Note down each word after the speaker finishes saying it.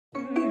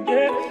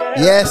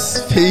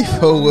Yes,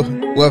 people,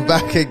 we're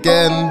back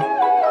again.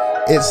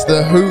 It's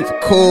the Hoop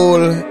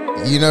Call.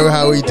 You know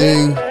how we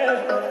do.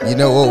 You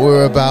know what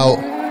we're about.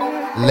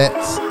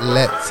 Let's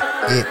let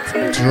it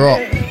drop.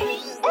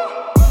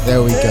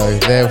 There we go.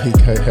 There we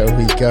go. There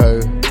we go.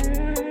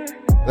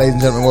 Ladies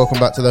and gentlemen, welcome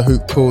back to the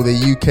Hoop Call,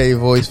 the UK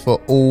voice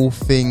for all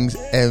things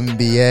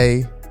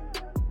NBA.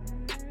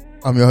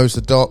 I'm your host,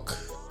 the Doc.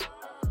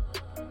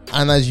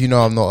 And as you know,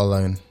 I'm not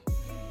alone.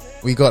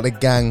 We got the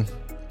gang.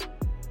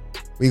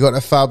 We got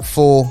the Fab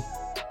Four.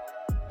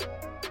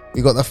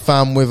 We got the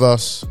fam with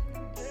us.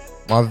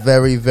 My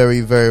very,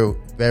 very, very,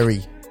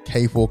 very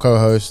capable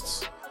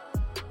co-hosts.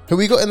 Who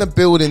we got in the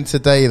building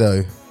today,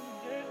 though?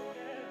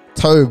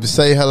 Tobe,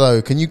 say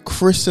hello. Can you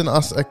christen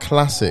us a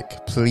classic,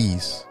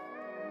 please?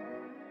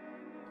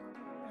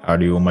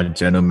 Howdy, all my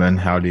gentlemen.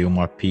 Howdy, all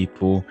my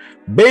people.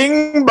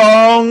 Bing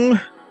bong!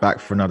 Back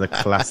for another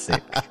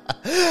classic.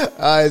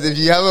 If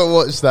you haven't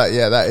watched that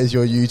yet, that is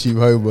your YouTube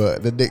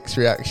homework. The Knicks'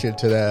 reaction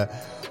to their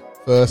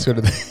first one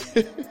of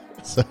the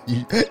so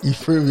you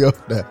threw me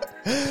off there.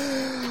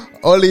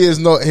 Ollie is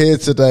not here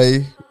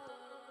today,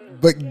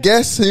 but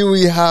guess who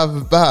we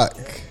have back?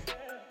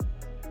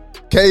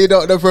 K.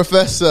 Dr.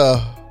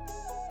 Professor.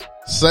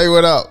 Say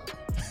what up.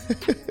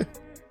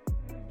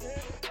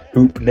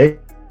 Hoop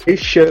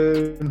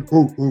Nation.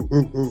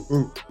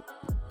 Ooh.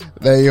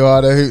 There you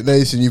are, the Hoop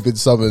Nation. You've been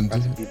summoned.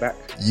 Nice to be back.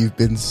 You've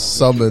been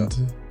summoned.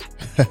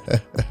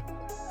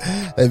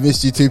 They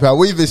missed you too, pal.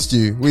 We missed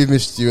you. We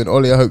missed you. And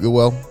Ollie, I hope you're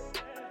well.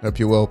 Hope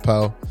you're well,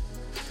 pal.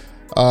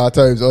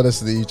 Tomes,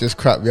 honestly, you just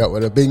cracked me up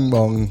with a bing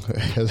bong.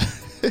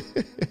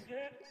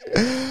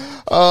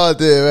 Oh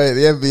dear, mate.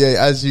 The NBA,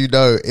 as you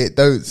know, it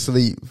don't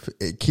sleep.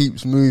 It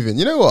keeps moving.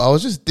 You know what? I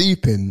was just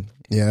deep in,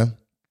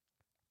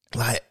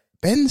 like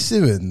Ben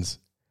Simmons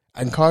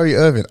and Kyrie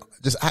Irving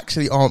just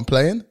actually aren't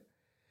playing.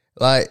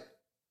 Like,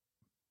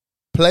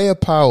 player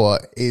power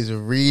is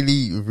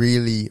really,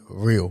 really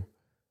real,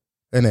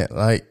 isn't it?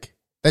 Like,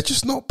 they're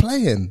just not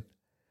playing.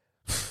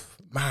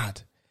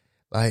 Mad.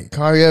 Like,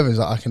 Kyrie Irving's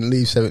like, I can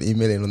leave 70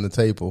 million on the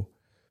table.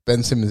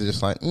 Ben Simmons is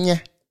just like, yeah.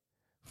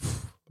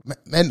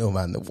 Mental,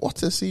 man.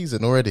 What a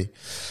season already.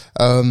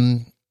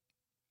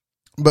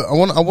 But I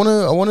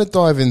want to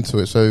dive into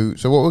it. So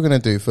what we're going to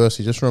do,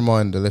 firstly, just a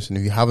reminder, listen,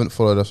 if you haven't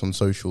followed us on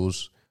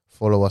socials,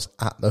 follow us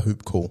at the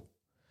Hoop Call.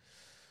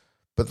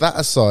 But that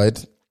aside,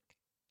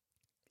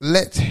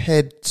 let's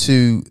head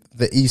to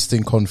the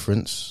Eastern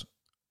Conference.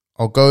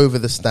 I'll go over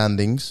the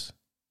standings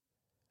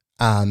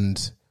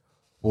and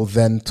we'll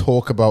then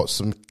talk about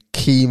some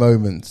key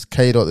moments.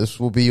 K-Dot, this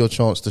will be your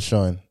chance to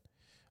shine.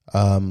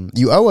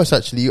 You owe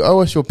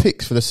us your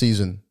picks for the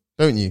season,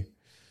 don't you?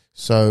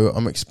 So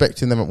I'm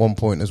expecting them at one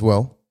point as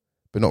well,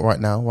 but not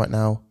right now. Right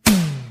now,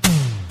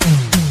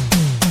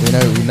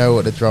 we know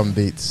what the drum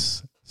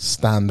beats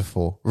stand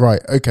for.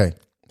 Right, okay.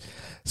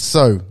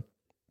 So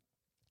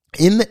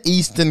in the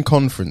Eastern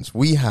Conference,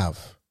 we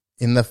have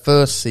in the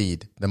first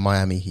seed the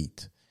Miami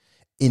Heat,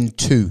 in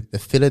 2 the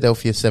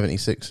Philadelphia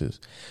 76ers,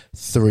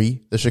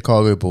 3 the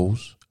Chicago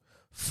Bulls,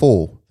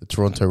 4 the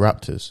Toronto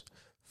Raptors,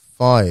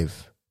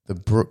 5 the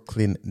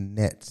Brooklyn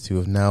Nets, who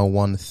have now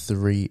won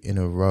 3 in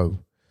a row.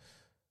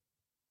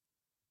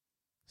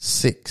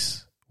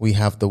 6 we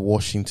have the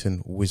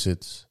Washington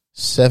Wizards.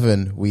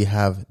 7 we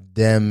have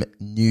them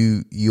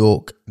New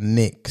York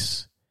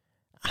Knicks.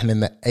 And in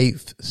the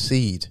 8th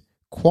seed,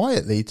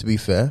 quietly to be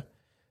fair,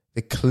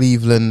 the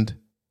Cleveland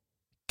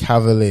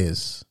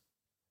Cavaliers.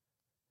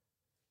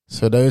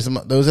 So those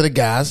are the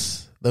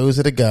guys. Those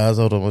are the guys.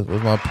 Hold on,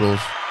 where's my applause?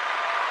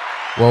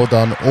 Well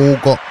done. All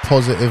got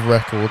positive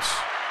records.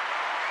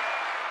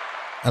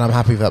 And I'm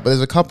happy with that. But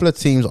there's a couple of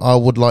teams I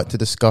would like to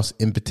discuss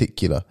in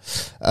particular.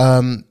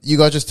 You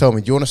guys just tell me,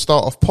 do you want to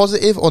start off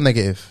positive or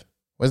negative?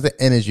 Where's the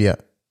energy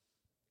at?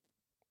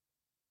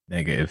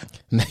 Negative.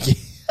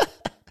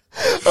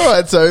 All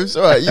right, Tomes.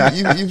 All right,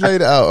 you've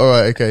laid it out. All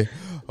right, okay.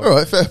 All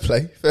right, fair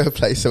play.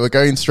 So we're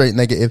going straight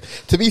negative.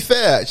 To be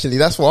fair, actually,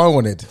 that's what I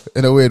wanted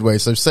in a weird way.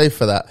 So safe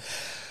for that.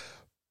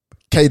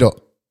 K-Dot,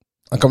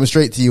 I'm coming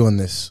straight to you on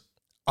this.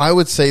 I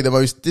would say the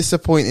most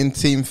disappointing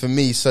team for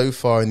me so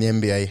far in the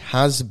NBA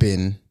has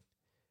been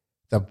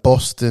the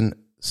Boston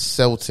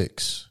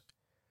Celtics,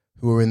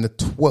 who are in the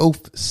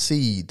 12th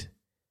seed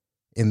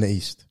in the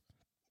East.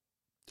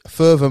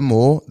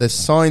 Furthermore, there's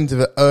signs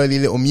of an early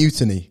little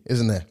mutiny,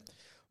 isn't there?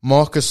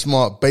 Marcus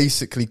Smart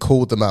basically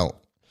called them out.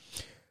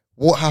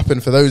 What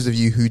happened, for those of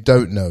you who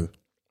don't know?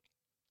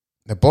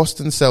 The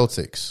Boston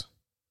Celtics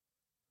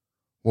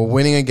were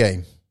winning a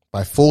game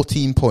by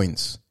 14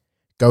 points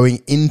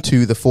going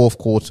into the fourth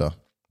quarter.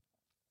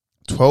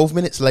 12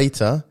 minutes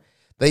later,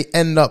 they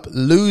end up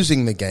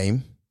losing the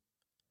game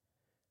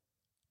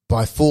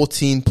by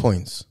 14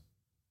 points.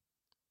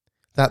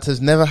 That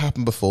has never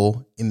happened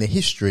before in the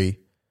history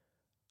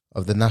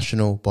of the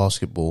National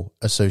Basketball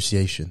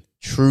Association.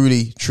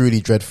 Truly, truly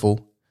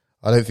dreadful.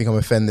 I don't think I'm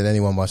offending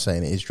anyone by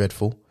saying it is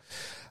dreadful.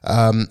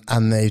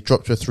 And they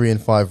dropped to a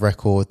 3-5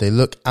 record. They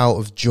look out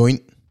of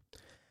joint.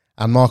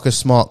 And Marcus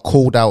Smart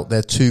called out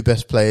their two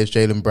best players,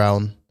 Jaylen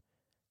Brown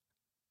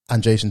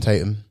and Jason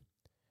Tatum.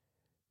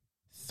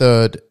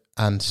 third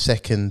and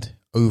second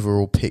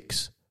overall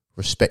picks,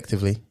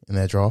 respectively, in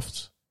their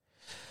drafts.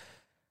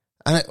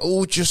 And it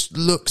all just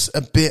looks a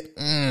bit.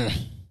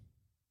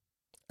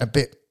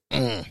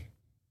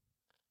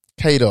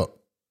 K-Dot,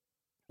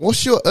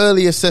 what's your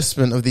early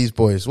assessment of these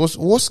boys?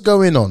 What's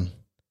going on?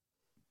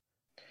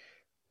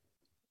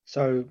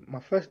 So my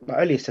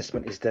early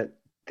assessment is that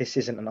this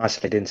isn't an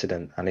isolated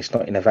incident and it's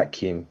not in a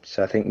vacuum.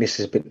 So I think this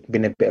has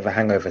been a bit of a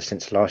hangover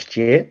since last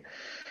year,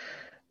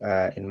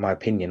 in my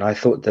opinion. I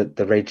thought that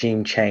the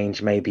regime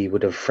change maybe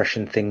would have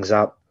freshened things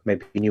up,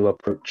 maybe a new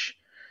approach.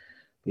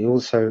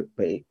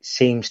 But it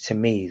seems to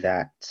me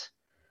that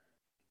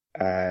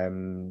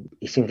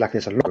it seems like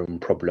there's a locker room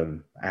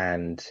problem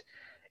and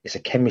it's a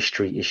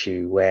chemistry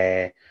issue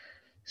where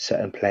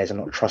certain players are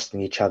not trusting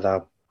each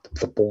other.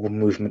 The ball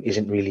movement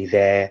isn't really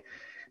there.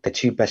 The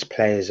two best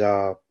players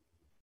are,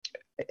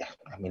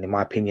 I mean, in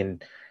my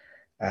opinion,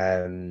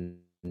 maybe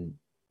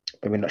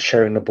not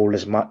sharing the ball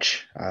as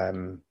much.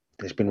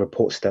 There's been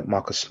reports that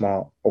Marcus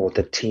Smart or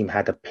the team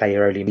had a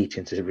player-only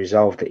meeting to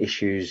resolve the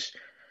issues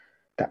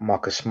that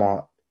Marcus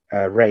Smart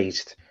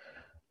raised.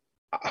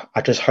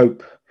 I just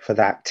hope for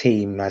that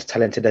team, as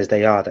talented as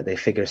they are, that they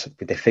figure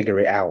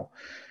it out.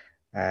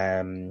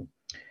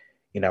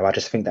 I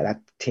just think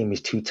that team is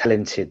too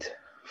talented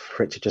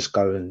for it to just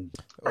go and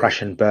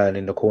crash and burn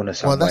in the corner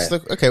somewhere.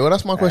 Well,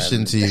 that's my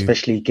question to you.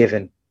 Especially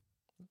given,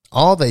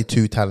 are they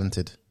too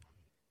talented?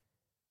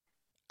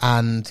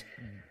 And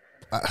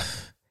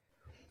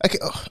okay,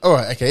 all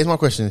right. Okay, here's my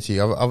question to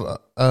you.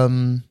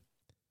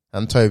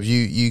 And Tobes,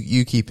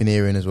 you keep an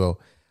ear in as well.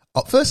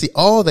 Firstly,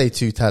 are they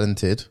too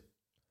talented?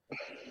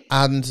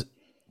 And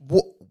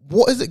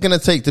what is it going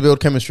to take to build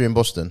chemistry in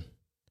Boston?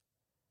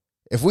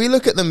 If we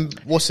look at them,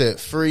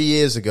 3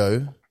 years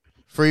ago,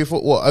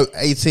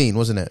 18,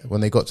 wasn't it,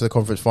 when they got to the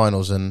conference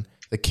finals and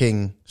the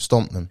King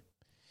stomped them?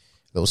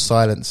 Little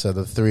silencer,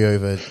 the 3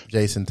 over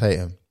Jason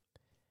Tatum.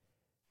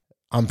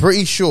 I'm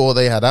pretty sure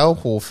they had Al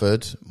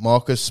Horford,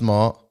 Marcus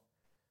Smart,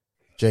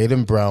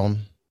 Jaylen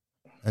Brown,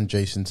 and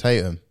Jason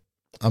Tatum.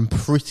 I'm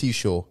pretty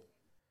sure.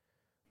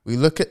 We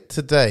look at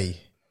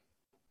today,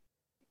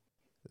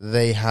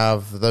 they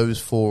have those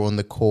 4 on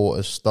the court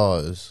as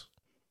starters.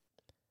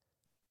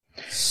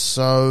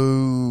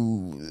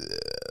 So,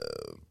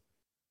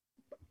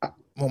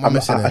 what am I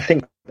missing here? I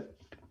think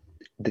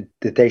the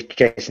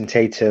Jason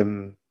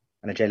Tatum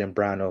and the Jaylen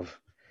Brown of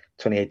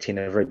 2018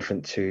 are very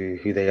different to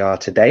who they are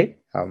today.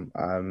 I think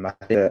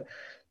that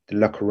the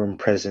locker room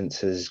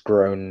presence has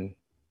grown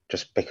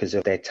just because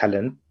of their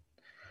talent,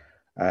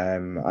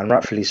 and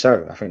rightfully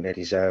so. I think they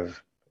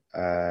deserve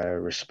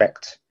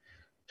respect,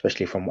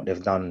 especially from what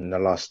they've done in the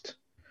last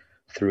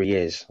 3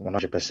 years,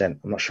 100%.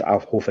 I'm not sure Al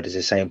Horford is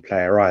the same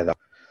player either.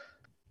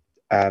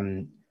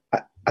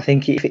 I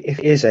think if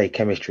it is a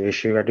chemistry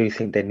issue, I do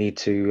think they need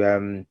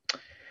to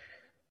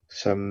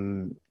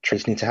some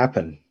trades need to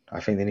happen.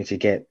 I think they need to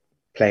get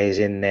players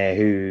in there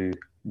who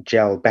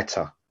gel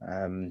better.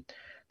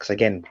 Because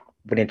again,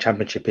 winning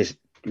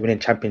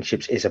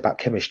championships is about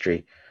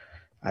chemistry,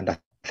 and I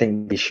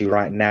think the issue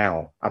right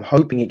now, I'm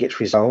hoping it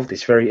gets resolved.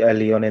 It's very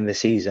early on in the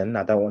season.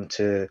 I don't want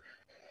to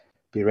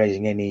be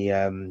raising any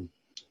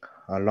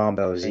alarm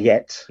bells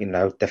yet.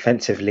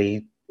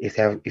 Defensively, if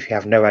you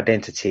have no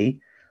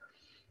identity,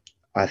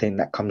 I think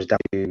that comes down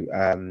to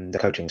the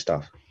coaching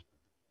staff.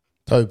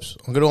 Tobes,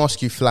 I'm going to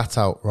ask you flat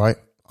out, right?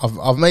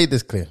 I've made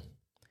this clear.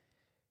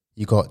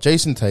 You got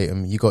Jason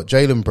Tatum, you got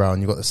Jaylen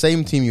Brown, you got the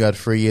same team you had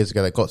 3 years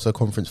ago that got to a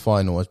conference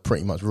final as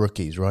pretty much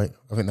rookies, right?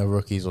 I think they're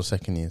rookies or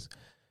second years.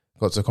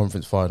 Got to a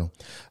conference final.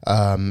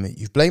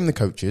 You've blamed the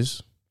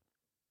coaches.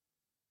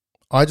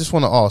 I just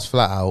want to ask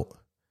flat out,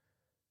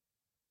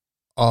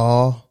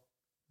 are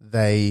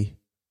they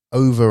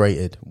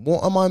overrated?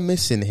 What am I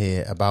missing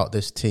here about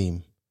this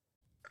team?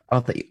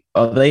 Are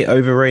they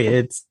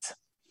overrated?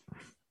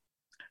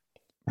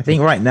 I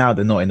think right now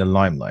they're not in the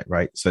limelight,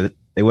 right? So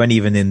they weren't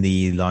even in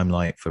the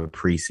limelight for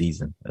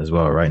preseason as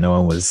well, right? No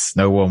one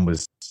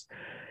was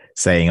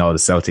saying, "Oh, the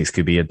Celtics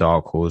could be a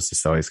dark horse. The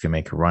Celtics can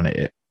make a run at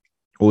it."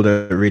 All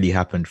that really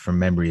happened from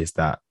memory is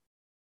that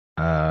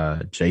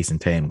Jason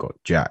Tatum got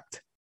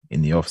jacked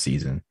in the off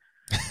season.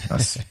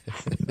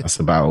 That's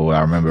about all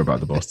I remember about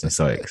the Boston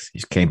Celtics. He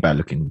just came back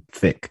looking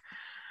thick.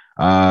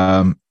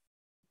 To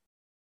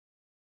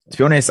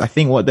be honest, I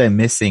think what they're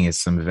missing is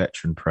some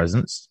veteran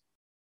presence.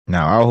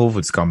 Now, Al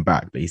Horford's come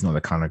back, but he's not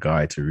the kind of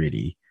guy to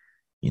really,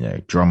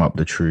 drum up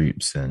the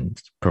troops and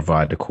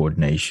provide the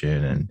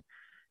coordination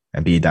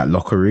and be that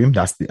locker room.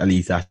 At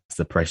least that's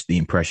the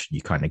impression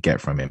you kind of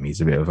get from him.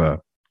 He's a bit of a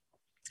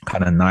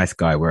kind of nice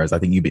guy, whereas I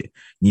think you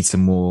need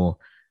some more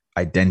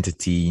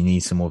identity, you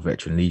need some more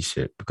veteran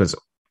leadership, because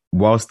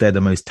whilst they're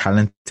the most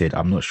talented,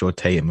 I'm not sure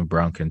Tatum and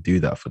Brown can do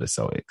that for the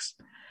Celtics.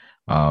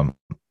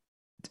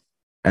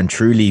 And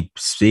truly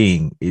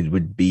seeing, it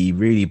would be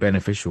really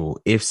beneficial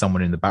if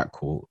someone in the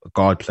backcourt, a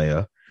guard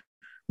player,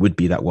 would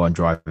be that one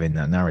driving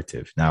that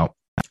narrative. Now,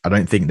 I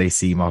don't think they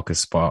see Marcus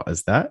Smart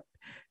as that.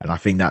 And I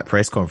think that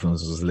press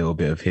conference was a little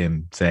bit of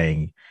him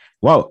saying,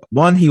 well,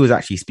 one, he was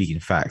actually speaking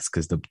facts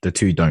because the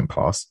two don't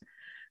pass.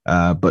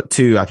 But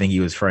two, I think he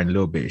was throwing a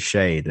little bit of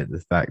shade at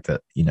the fact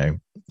that,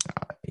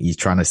 he's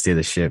trying to steer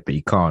the ship, but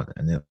he can't.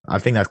 And I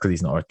think that's because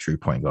he's not a true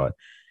point guard.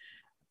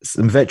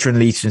 Some veteran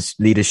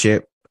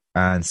leadership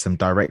and some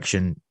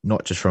direction,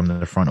 not just from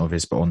the front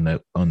office, but on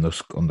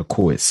the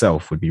court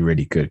itself would be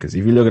really good. Because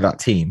if you look at that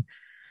team,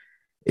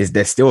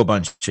 there's still a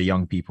bunch of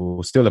young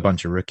people, still a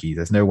bunch of rookies.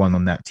 There's no one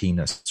on that team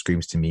that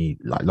screams to me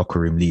like locker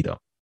room leader.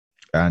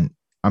 And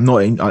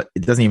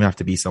it doesn't even have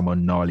to be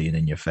someone gnarly and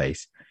in your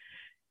face.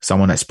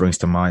 Someone that springs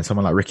to mind,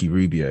 someone like Ricky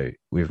Rubio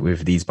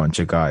with these bunch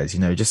of guys,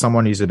 just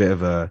someone who's a bit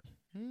of a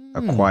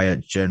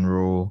quiet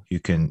general who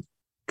can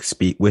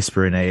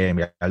whisper in AM,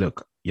 yeah,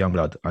 look, young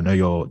blood, I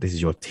know this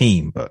is your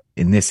team, but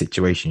in this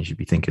situation, you should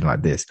be thinking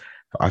like this.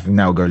 I think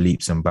that will go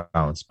leaps and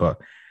bounds. But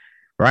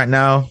right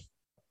now,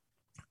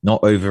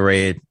 not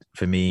overrated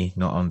for me,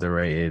 not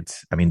underrated.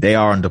 I mean, they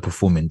are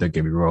underperforming, don't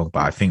get me wrong, but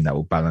I think that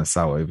will balance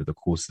out over the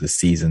course of the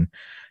season.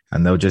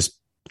 And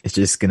it's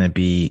just going to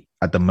be,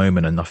 at the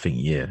moment, a nothing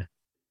year.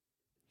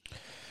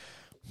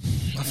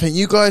 I think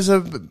you guys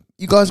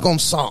gone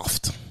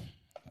soft,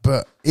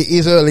 but it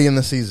is early in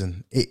the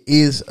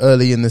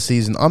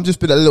season. I'm just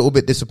been a little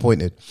bit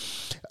disappointed.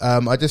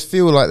 I just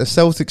feel like the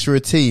Celtics are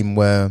a team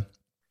where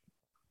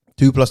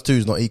 2 + 2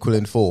 is not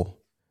equaling 4.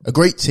 A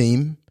great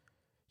team,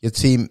 your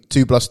team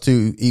 2 +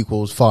 2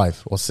 equals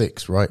 5 or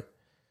 6, right?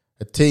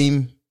 A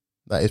team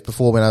that is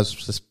performing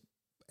as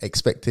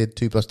expected,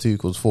 2 + 2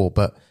 equals 4.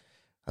 But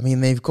I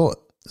mean, they've got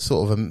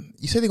sort of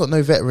you say they've got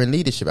no veteran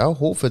leadership. Al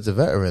Horford's a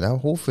veteran. Al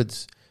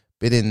Horford's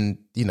been in,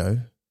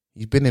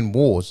 he's been in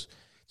wars.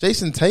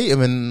 Jason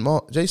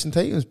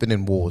Tatum's been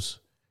in wars.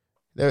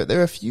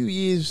 They're a few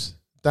years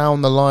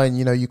down the line.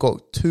 You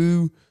got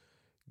 2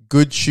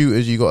 good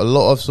shooters. You got a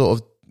lot of sort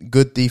of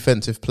good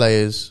defensive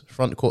players.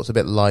 Front court's a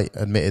bit light,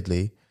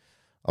 admittedly.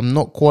 I'm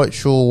not quite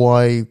sure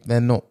why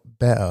they're not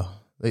better.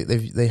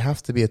 They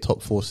have to be a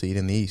top 4 seed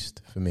in the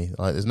East for me.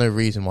 Like, there's no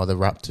reason why the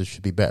Raptors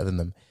should be better than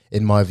them,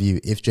 in my view,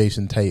 if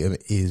Jason Tatum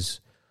is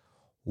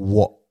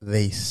what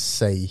they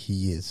say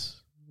he is.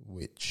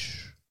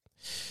 Which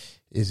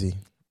is he?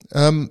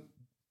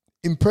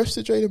 Impressed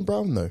with Jaylen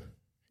Brown though.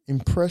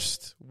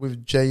 Impressed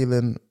with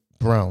Jaylen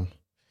Brown.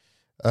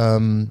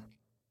 Okay,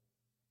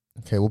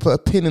 we'll put a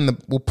pin in the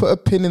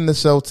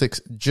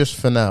Celtics just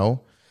for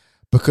now,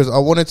 because I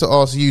wanted to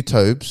ask you,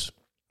 Tobes.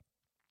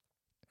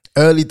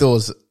 Early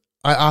doors.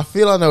 I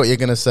feel I know what you're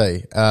gonna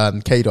say.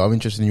 Kado, I'm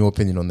interested in your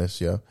opinion on this,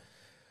 yeah.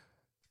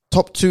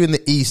 Top 2 in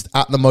the East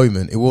at the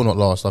moment. It will not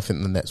last. I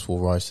think the Nets will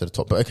rise to the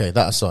top. But okay,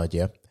 that aside,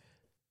 yeah.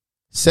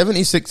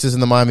 76ers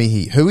and the Miami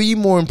Heat. Who are you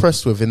more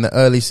impressed with in the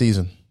early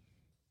season?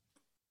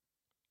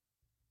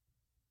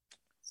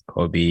 It's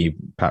got to be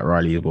Pat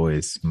Riley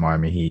boys,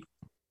 Miami Heat.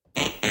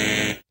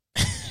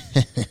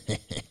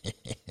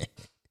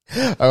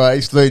 All right,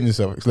 explain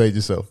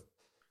yourself.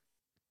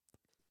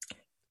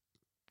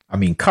 I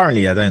mean,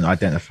 currently I don't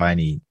identify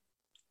any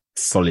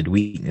solid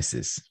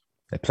weaknesses.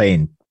 They're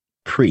playing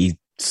pretty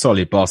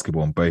solid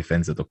basketball on both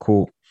ends of the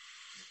court.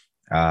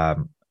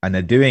 And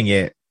they're doing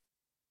it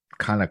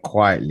kind of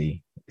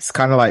quietly. It's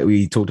kind of like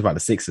we talked about the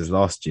Sixers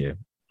last year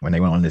when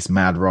they went on this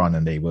mad run,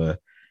 and we were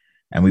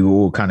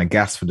all kind of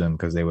gassed for them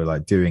because they were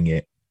like doing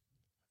it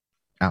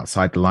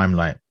outside the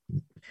limelight.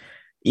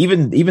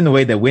 Even the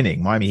way they're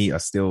winning, Miami Heat are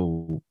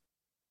still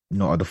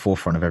not at the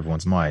forefront of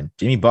everyone's mind.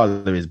 Jimmy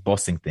Butler is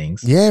bossing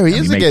things. Yeah, he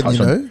is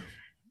again,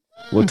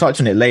 We'll touch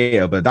on it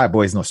later, but that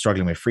boy's not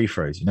struggling with free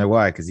throws. You know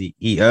why? Because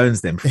he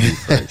earns them free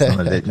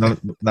throws.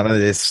 None of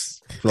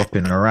this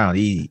flopping around.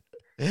 He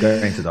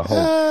going to the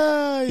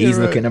hole. He's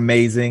right. Looking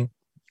amazing.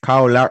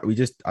 Kyle Lowry.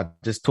 I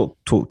just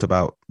talked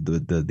about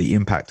the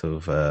impact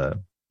of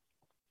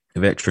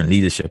veteran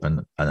leadership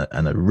and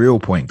a real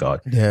point guard.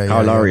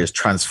 Kyle Lowry has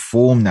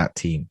transformed that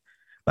team.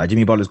 Like,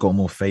 Jimmy Butler's got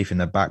more faith in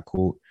the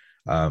backcourt.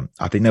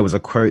 I think there was a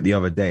quote the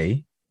other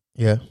day.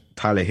 Yeah,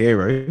 Tyler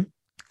Hero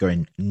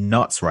going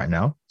nuts right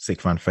now,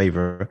 6th-round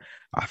favorite.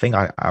 I think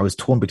I was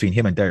torn between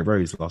him and Derrick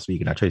Rose last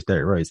week, and I chose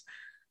Derrick Rose.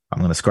 I'm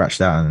going to scratch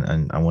that,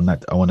 and I want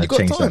to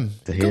change that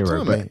to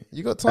Hero.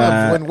 You got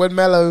time when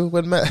Melo,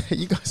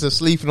 you guys are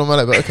sleeping on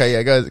Melo, but okay,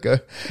 yeah, go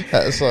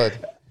that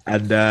aside.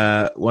 And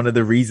one of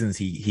the reasons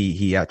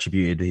he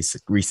attributed his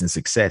recent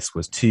success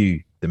was to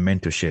the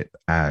mentorship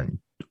and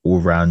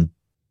all-round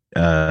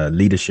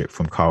leadership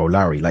from Kyle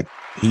Lowry. Like,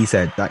 he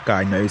said, that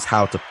guy knows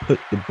how to put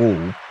the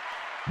ball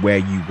where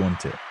you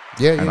want it.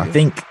 I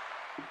think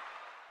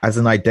as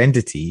an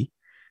identity,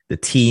 the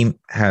team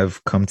they've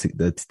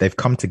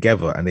come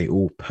together, and they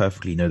all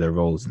perfectly know their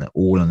roles, and they're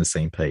all on the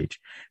same page.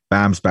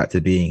 Bam's back to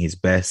being his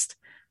best.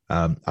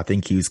 I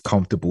think he was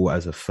comfortable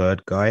as a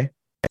third guy,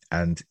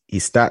 and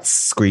his stats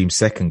scream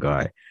second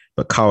guy.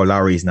 But Kyle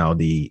Lowry is now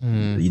the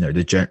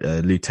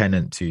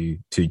lieutenant to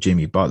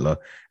Jimmy Butler,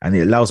 and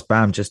it allows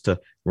Bam just to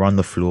run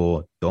the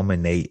floor,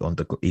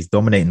 he's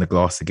dominating the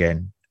glass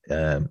again.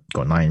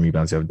 Got 9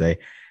 rebounds the other day.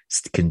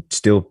 Can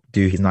still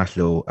do his nice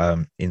little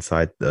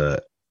inside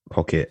the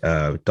pocket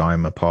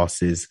dimer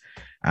passes,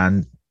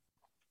 and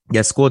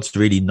yeah, squad's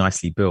really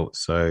nicely built.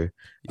 So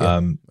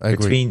I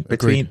agree.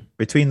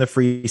 between the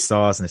 3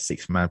 stars and the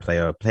 6-man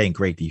player playing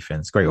great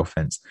defense, great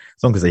offense,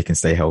 as long as they can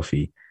stay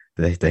healthy,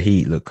 the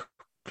Heat look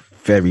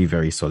very,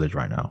 very solid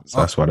right now.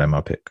 So that's why they're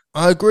my pick.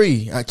 I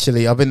agree.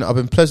 Actually, I've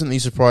been pleasantly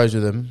surprised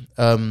with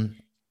them.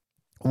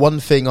 One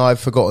thing I've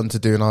forgotten to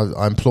do, and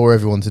I implore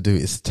everyone to do,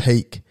 is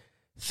take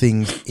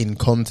things in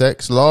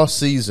context. Last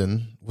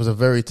season was a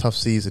very tough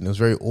season. It was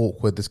very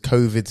awkward. This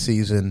COVID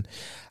season.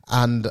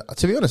 And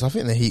to be honest, I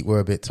think the Heat were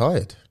a bit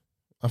tired.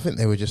 I think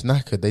they were just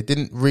knackered. They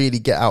didn't really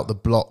get out the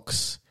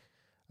blocks.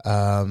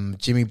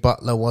 Jimmy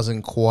Butler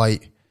wasn't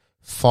quite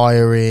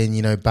firing.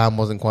 Bam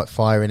wasn't quite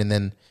firing. And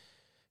then,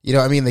 you know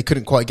what I mean? They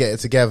couldn't quite get it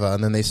together.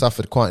 And then they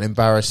suffered quite an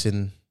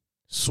embarrassing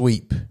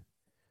sweep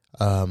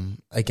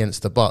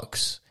against the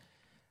Bucks.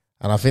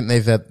 And I think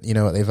they've had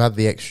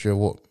the extra,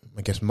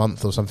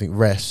 month or something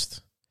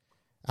rest.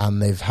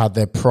 And they've had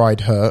their pride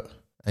hurt.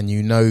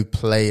 And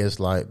players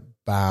like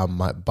Bam,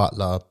 Mike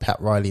Butler, Pat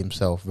Riley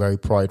himself, very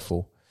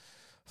prideful.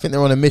 I think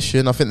they're on a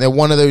mission. I think they're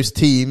one of those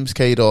teams,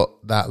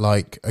 K-Dot, that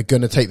are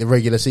going to take the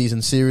regular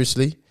season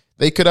seriously.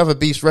 They could have a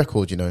beast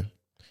record,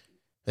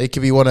 They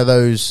could be one of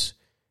those,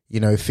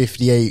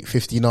 58,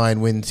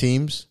 59 win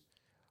teams.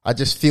 I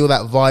just feel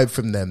that vibe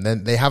from them.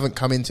 Then they haven't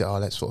come into,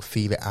 let's sort of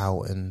feel it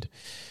out and,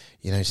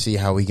 see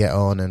how we get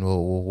on and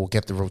we'll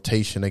get the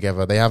rotation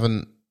together. They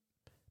haven't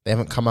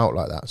come out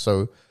like that.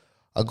 So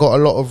I got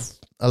a lot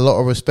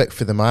of respect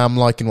for them. I am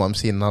liking what I'm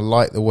seeing, and I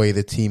like the way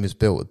the team is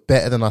built.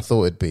 Better than I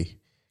thought it'd be.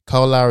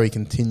 Kyle Lowry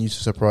continues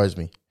to surprise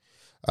me.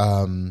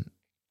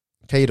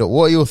 K-Dot,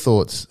 what are your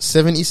thoughts?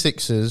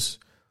 76ers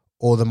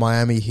or the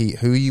Miami Heat?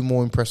 Who are you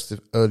more impressed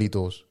with early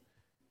doors?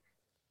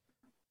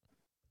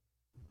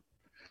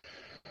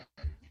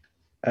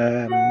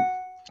 I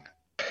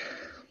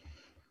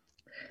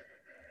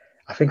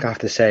think I have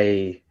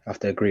to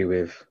agree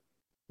with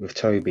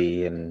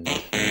Toby and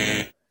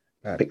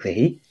pick the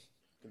Heat.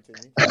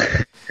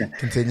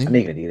 Continue. I'm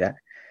not going to do that.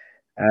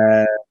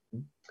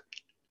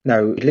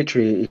 No,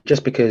 literally,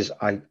 just because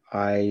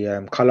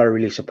Carlo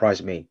really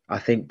surprised me. I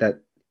think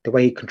that the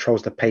way he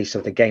controls the pace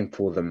of the game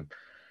for them,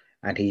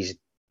 and he's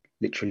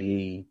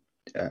literally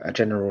a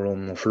general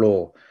on the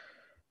floor.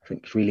 I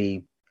think he's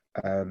really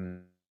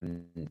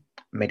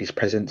made his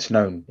presence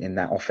known in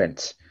that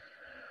offense.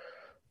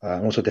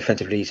 Also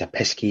defensively, he's a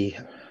pesky,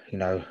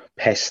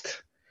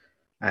 pest.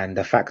 And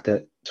the fact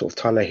that sort of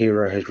Tyler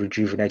Hero has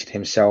rejuvenated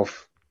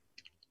himself,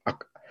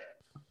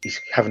 he's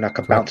having a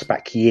bounce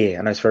back year.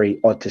 I know it's very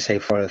odd to say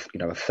for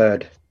a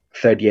third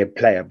year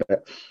player,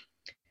 but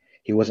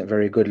he wasn't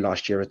very good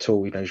last year at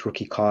all. His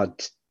rookie card,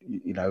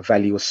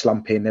 value was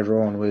slumping.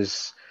 Everyone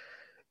was,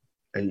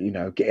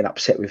 getting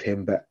upset with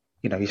him, but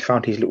he's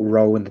found his little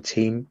role in the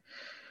team.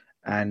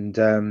 And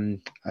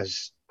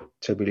as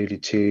Toby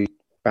alluded to,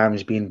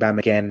 Bam's been Bam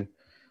again.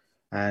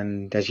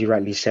 And as you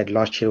rightly said,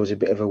 last year was a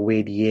bit of a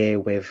weird year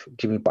with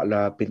Jimmy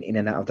Butler been in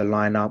and out of the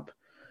lineup.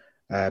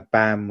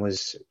 Bam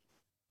was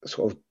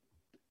sort of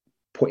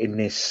put in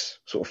this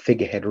sort of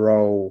figurehead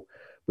role,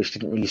 which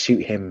didn't really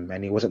suit him,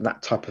 and he wasn't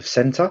that type of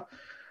center.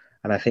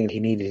 And I think he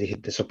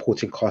needed the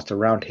supporting cast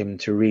around him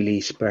to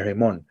really spur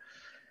him on.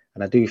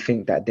 And I do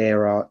think that they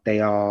are,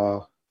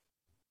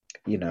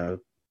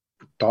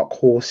 dark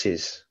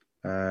horses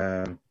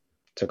to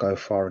go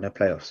far in the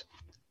playoffs.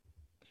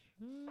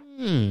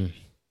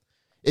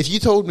 If you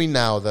told me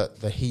now that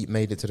the Heat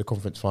made it to the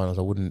conference finals,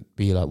 I wouldn't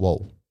be like,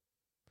 whoa.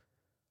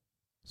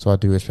 So I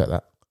do respect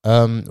that.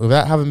 With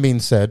that having been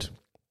said,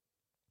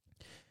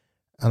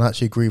 and I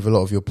actually agree with a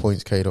lot of your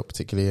points, K-Dot,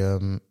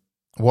 particularly,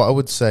 what I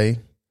would say,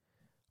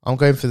 I'm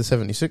going for the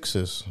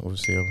 76ers.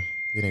 Obviously, I'll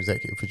be an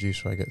executive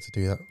producer, I get to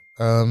do that.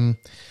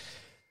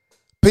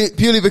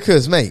 Purely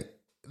because, mate,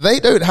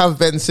 they don't have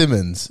Ben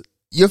Simmons.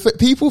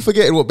 People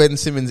forgetting what Ben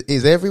Simmons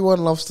is.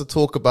 Everyone loves to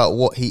talk about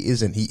what he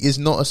isn't. He is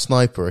not a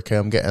sniper, okay?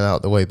 I'm getting out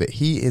of the way, but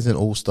he is an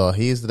all-star.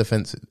 He is a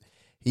defensive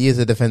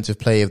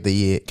player of the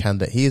year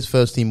candidate. He is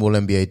first team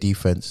All-NBA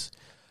defense.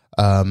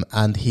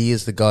 And he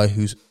is the guy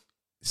who's,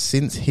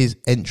 since his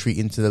entry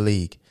into the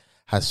league,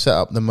 has set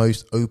up the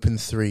most open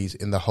threes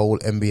in the whole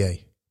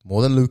NBA.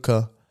 More than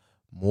Luka,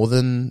 more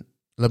than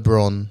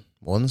LeBron,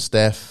 more than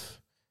Steph,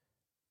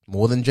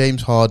 more than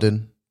James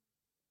Harden,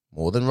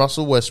 more than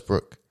Russell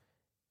Westbrook.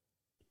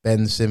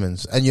 Ben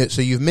Simmons. And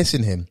so you're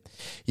missing him.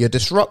 You're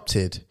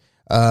disrupted.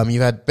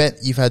 You've had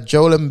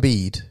Joel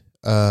Embiid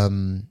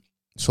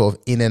sort of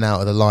in and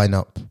out of the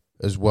lineup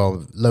as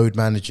well, load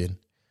managing.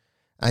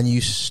 And you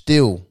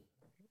still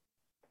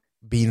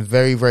being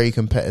very, very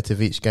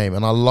competitive each game.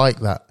 And I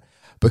like that.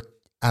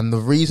 And the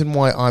reason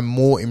why I'm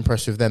more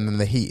impressed with them than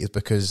the Heat is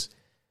because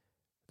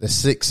the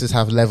Sixers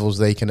have levels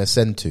they can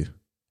ascend to.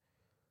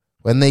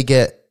 When they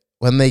get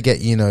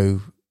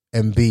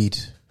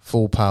Embiid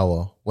full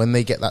power, when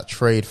they get that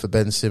trade for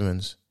Ben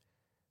Simmons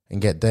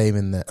and get Dame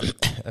in there,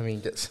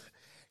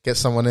 get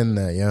someone in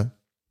there, yeah,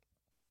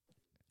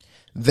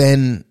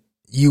 then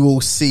you will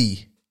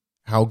see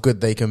how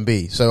good they can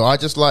be. So I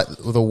just like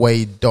the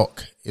way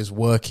Doc is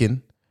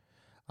working.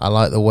 I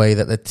like the way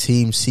that the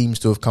team seems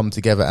to have come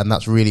together, and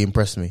that's really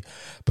impressed me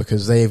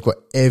because they've got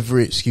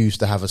every excuse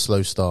to have a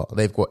slow start.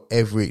 They've got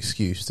every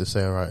excuse to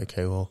say, all right,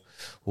 okay, well,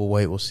 we'll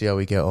wait, we'll see how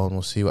we get on,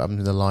 we'll see what happens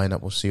in the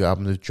lineup, we'll see what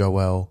happens with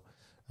Joel,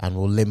 and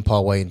we'll limp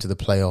our way into the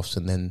playoffs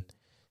and then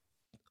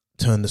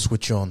turn the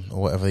switch on,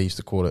 or whatever they used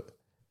to call it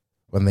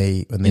when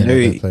they entered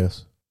the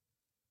playoffs.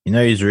 You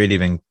know who's really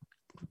been,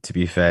 to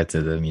be fair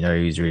to them, you know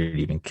who's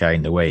really been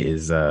carrying the weight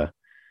is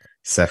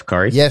Seth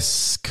Curry.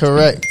 Yes,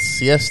 correct.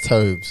 Yes,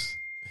 Tobes.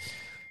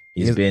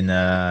 He's been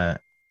a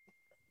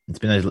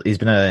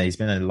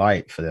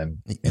light for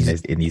them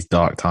in these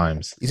dark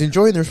times. He's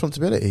enjoying the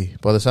responsibility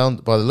by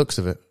the looks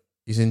of it.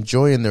 He's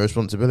enjoying the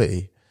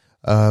responsibility.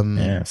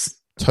 Yes,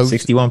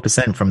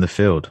 61% from the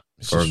field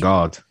for a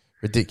guard.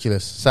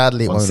 Ridiculous.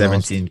 Sadly, it won't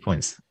 17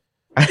 points.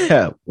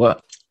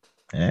 What?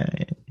 Yeah,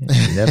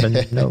 you never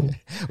know.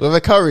 With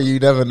a Curry, you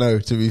never know.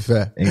 To be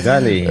fair,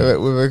 exactly.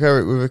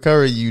 With a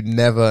Curry, you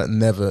never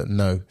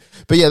know.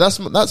 But yeah, that's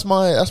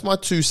my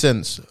 2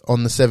 cents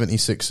on the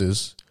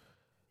 76ers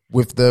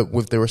with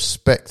the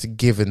respect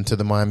given to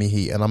the Miami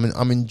Heat, and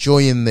I'm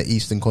enjoying the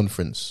Eastern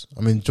Conference.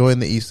 I'm enjoying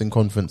the Eastern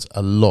Conference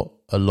a lot.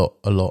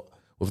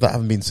 With that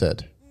having been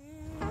said,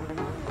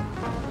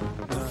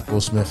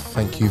 Will Smith,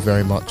 thank you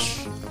very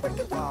much.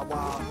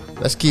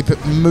 Let's keep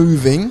it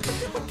moving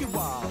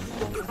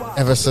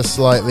ever so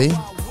slightly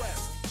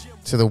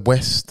to the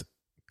West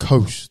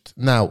Coast.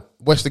 Now,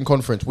 Western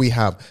Conference, we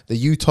have the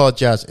Utah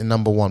Jazz in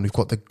number 1. We've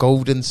got the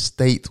Golden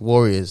State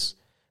Warriors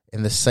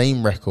in the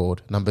same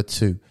record, number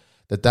 2.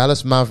 The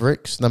Dallas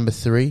Mavericks, number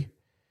 3.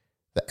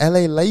 The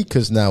LA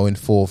Lakers now in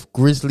 4th.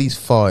 Grizzlies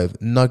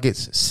 5.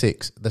 Nuggets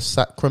 6. The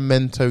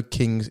Sacramento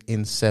Kings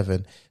in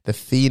 7. The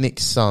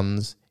Phoenix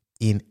Suns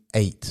in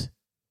 8.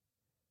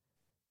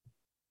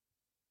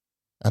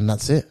 And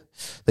that's it.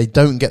 They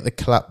don't get the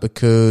clap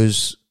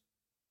because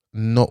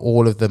not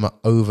all of them are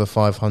over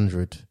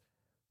 500,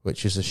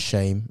 which is a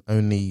shame.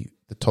 Only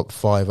the top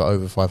 5 are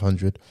over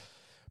 500.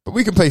 But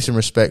we can pay some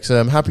respect. So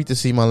I'm happy to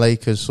see my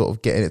Lakers sort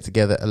of getting it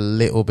together a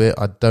little bit.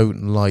 I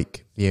don't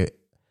like their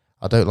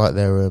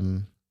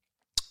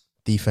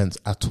defense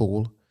at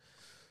all.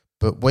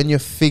 But when you're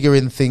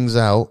figuring things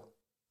out,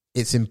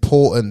 it's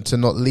important to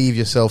not leave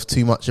yourself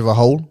too much of a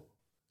hole.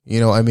 You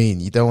know what I mean?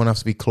 You don't want to have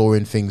to be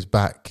clawing things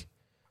back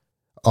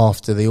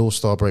after the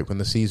All-Star break when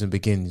the season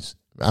begins.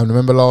 And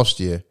remember last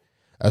year,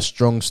 a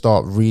strong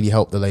start really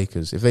helped the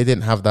Lakers. If they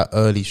didn't have that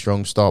early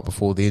strong start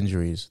before the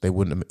injuries, they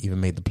wouldn't have even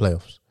made the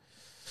playoffs.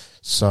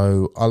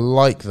 So I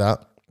like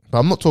that. But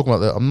I'm not talking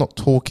about that. I'm not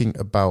talking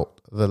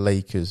about the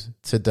Lakers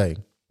today.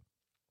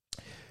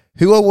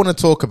 Who I want to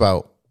talk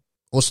about,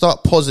 we'll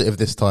start positive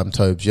this time,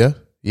 Tobes, yeah?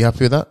 You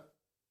happy with that?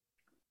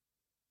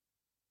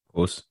 Of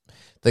course.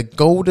 The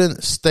Golden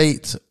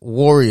State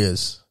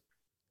Warriors.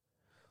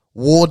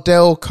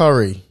 Wardell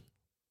Curry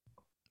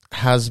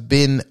has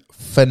been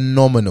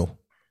phenomenal.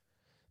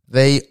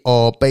 They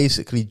are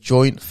basically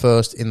joint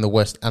first in the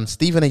West. And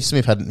Stephen A.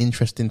 Smith had an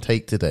interesting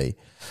take today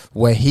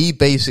where he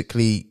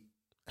basically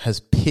has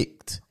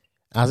picked,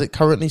 as it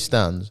currently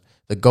stands,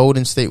 the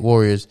Golden State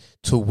Warriors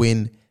to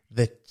win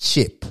the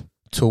chip.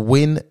 To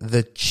win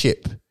the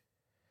chip.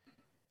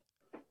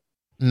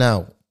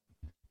 Now,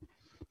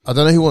 I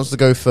don't know who wants to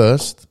go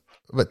first,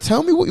 but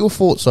tell me what your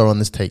thoughts are on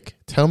this take.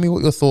 Tell me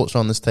what your thoughts are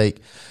on this take.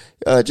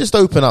 Just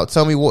open up.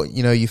 Tell me what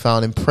you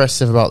found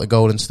impressive about the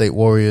Golden State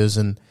Warriors,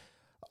 and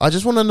I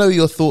just want to know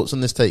your thoughts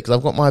on this take because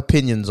I've got my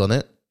opinions on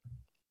it.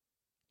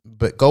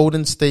 But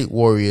Golden State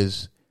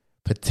Warriors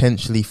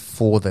potentially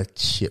for the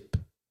chip.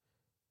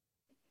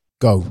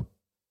 Go.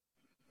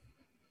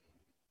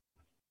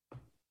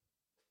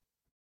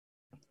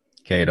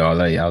 Okay, I'll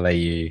let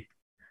you.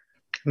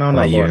 No,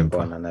 go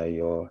on. I know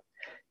you're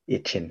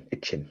itching.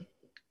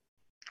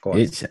 Go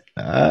on.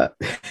 I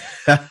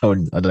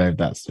don't know if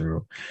that's the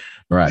rule.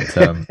 Right.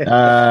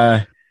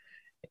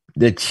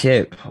 The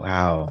chip.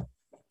 Wow.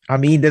 I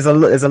mean, there's a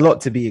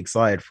lot to be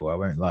excited for. I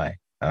won't lie.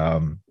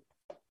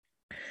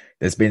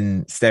 There's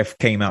been Steph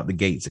came out the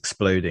gates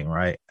exploding,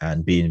 right,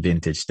 and being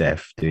vintage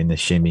Steph, doing the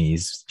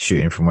shimmies,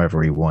 shooting from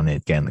wherever he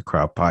wanted, getting the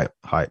crowd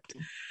hyped.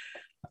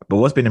 But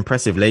what's been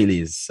impressive lately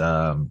is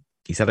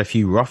he's had a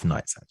few rough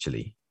nights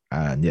actually,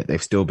 and yet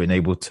they've still been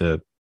able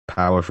to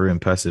power through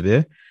and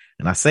persevere.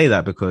 And I say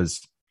that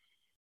because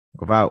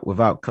without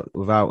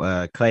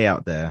Clay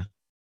out there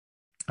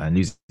and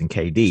losing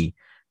KD,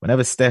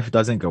 whenever Steph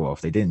doesn't go off,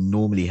 they didn't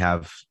normally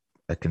have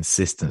a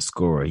consistent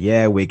scorer.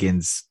 Yeah,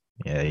 Wiggins.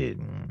 Yeah,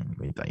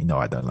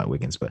 I don't like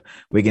Wiggins, but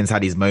Wiggins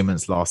had his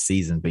moments last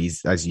season, but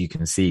as you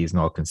can see, he's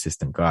not a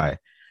consistent guy.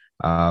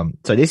 So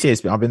this year,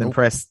 I've been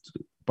impressed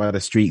by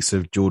the streaks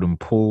of Jordan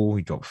Poole.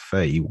 He got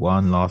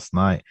 31 last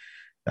night.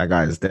 That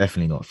guy is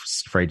definitely not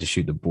afraid to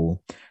shoot the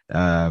ball.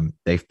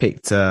 They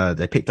picked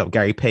up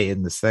Gary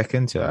Payton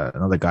II,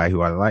 another guy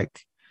who I like.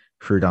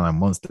 Threw down a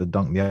monster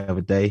dunk the other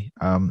day.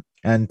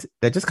 And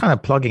they're just kind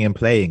of plugging and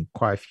playing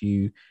quite a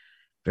few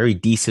very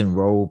decent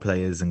role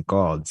players and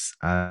guards,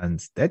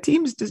 and their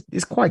team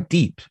is quite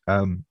deep.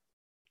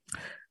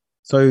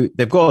 So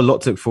they've got a lot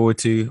to look forward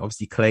to.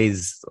 Obviously,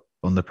 Clay's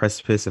on the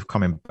precipice of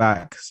coming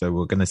back. So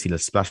we're going to see the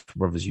Splash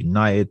Brothers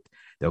United.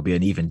 There'll be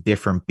an even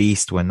different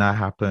beast when that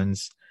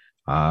happens.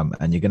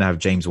 And you're going to have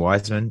James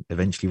Wiseman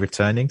eventually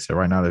returning. So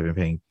right now they've been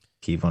paying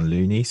Kevon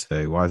Looney,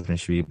 so Wiseman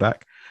should be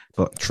back.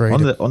 But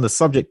Trade it. on the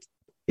subject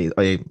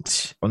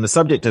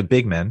of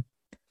big men,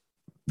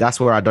 that's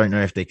where I don't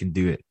know if they can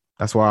do it.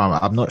 That's why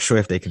I'm not sure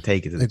if they can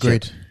take it to the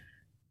Agreed. chip.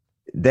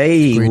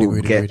 They will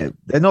Agreed. get.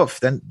 They're not.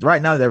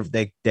 Right now,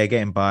 they're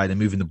getting by. They're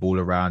moving the ball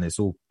around. It's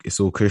all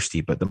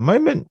cushy. But the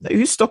moment,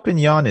 who's stopping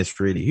Giannis?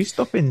 Really, who's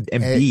stopping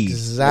Embiid?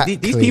 Exactly.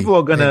 These people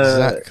are gonna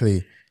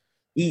exactly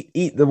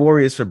eat the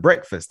Warriors for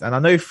breakfast. And I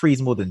know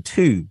three's more than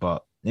two,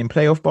 but in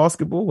playoff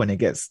basketball, when it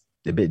gets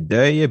a bit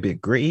dirty, a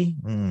bit gritty,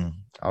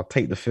 I'll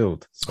take the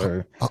field.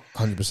 So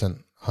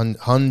 100%.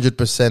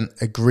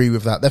 100% agree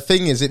with that. The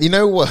thing is, you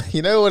know what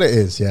it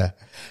is, yeah.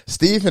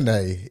 Stephen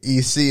A.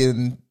 He's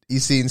seeing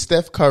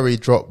Steph Curry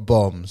drop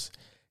bombs.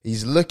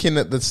 He's looking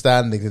at the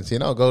standings and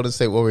seeing, Golden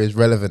State Warriors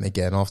relevant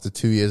again after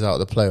 2 years out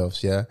of the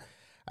playoffs, yeah.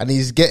 And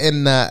he's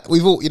getting that.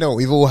 We've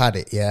all had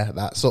it, yeah.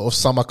 That sort of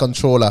summer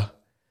controller.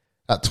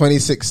 That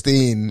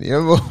 2016, you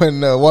remember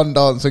when One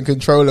Dance and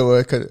Controller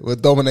were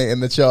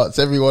dominating the charts?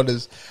 Everyone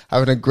is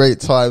having a great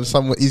time.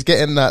 He's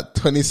getting that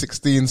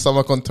 2016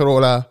 summer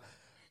controller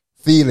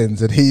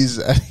feelings, and he's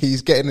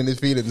getting in his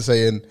feelings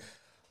saying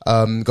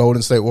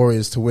Golden State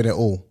Warriors to win it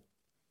all.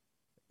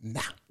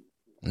 Nah.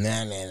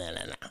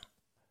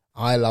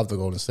 I love the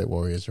Golden State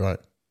Warriors, right?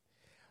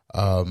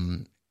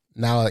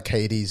 Now that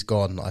KD's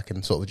gone, I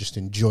can sort of just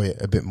enjoy it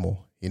a bit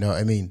more. You know what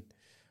I mean?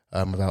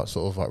 Without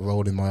sort of like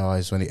rolling my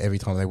eyes every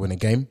time they win a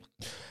game.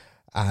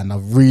 And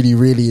I've really,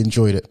 really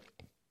enjoyed it.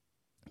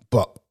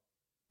 But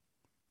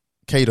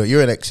Kado,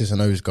 you're an X's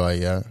and O's guy,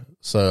 yeah?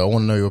 So I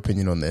want to know your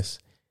opinion on this.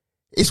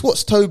 It's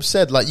what Tobe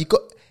said. Like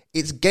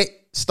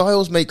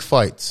styles make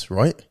fights,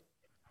 right?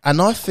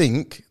 And I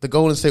think the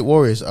Golden State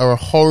Warriors are a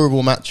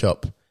horrible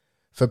matchup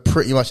for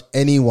pretty much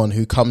anyone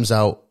who comes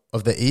out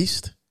of the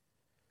East.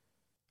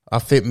 I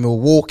think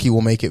Milwaukee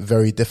will make it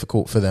very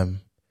difficult for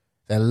them.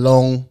 They're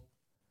long.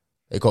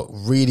 They got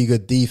really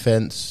good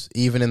defense,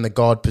 even in the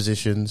guard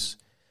positions.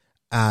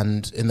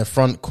 And in the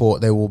front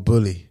court, they will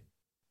bully.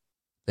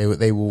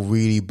 They will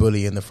really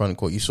bully in the front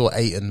court. You saw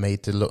Ayton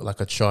made to look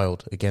like a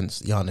child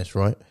against Giannis,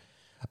 right?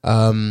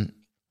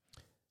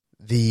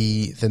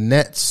 The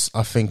Nets,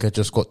 I think, have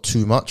just got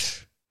too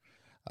much.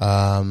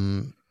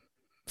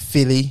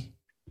 Philly,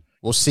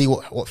 we'll see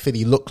what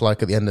Philly look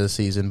like at the end of the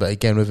season. But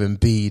again, with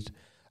Embiid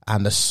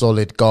and a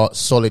solid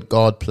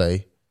guard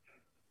play,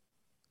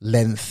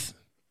 length,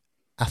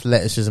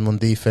 athleticism on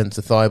defense,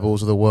 the thigh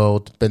balls of the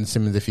world, Ben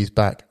Simmons if he's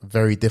back,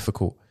 very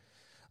difficult.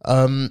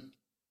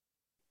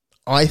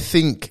 I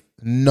think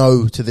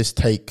no to this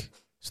take,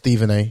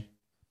 Stephen A.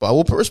 But I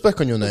will put respect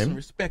on your name. Some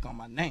respect on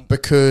my name.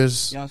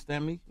 Because you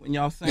understand me? When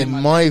y'all saying in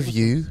my name,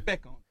 view,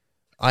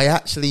 I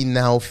actually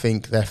now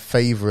think they're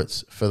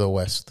favourites for the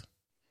West.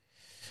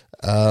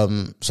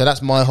 So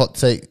that's my hot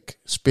take,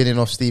 spinning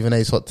off Stephen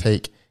A's hot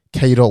take.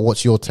 K-Dot,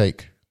 what's your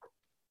take?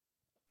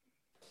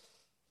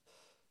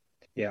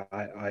 Yeah,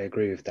 I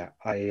agree with that.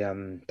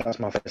 That's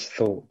my first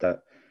thought,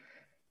 that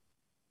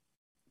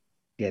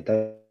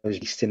those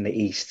beasts in the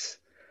East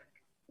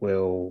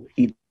will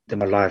eat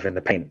them alive in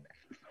the paint.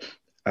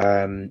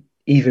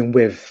 Even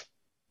with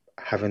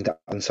having the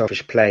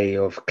unselfish play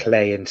of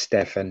Clay and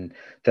Steph and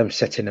them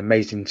setting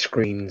amazing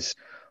screens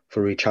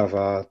for each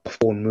other, the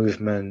full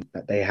movement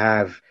that they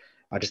have,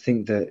 I just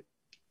think that,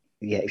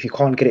 if you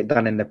can't get it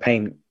done in the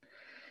paint,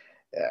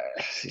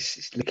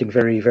 it's looking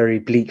very, very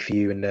bleak for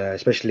you, and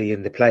especially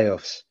in the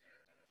playoffs.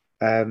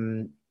 I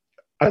don't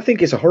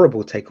think it's a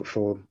horrible take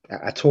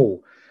at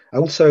all. I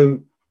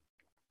also,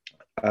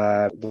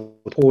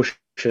 with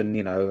caution,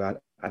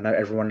 I know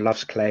everyone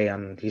loves Clay,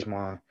 and he's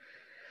my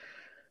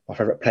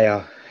favorite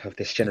player of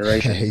this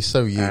generation. He's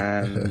so you.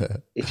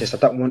 It's just I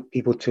don't want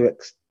people to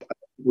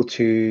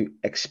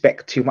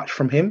expect too much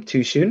from him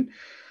too soon,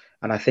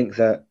 and I think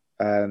that,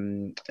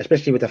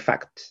 especially with the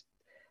fact,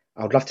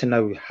 I would love to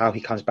know how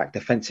he comes back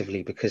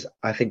defensively, because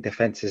I think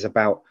defense is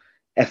about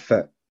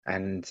effort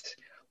and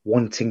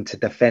wanting to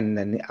defend.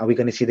 And are we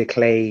going to see the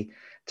Clay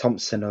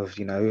Thompson of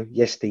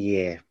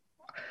yesteryear?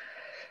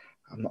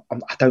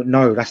 I don't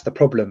know. That's the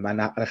problem,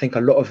 and I think a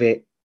lot of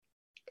it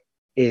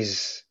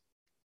is,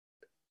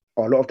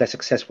 or a lot of their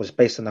success was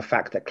based on the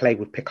fact that Clay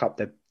would pick up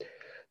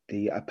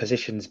the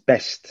position's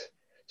best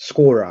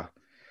scorer.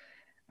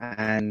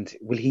 And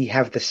will he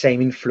have the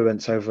same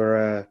influence over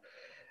a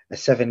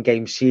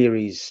 7-game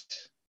series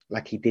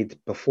like he did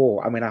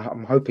before? I mean,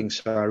 I'm hoping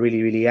so. I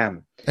really, really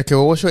am. Okay,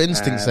 well, what's your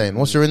instinct saying?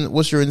 What's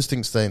your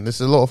instinct saying?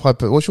 There's a lot of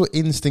hyper. What's your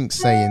instinct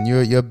saying?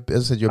 You're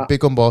as I said, you're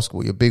big on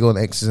basketball. You're big on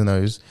X's and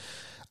O's.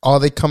 Are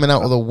they coming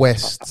out of the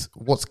West?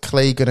 What's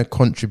Clay going to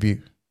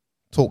contribute?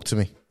 Talk to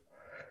me.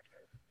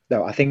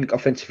 No, I think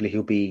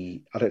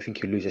offensively I don't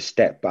think he'll lose a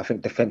step, but I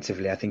think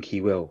defensively, I think he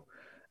will.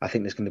 I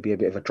think there's going to be a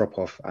bit of a drop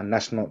off, and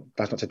that's not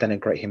to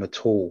denigrate him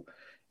at all.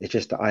 It's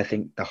just that I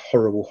think the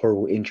horrible,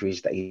 horrible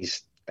injuries that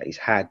he's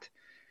had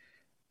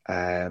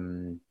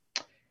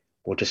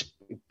will just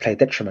play a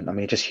detriment. I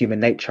mean, just human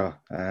nature.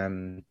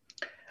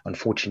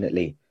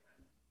 Unfortunately,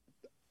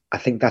 I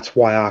think that's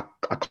why I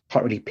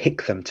can't really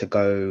pick them to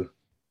go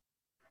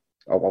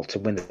to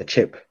win the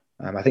chip.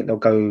 I think they'll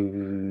go.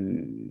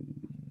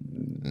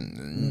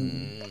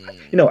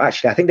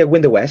 Actually, I think they'll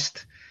win the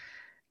West,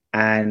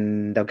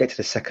 and they'll get to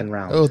the second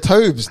round. Oh,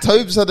 Tobes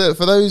had it.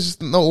 For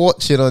those not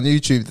watching on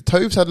YouTube,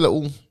 Tobes had a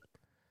little.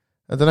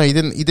 I don't know. He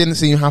didn't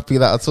seem happy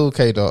with that at all.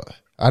 K. Dot,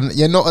 and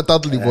you're not a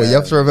Dudley boy. You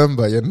have to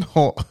remember, you're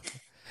not.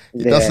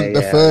 He doesn't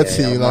defer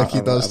to you like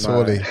he does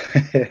Tawley.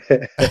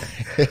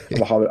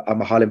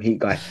 I'm a Harlem Heat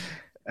guy.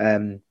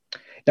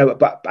 No,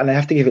 but I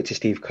have to give it to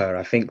Steve Kerr.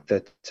 I think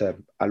that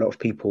a lot of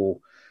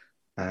people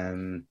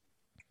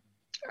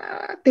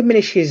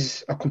diminish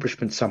his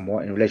accomplishments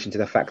somewhat in relation to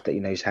the fact that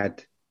he's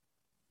had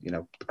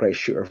the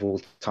greatest shooter of all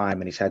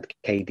time, and he's had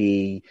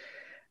KD,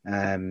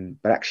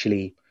 but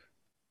actually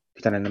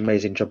he's done an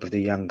amazing job of the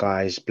young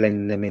guys,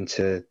 blending them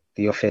into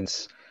the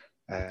offense.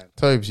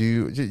 Tobes, do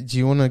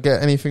you want to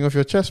get anything off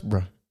your chest,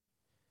 bro?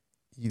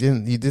 You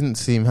didn't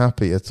seem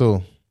happy at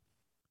all.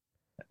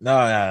 No.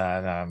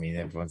 I mean,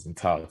 everyone's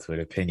entitled to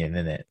an opinion,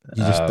 innit?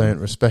 You just don't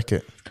respect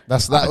it.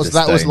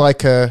 That was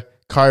like a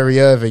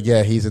Kyrie Irving.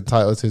 Yeah, he's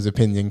entitled to his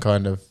opinion,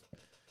 kind of.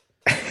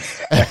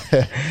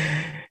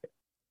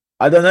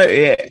 I don't know.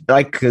 Yeah,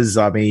 because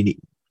I mean,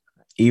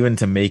 even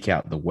to make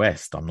out the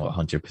West, I'm not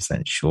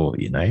 100% sure.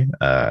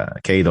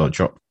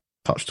 K-Dot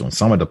touched on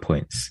some of the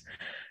points.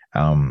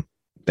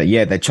 But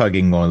yeah, they're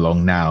chugging on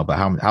along now. But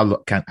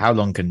how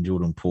long can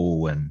Jordan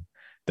Poole and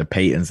the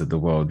Paytons of the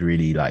world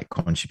really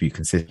contribute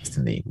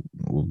consistently?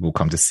 We'll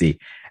come to see.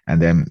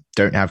 And then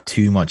don't have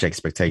too much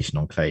expectation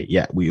on Clay.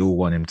 Yeah, we all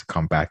want him to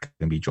come back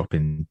and be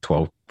dropping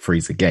 12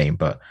 threes a game,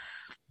 but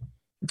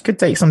it could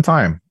take some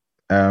time.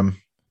 And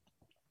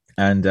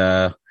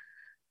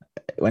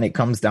when it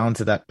comes down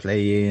to that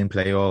play-in,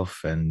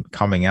 playoff, and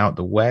coming out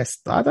the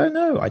West, I don't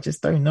know. I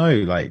just don't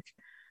know.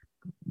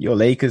 Your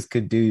Lakers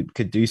could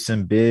do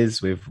some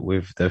biz with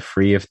the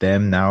three of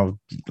them now,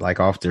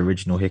 after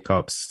original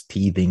hiccups,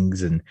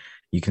 teethings, and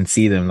you can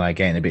see them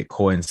getting a bit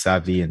coin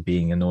savvy and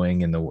being annoying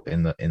in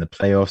the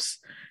playoffs.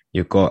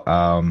 You've got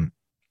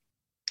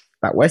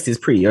that West is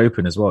pretty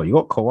open as well. You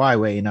got Kawhi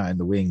waiting out in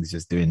the wings,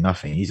 just doing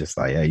nothing. He's just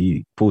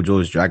you Paul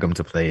George, drag him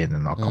to play in,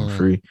 and I'll come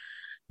through.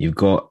 You've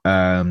got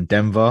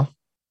Denver.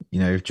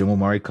 If Jamal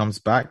Murray comes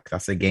back,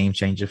 that's a game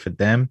changer for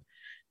them.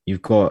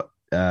 You've got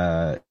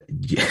the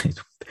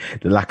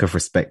lack of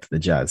respect to the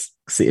Jazz,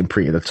 sitting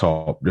pretty at the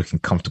top, looking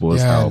comfortable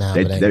as hell.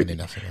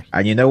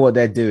 And you know what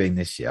they're doing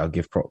this year? I'll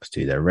give props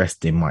to. They're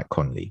resting Mike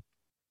Conley.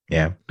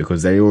 Yeah,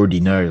 because they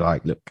already know.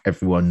 Look,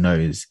 everyone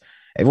knows.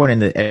 Everyone in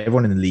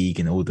the league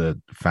and all the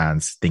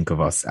fans think of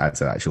us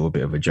as actually a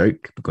bit of a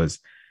joke because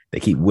they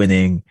keep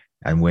winning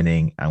and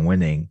winning and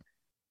winning,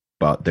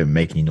 but don't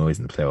make any noise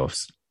in the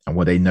playoffs. And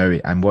what they know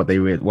and what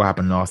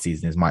happened last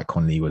season is Mike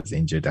Conley was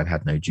injured and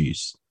had no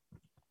juice.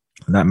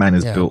 And that man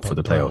is built for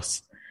the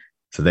playoffs.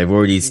 So they've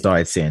already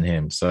started sitting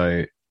him.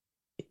 So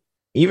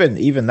even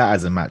that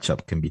as a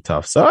matchup can be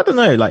tough. So I don't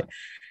know.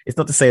 It's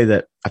not to say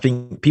that I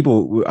think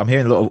I'm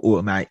hearing a lot of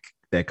automatic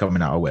they're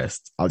coming out of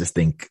West. I just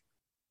think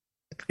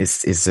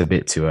it's a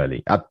bit too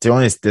early. To be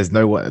honest,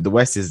 the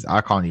West is,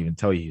 I can't even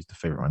tell you who's the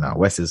favorite right now.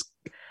 West is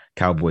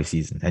Cowboy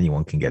season.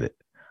 Anyone can get it.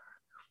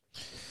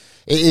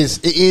 It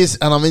is.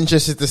 And I'm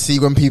interested to see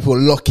when people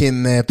lock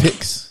in their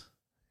picks.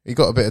 We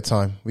got a bit of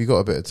time. You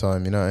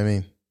know what I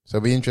mean? So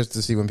I'll be interested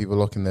to see when people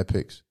lock in their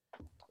picks.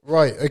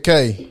 Right,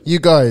 okay. You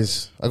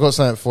guys, I got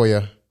something for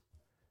you.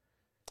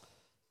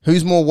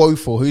 Who's more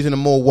woeful? Who's in a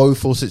more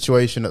woeful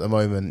situation at the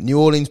moment? New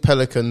Orleans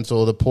Pelicans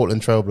or the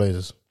Portland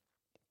Trailblazers?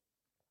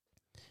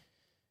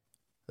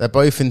 They're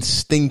both in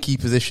stinky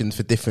positions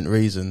for different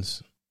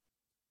reasons.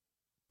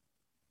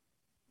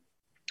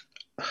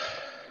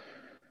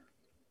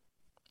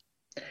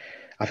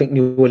 I think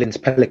New Orleans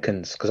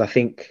Pelicans, because I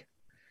think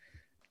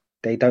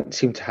they don't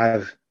seem to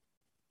have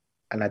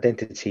an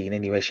identity in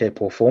any way,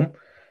 shape, or form.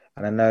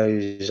 And I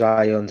know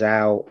Zion's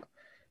out.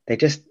 They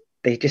just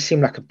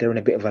seem like they're in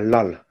a bit of a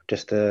lull,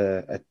 just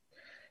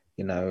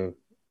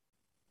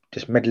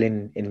just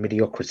meddling in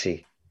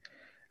mediocrity.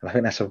 And I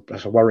think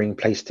that's a worrying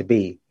place to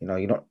be.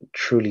 You're not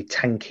truly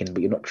tanking,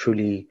 but you're not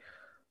truly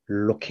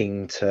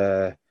looking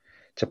to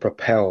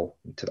propel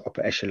to the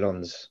upper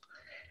echelons.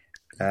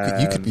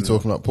 You could be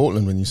talking about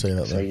Portland when you say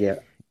that. So yeah.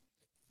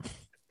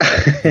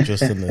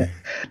 Interestingly.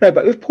 No,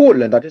 but with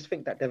Portland, I just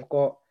think that they've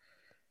got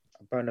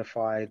a bona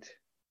fide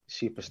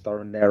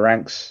superstar in their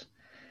ranks.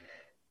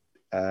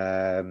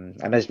 I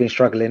know he's been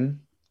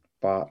struggling,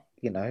 but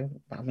he's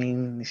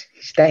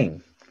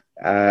Dame.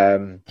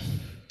 And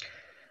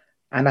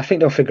I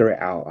think they'll figure it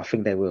out. I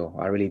think they will.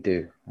 I really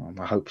do.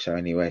 I hope so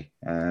anyway.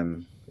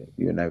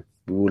 We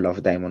all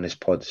love Dame on this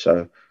pod,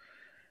 so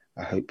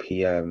I hope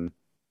he I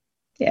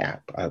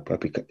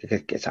hope he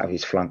gets out of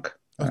his flunk.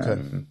 Okay.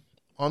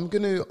 I'm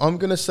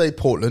gonna say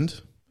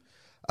Portland.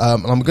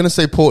 And I'm gonna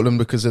say Portland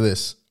because of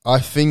this. I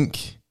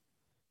think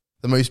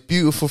the most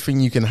beautiful thing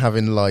you can have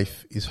in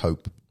life is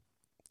hope.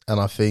 And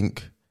I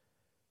think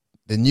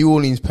the New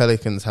Orleans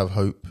Pelicans have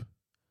hope.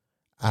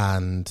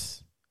 and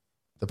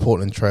the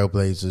Portland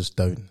Trailblazers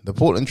don't. The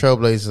Portland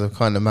Trailblazers are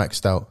kind of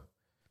maxed out.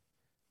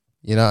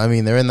 You know what I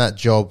mean? They're in that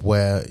job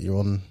where you're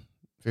on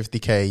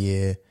 $50K a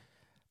year,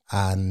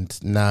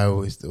 and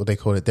now is what they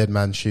call it, dead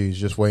man's shoes,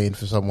 just waiting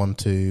for someone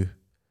to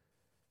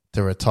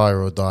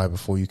retire or die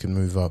before you can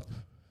move up.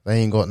 They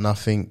ain't got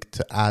nothing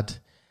to add.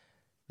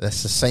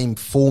 That's the same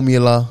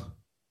formula.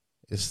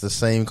 It's the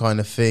same kind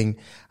of thing.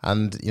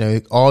 And, you know,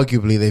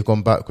 arguably they've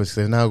gone backwards because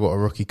they've now got a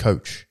rookie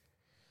coach.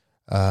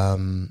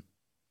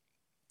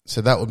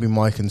 So that would be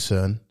my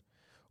concern.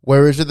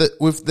 Whereas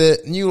with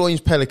the New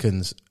Orleans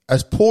Pelicans,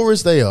 as poor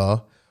as they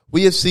are,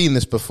 we have seen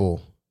this before.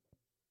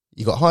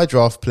 You got high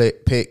draft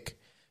pick,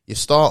 you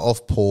start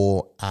off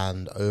poor,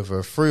 and over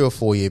a 3 or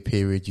 4 year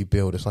period, you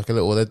build. It's like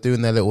they're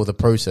doing the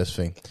process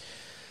thing.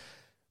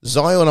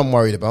 Zion, I'm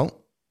worried about.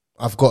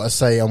 I've got to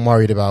say, I'm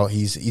worried about.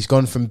 He's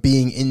gone from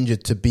being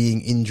injured to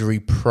being injury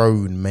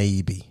prone.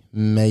 Maybe.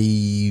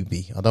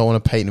 I don't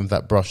want to paint him with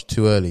that brush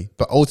too early.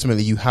 But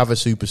ultimately, you have a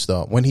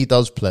superstar. When he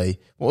does play,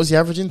 what was he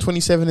averaging?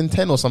 27 and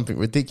 10 or something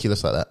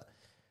ridiculous like that.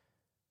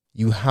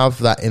 You have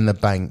that in the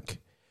bank.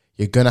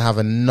 You're going to have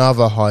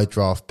another high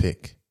draft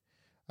pick.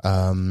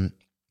 And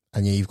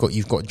you've got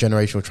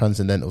generational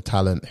transcendental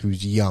talent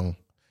who's young.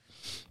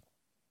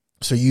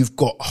 So you've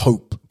got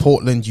hope.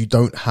 Portland, you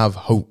don't have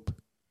hope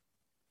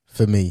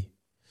for me.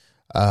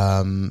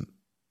 I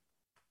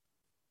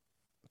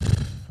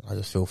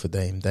just feel for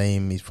Dame.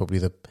 Dame, he's probably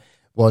now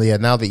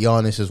that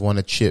Giannis has won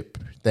a chip,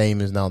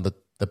 Dame is now the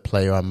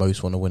player I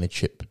most want to win a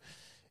chip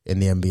in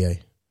the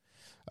NBA.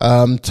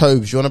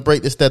 Tobes, you want to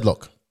break this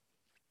deadlock?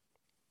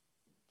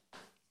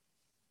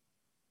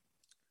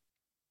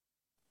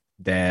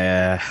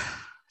 Dame.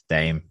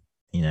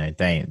 You know,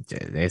 Dame.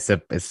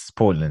 It's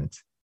Portland.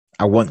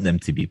 I want them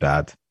to be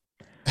bad.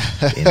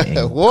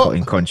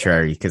 In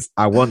contrary, because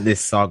I want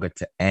this saga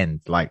to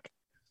end. Like,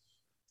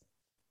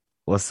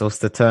 what's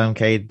the term,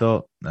 K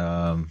dot?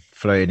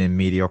 Floating in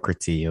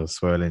mediocrity or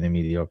swirling in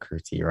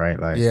mediocrity, right?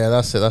 Like, yeah,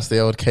 that's it. That's the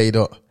old K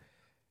dot.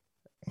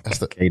 That's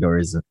the K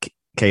dot-ism.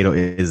 K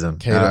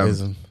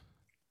dot-ism.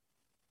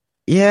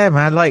 Yeah,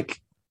 man. Like,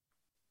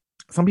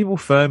 some people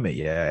firm it.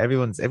 Yeah,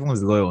 everyone's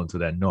loyal until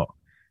they're not.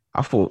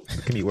 I thought,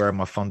 look at me wearing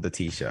my Thunder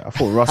t-shirt. I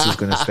thought Russ was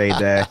going to stay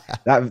there.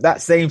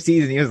 That same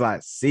season, he was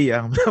like, "See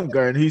ya, I'm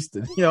going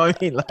Houston." You know what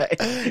I mean? Like,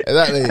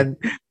 exactly.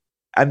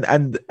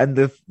 And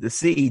the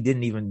city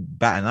didn't even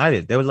bat an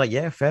eyelid. They were like,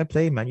 "Yeah, fair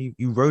play, man.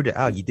 You rode it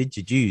out. You did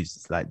your dues.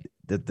 It's like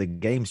the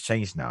game's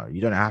changed now.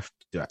 You don't have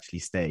to actually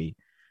stay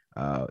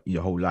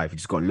your whole life. You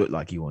just got to look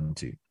like you want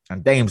to."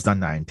 And Dame's done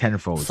that in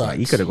tenfold. Like,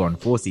 he could have gone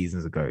 4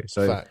 seasons ago.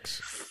 So.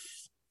 Facts.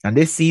 And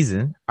this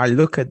season, I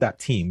look at that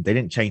team. They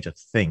didn't change a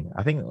thing.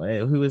 I think,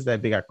 who was their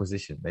big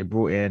acquisition? They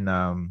brought in,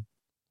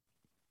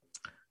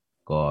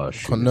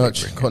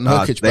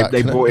 Nurkic back.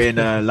 They brought in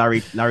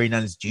Larry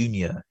Nance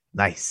Jr.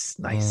 Nice.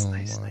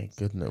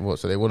 Goodness, what?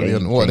 So they want to be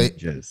on? What are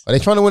they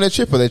trying to win a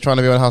chip, or are they trying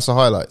to be on House of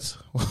Highlights?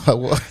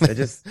 What? They're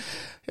just,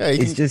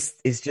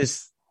 it's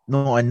just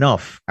not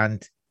enough.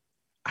 And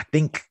I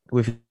think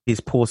with his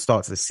poor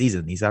start to the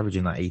season, he's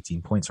averaging like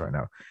 18 points right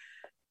now.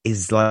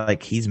 Is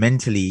like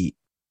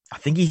I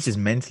think he's just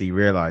mentally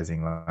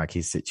realizing like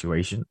his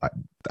situation, like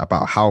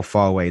about how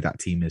far away that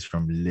team is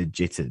from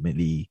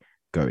legitimately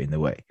going the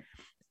way.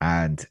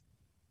 And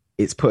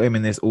it's put him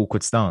in this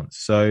awkward stance.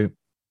 So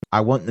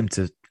I want them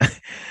to,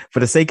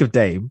 for the sake of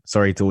Dame,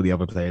 sorry to all the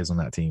other players on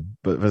that team,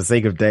 but for the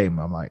sake of Dame,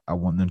 I'm like, I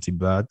want them to be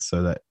bad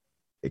so that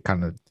it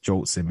kind of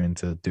jolts him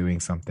into doing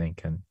something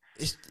and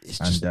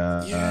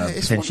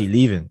potentially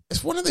leaving.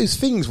 It's one of those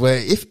things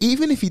where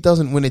even if he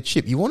doesn't win a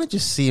chip, you want to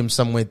just see him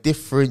somewhere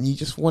different. You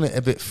just want it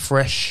a bit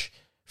fresh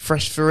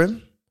for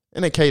him.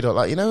 In a K dot,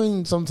 like, you know,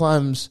 and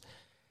sometimes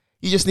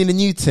you just need a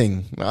new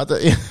thing. I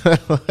don't,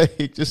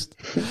 just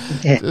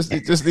need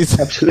to,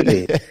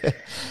 absolutely.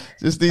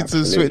 Just need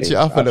to switch it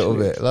up a little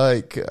bit.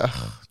 Like,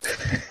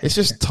 it's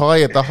just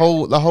tired. The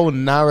whole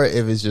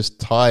narrative is just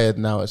tired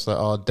now. It's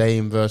like,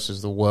 Dame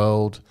versus the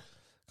world.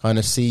 Kind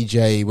of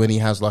CJ, when he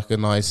has like a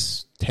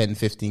nice 10,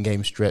 15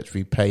 game stretch,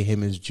 we pay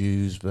him his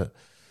dues. But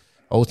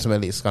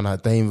ultimately, it's kind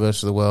of Dame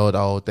versus the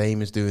world.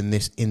 Dame is doing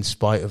this in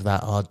spite of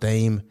that.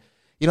 Dame.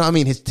 You know what I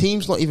mean? His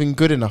team's not even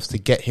good enough to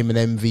get him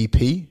an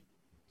MVP.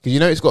 Because,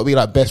 you know, it's got to be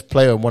like best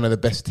player on one of the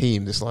best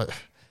teams. It's like,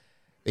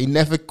 they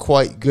never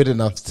quite good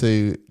enough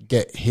to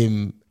get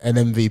him an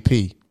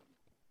MVP.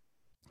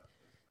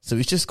 So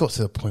it's just got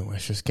to the point where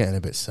it's just getting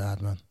a bit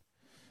sad, man.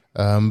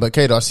 But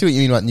Kato, I see what you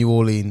mean about New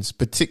Orleans,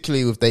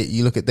 particularly with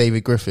you look at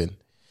David Griffin.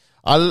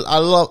 I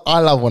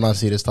love when I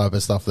see this type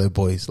of stuff though,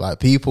 boys. Like,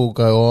 people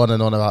go on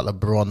and on about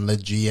LeBron, the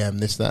GM,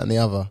 this, that, and the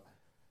other.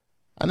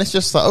 And it's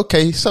just like,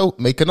 okay, so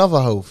make another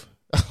Hove.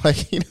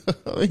 Like, you know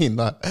what I mean?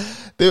 Like,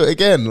 do it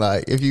again.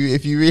 Like, if you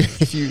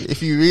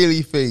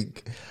really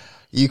think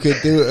you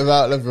could do it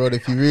without LeBron,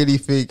 if you really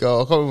think,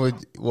 I can't remember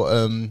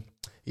what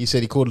he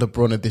said. He called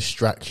LeBron a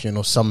distraction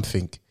or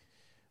something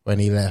when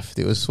he left.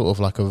 It was sort of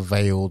like a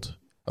veiled.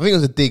 I think it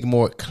was a dig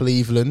more at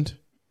Cleveland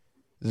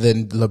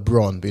than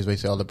LeBron, because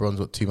basically, LeBron's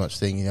got too much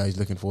thing. You know, he's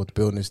looking forward to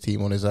building his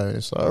team on his own.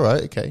 It's like, all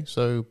right, okay,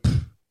 so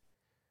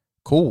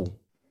cool.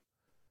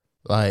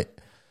 Like,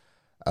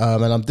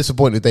 and I'm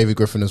disappointed with David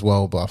Griffin as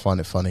well, but I find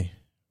it funny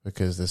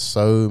because there's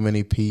so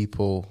many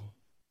people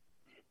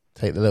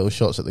take the little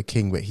shots at the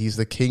king, but he's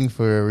the king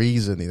for a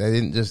reason. They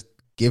didn't just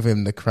give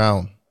him the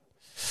crown.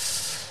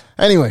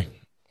 Anyway.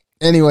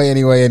 Thank you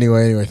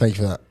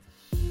for that.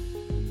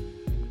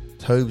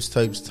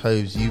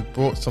 Tobes. You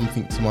brought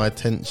something to my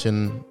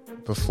attention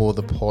before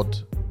the pod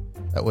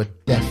that we're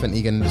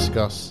definitely going to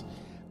discuss.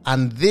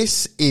 And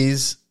this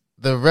is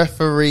the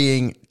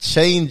refereeing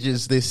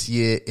changes this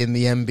year in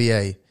the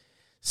NBA,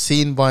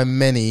 seen by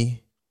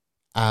many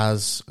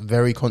as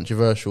very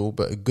controversial,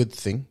 but a good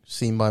thing,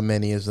 seen by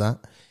many as that.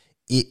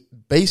 It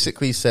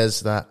basically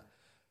says that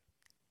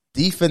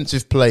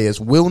defensive players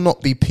will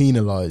not be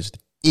penalized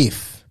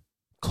if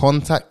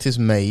contact is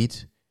made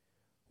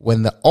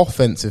when the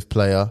offensive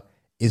player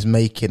is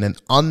making an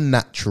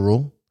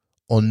unnatural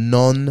or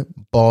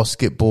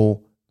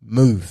non-basketball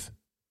move.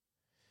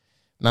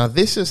 Now,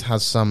 this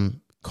has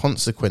some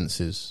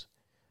consequences.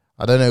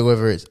 I don't know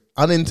whether it's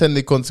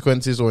unintended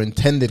consequences or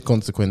intended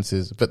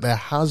consequences, but there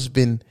has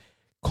been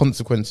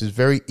consequences.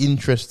 Very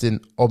interesting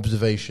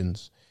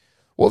observations.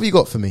 What have you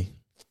got for me?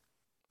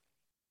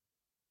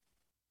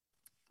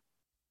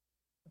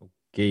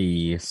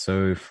 Okay,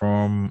 so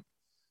from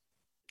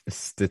a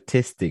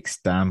statistics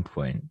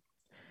standpoint,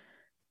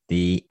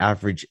 the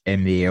average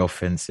NBA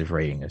offensive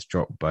rating has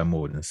dropped by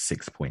more than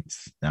 6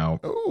 points. Now,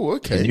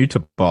 okay. If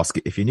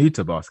you're new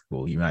to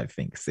basketball, you might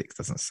think 6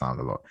 doesn't sound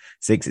a lot.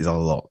 6 is a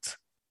lot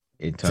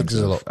in terms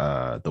of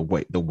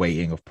the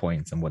weighting of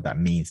points and what that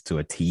means to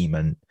a team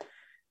and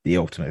the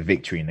ultimate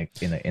victory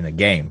in a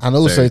game. And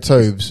also,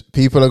 Tobes,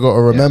 people have got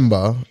to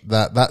remember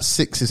that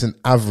 6 is an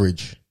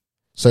average.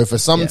 So for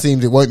some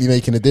teams, it won't be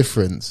making a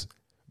difference.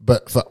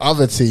 But for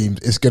other teams,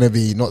 it's going to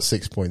be not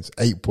 6 points,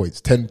 8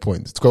 points, 10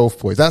 points, 12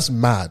 points. That's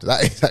mad.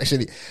 That is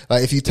actually,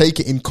 like, if you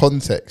take it in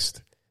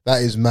context,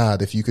 that is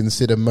mad. If you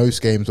consider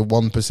most games are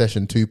 1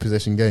 possession, 2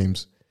 possession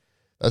games,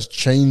 that's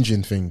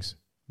changing things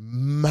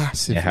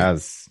massively. It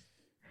has.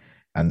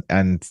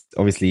 And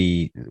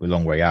obviously we're a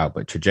long way out,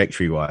 but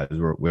trajectory wise,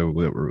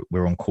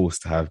 we're on course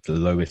to have the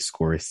lowest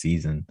scorer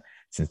season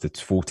since the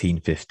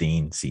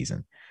 14-15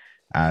 season.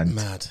 And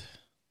mad.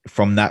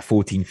 From that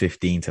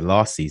 14-15 to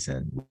last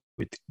season,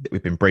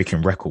 we've been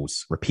breaking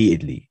records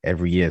repeatedly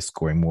every year,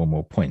 scoring more and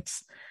more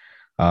points.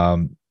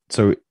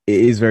 So it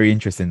is very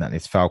interesting that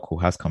this foul call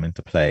has come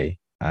into play.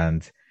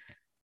 And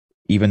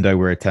even though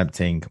we're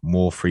attempting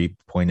more free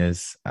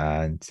pointers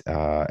and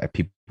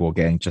people are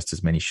getting just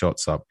as many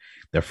shots up,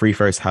 the free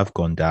throws have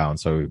gone down.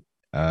 So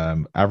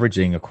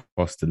averaging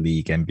across the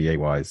league NBA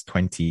wise,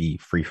 20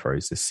 free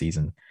throws this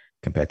season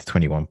compared to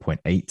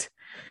 21.8.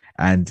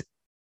 And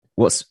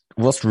what's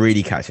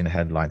really catching the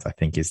headlines, I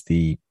think, is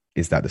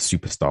that the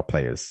superstar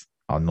players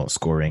are not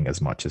scoring as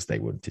much as they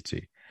wanted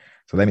to.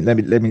 So let me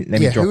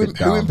drop it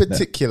down.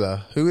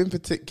 Who in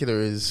particular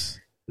is?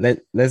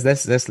 Let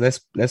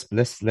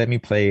me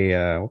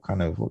play.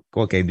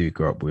 What game do you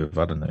grow up with?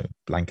 I don't know,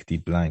 blankety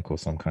blank or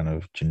some kind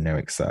of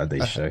generic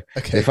Saturday show.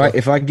 Okay.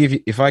 If I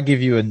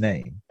give you a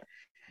name,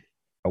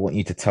 I want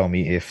you to tell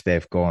me if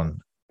they've gone,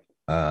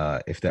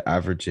 if they're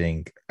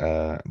averaging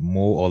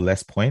more or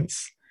less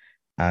points,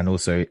 and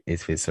also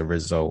if it's a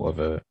result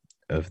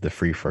of the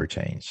free throw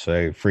change.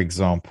 So, for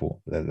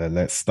example,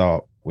 let's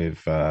start with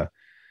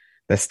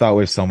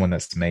someone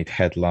that's made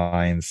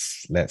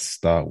headlines. Let's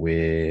start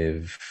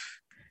with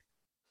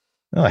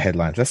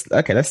headlines.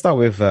 Let's start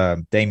with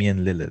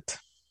Damian Lillard.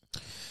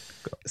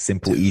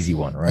 Simple, easy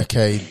one, right?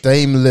 Okay,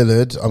 Dame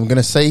Lillard. I'm going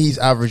to say he's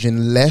averaging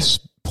less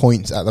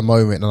points at the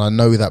moment, and I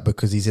know that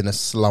because he's in a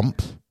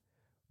slump.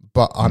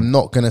 But I'm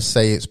not going to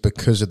say it's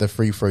because of the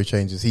free throw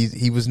changes.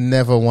 He was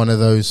never one of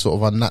those sort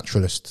of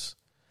unnaturalists,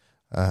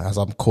 as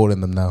I'm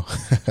calling them now.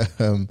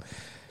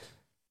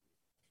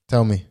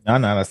 Tell me. No,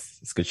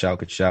 that's a good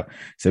shout.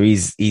 So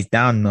he's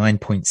down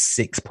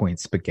 9.6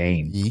 points per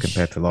game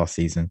compared to last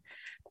season,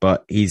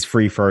 but his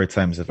free throw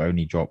attempts have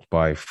only dropped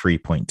by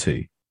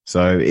 3.2.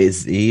 So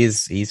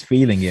he's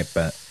feeling it,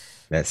 but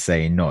let's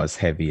say not as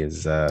heavy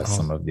as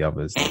some of the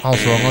others. I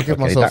was wrong. I'll give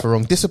myself a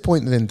wrong.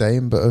 Disappointed in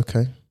Dame, but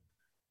okay.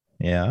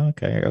 Yeah,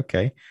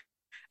 okay.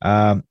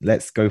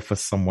 Let's go for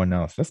someone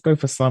else. Let's go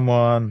for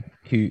someone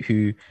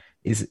who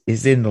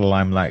is in the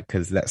limelight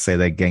because let's say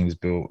their game's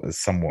built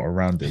somewhat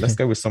around it. Let's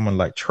go with someone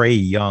like Trae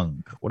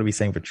Young. What are we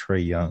saying for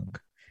Trae Young?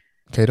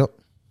 K-Dot?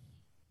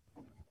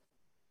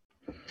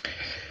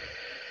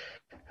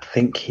 I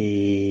think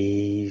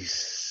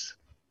he's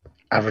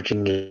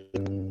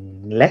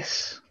averaging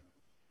less.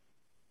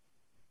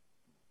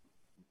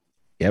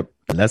 Yep,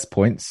 less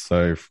points.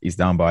 So he's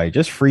down by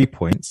just 3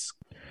 points.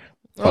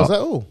 Oh, is that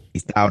all?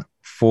 He's down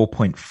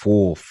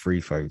 4.4 free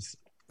throws.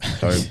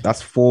 So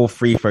that's 4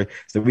 free throws.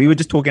 So we were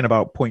just talking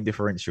about point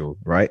differential,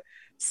 right?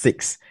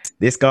 6.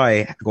 This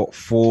guy got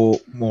 4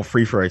 more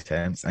free throw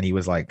attempts and he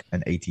was like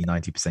an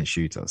 80-90%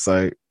 shooter.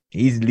 So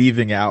he's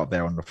leaving it out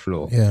there on the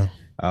floor. Yeah.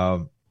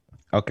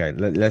 Okay,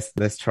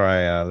 let's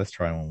try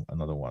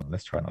another one.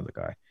 Let's try another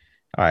guy.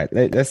 All right,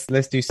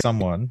 let's do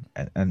someone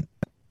and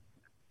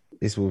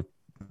this will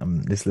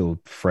this little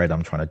thread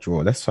I'm trying to draw.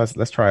 Let's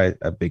try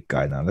a big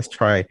guy now. Let's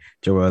try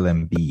Joel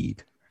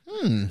Embiid.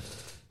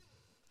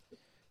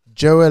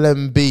 Joel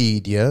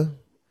Embiid, yeah.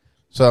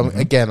 So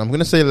again, I'm going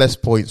to say less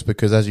points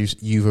because,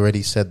 as you've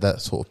already said, that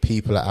sort of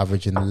people are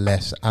averaging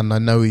less, and I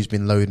know he's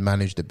been load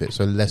managed a bit,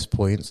 so less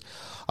points.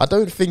 I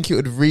don't think it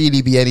would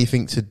really be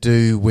anything to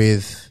do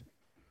with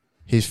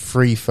his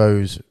free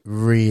throws.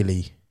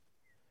 Really,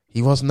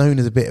 he was known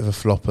as a bit of a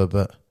flopper,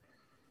 but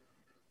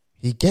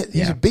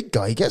he's a big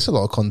guy. He gets a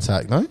lot of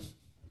contact, no?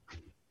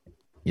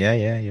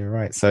 Yeah, you're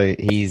right. So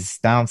he's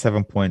down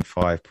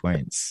 7.5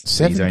 points.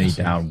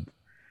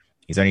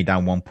 He's only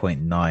down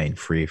 1.9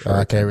 free throw.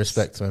 Okay, attempts.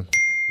 respect to him.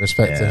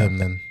 Respect to him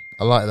then.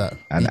 I like that.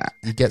 And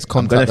he gets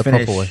contact the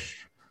proper way.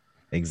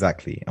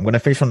 Exactly. I'm going to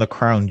finish on the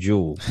crown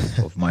jewel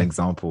of my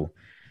example.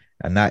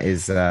 And that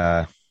is,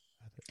 that's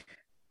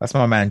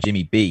my man,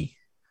 Jimmy B.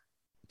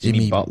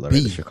 Jimmy Butler at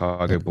the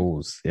Chicago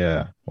Bulls.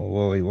 Yeah.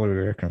 What do we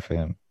reckon for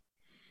him?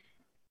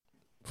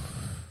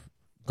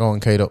 Go on,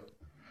 K-Dot.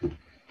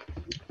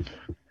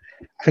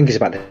 I think it's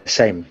about the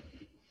same.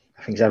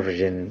 I think he's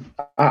averaging.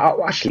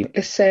 Actually,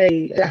 let's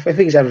say I think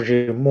he's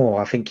averaging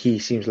more. I think he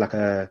seems like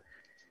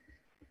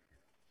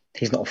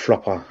he's not a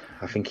flopper.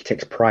 I think he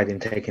takes pride in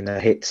taking the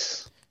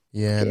hits,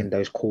 getting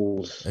those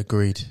calls.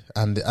 Agreed.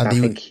 And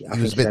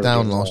he was a bit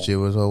down last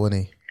year as well,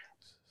 wasn't he?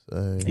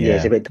 So,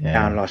 he's a bit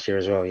down last year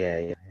as well.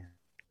 Yeah.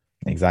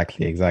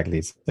 Exactly.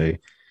 So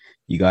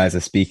you guys are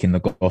speaking the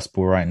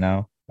gospel right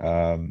now.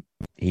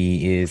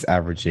 He is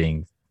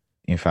averaging,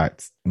 in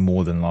fact,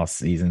 more than last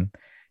season,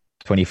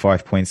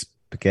 25 points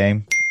per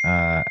game,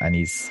 and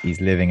he's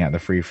living at the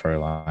free throw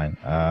line.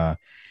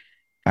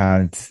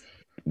 And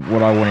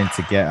what I wanted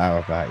to get out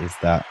of that is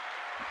that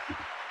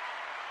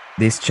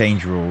this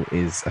change rule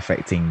is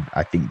affecting,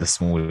 I think, the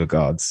smaller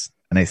guards,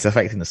 and it's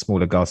affecting the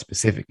smaller guards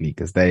specifically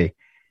because they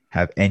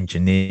have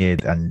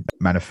engineered and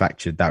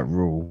manufactured that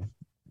rule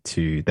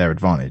to their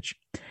advantage.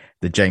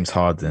 The James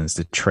Hardens,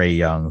 the Trae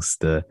Youngs,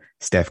 the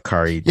Steph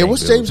Curry. Yeah,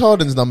 what's James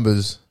Harden's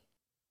numbers?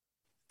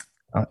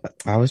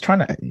 I was trying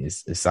to.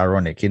 It's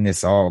ironic in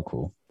this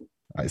article.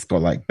 It's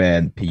got like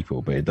bare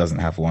people, but it doesn't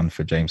have one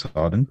for James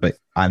Harden. But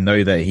I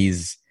know that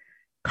he's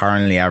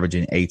currently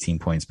averaging 18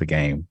 points per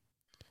game,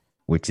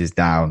 which is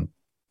down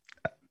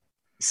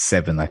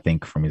 7, I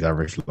think, from his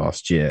average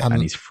last year.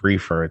 And his free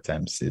throw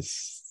attempts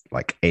is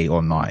like 8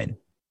 or 9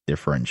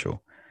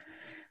 differential.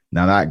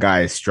 Now that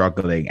guy is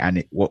struggling,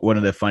 and one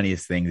of the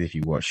funniest things, if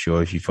you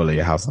follow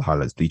your House of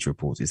Highlights Bleach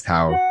Reports, is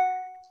how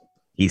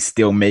he's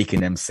still making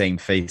them same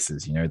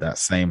faces. You know, that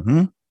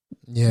same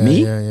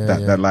me,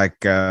 that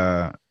like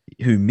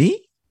who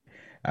me,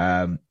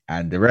 and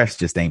the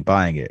rest just ain't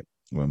buying it.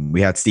 When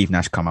we had Steve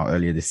Nash come out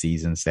earlier this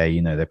season say,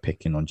 you know, they're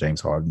picking on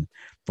James Harden.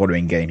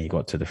 Following game, he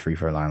got to the free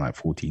throw line like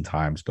 14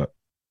 times, but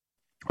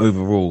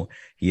overall,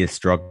 he is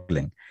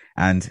struggling.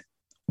 And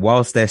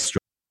whilst they're struggling,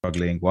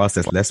 whilst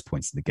there's less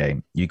points in the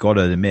game, you got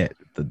to admit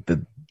that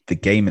the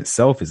game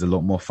itself is a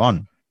lot more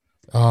fun.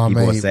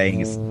 People are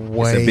saying it's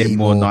a bit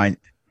more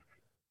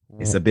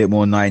it's a bit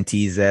more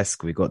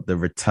 90s-esque. We got the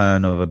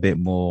return of a bit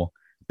more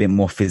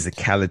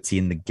physicality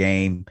in the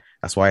game.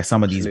 That's why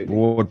some of these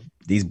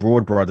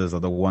broad brothers are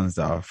the ones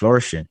that are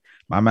flourishing.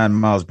 My man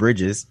Miles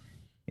Bridges,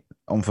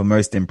 on for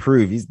most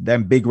improved. He's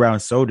them big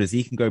round shoulders.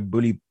 He can go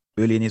bullying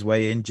his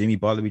way in. Jimmy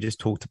Butler, we just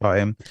talked about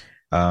him.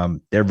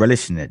 They're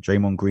relishing it.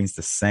 Draymond Green's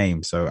the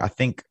same. So I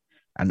think,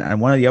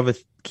 and one of the other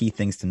key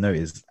things to note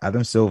is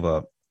Adam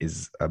Silver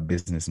is a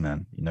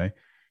businessman. You know,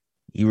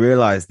 he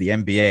realized the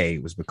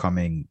NBA was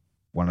becoming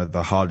one of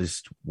the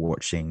hardest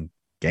watching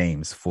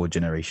games for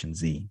Generation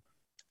Z.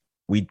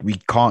 We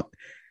can't.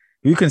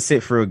 Who can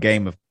sit through a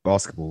game of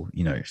basketball,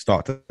 you know,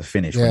 start to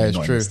finish when you're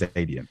not in the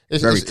stadium?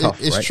 It's very tough.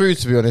 It's right? true,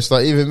 to be honest.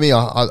 Like even me,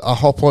 I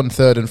hop on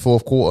third and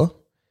fourth quarter.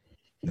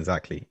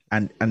 Exactly,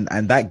 and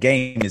that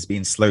game is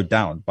being slowed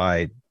down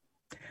by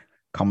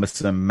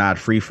cumbersome mad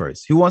free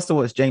throws. Who wants to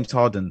watch James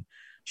Harden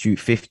shoot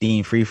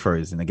 15 free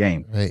throws in a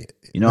game? Right.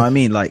 You know what I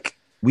mean? Like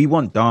we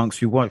want dunks,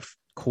 we want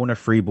corner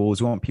free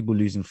balls, we want people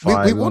losing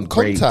 5. We want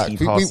contact.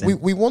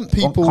 We want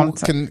people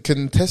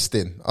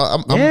contesting.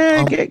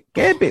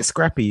 Get a bit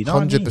scrappy. You know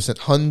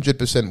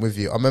 100% with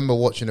you. I remember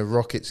watching a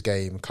Rockets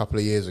game a couple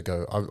of years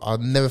ago. I'll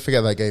never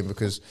forget that game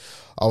because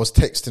I was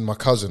texting my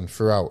cousin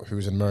throughout, who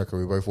was in America.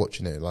 We were both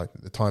watching it. Like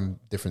the time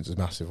difference is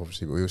massive,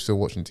 obviously, but we were still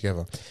watching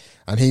together.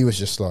 And he was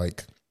just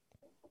like,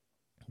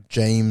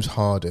 James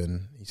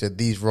Harden. He said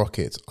these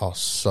Rockets are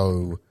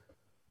so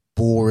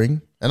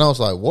boring, and I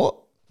was like, what?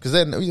 Because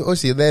then,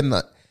 obviously,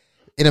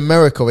 in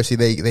America, obviously,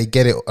 they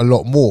get it a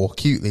lot more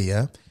acutely,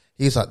 yeah?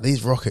 He's like,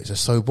 these Rockets are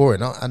so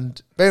boring.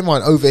 And bear in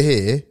mind, over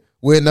here,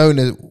 we're known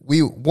as,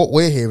 what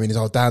we're hearing is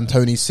our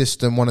D'Antoni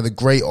system, one of the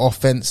great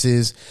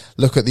offenses.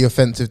 Look at the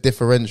offensive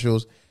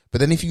differentials. But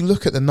then if you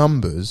look at the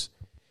numbers,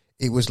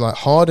 it was like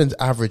Harden's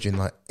averaging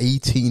like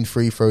 18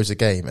 free throws a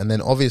game. And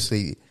then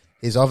obviously,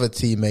 his other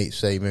teammates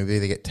say maybe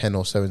they get 10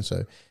 or so.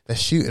 They're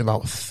shooting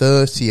about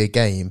 30 a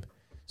game,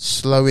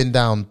 slowing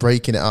down,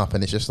 breaking it up.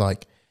 And it's just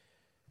like,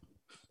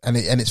 and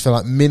it's for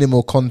like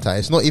minimal contact.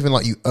 It's not even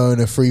like you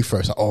earn a free throw.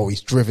 It's like, oh,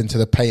 he's driven to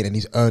the paint and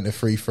he's earned a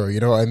free throw. You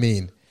know what I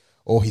mean?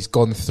 Or he's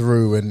gone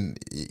through and,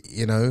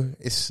 you know,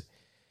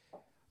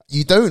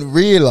 you don't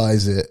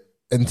realize it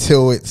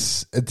until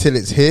it's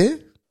here.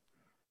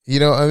 You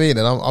know what I mean?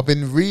 And I've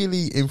been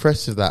really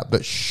impressed with that,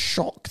 but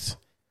shocked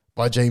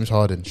by James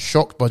Harden.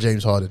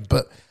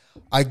 But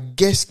I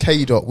guess,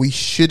 K-Dot, we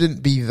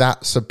shouldn't be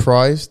that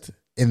surprised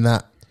in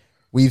that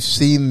we've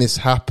seen this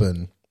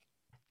happen.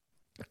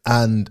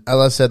 And as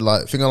I said,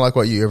 like, I think I like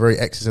what you're a very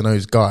X's and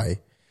O's guy.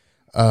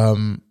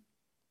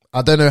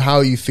 I don't know how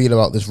you feel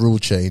about this rule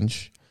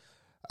change.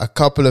 A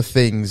couple of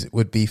things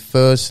would be,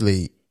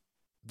 firstly,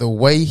 the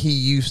way he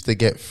used to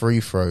get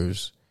free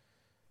throws,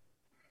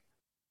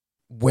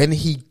 when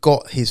he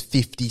got his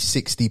 50,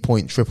 60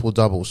 point triple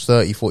doubles,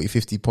 30, 40,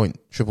 50 point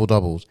triple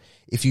doubles,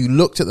 if you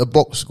looked at the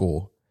box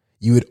score,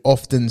 you would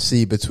often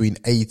see between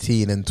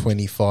 18 and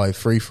 25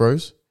 free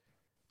throws.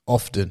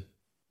 Often.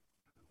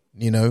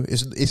 You know,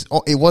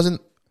 it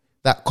wasn't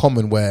that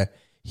common where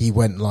he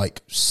went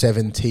like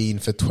 17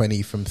 for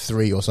 20 from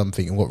 3 or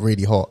something and got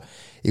really hot.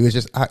 It was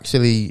just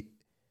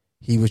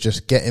he was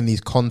just getting these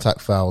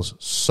contact fouls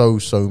so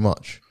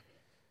much.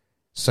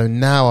 So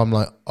now I'm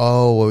like,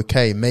 oh,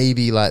 okay,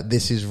 maybe like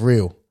this is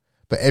real.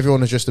 But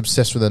everyone is just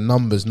obsessed with the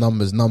numbers.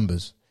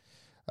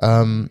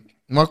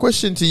 My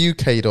question to you,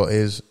 K-Dot,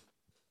 is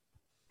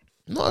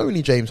not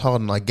only James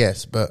Harden, I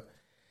guess, but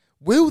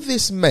will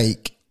this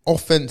make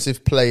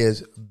offensive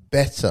players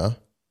better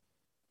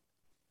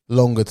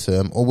longer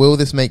term, or will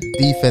this make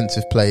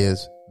defensive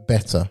players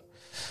better?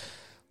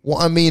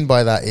 What I mean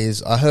by that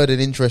is, I heard an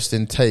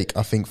interesting take,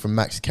 I think, from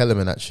Max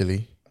Kellerman,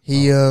 actually.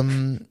 He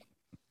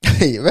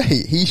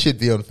he should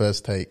be on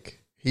First Take.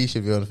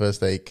 To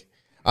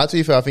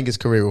be fair, I think his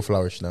career will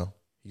flourish now.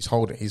 He's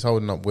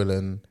holding up Will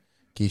and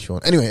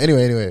Keyshawn.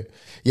 Anyway.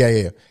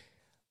 Yeah.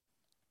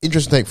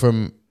 Interesting take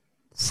from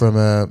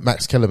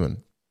Max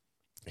Kellerman.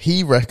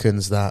 He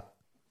reckons that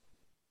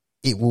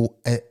it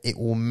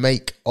will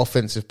make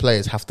offensive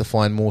players have to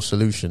find more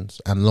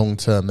solutions and long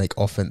term make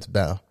offense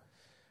better.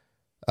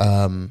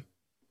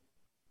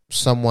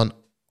 Someone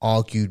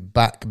argued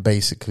back,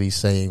 basically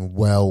saying,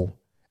 well,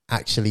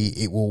 actually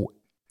it will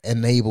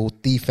enable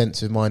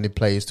defensive minded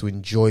players to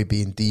enjoy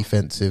being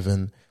defensive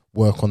and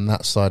work on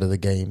that side of the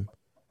game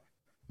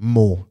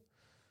more.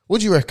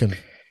 What do you reckon?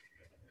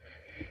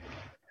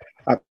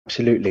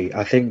 Absolutely.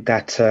 I think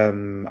that I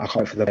can't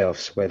wait for the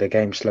playoffs where the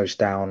game slows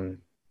down,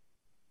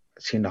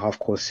 seeing the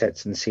half-court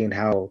sets and seeing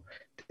how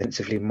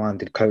defensively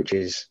minded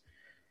coaches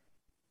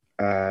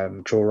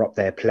draw up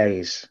their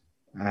plays.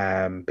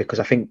 Because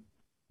I think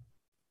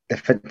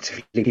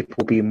defensively people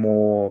will be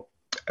more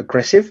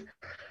aggressive,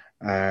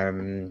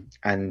 and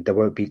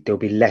they'll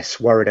be less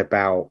worried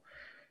about,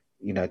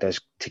 you know, those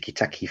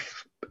ticky-tacky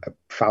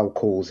foul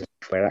calls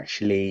where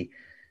actually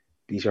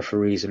these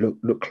referees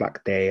look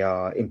like they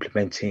are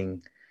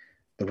implementing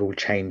the rule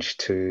change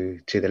to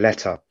the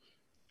letter.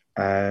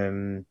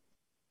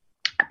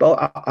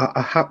 But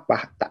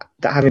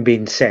that having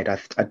been said,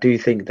 I do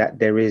think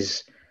that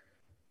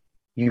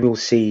you will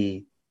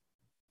see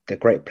the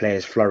great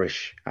players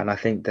flourish, and I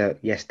think that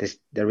yes,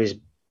 there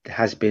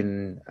has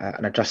been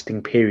an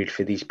adjusting period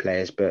for these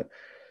players, but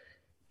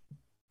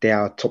they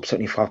are top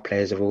 75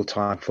 players of all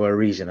time for a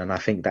reason, and I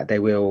think that they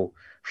will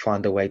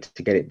find a way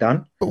to get it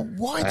done. But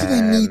why do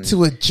they need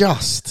to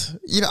adjust?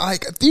 You know,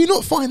 like, do you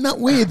not find that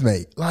weird,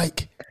 mate?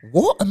 Like,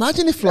 what?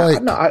 Imagine if,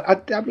 like, no, I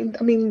mean,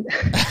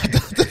 I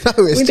don't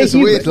know. It's just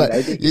weird. Like,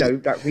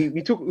 like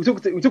we talk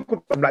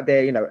about, like,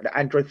 they're, you know, the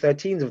Android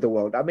 13s of the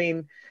world. I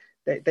mean,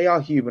 they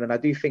are human, and I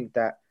do think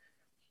that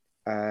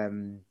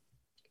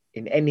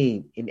in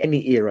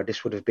any era,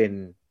 this would have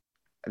been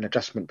an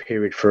adjustment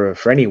period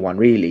for anyone,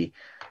 really.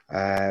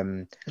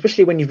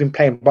 Especially when you've been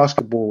playing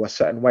basketball a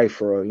certain way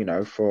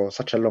for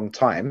such a long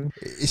time.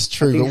 It's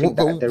true.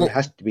 But there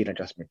has to be an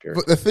adjustment period.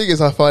 But the thing is,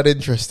 I find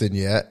interesting,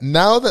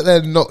 now that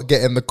they're not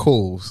getting the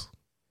calls,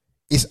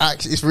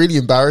 it's really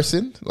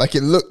embarrassing. Like,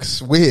 it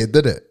looks weird,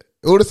 doesn't it?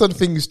 All of a sudden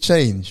things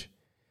change.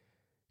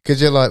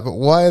 Because you're like, but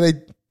why are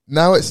they...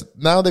 Now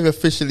they've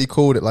officially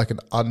called it like an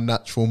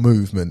unnatural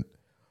movement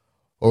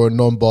or a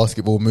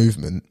non-basketball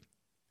movement.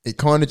 It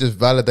kind of just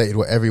validated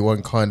what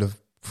everyone kind of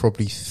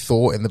probably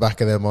thought in the back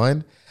of their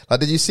mind.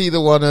 Like, did you see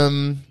the one,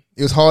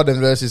 it was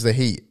Harden versus the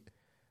Heat,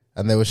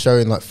 and they were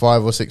showing like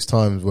 5 or 6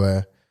 times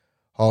where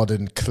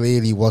Harden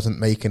clearly wasn't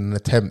making an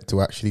attempt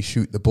to actually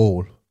shoot the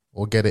ball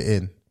or get it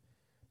in.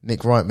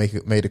 Nick Wright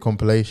made a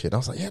compilation. I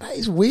was like, yeah, that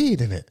is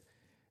weird, isn't it?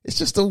 It's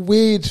just a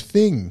weird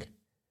thing.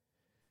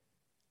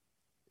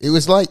 It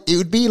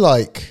would be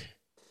like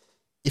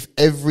if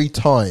every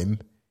time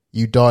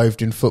you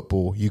dived in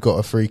football, you got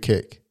a free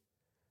kick.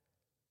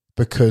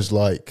 Because,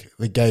 like,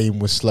 the game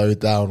was slowed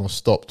down or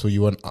stopped, or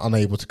you weren't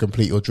unable to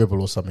complete your dribble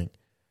or something.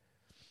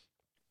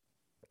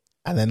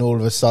 And then all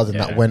of a sudden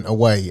that went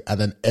away, and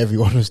then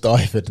everyone was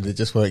diving and they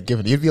just weren't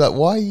given. You'd be like,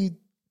 why are you...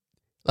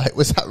 Like,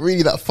 was that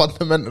really that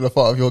fundamental a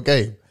part of your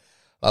game?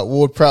 Like,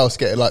 Ward Prowse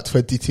getting like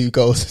 22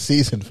 goals a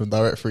season from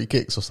direct free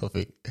kicks or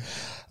something.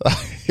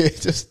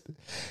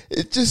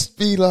 it just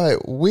be like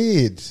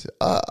weird.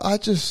 I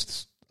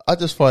just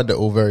find it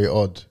all very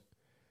odd.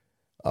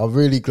 I'm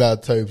really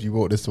glad, Tobes, you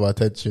brought this to my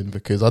attention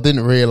because I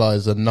didn't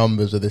realise the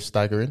numbers are this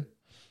staggering.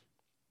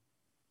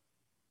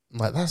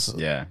 Like that's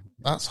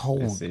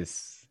whole.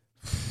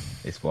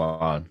 It's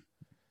wild.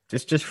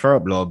 Just throw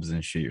up lobs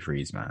and shoot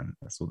threes, man.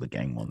 That's all the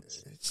gang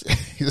wants.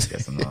 Get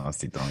some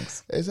nasty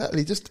dunks.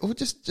 Exactly.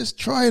 Just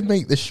try and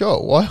make the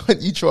shot. Why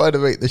aren't you trying to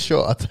make the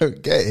shot? I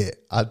don't get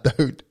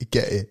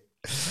it.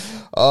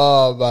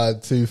 Oh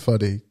man, too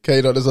funny.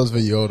 K-Dot, this one's for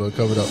you. Hold on,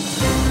 coming up.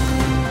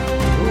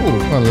 Oh,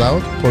 kind of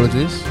loud.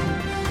 Apologies.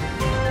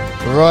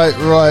 Right.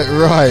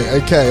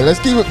 Okay, let's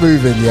keep it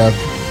moving, yeah.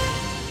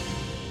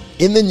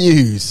 In the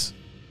news,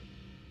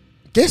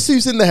 guess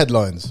who's in the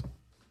headlines?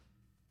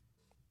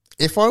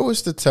 If I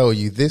was to tell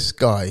you this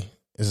guy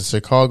is a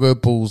Chicago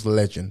Bulls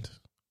legend,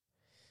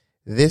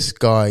 this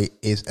guy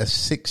is a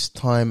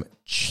 6-time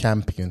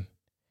champion.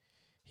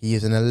 He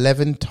is an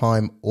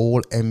 11-time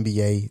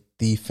All-NBA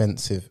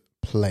defensive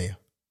player.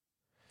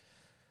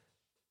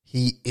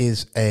 He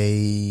is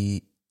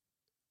a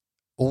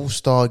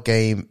All-Star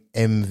Game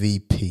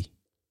MVP.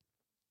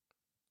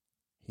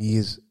 He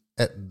is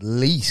at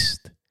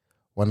least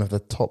one of the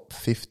top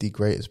 50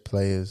 greatest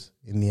players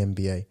in the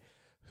NBA.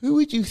 Who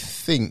would you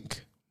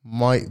think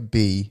might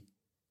be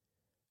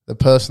the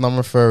person I'm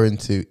referring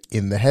to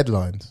in the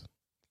headlines?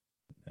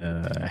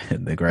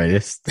 The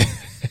greatest.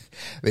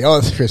 The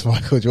answer is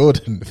Michael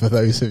Jordan, for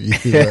those of you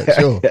who aren't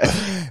sure.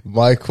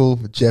 Michael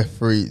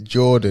Jeffrey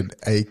Jordan,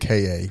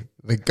 a.k.a.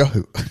 the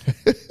GOAT.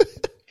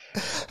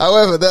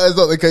 However, that is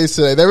not the case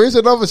today. There is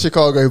another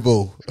Chicago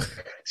Bull.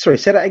 Sorry,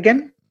 say that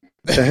again.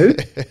 So who?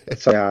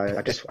 Sorry,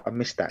 I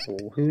missed that.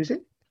 Who is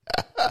it?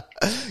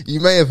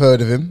 You may have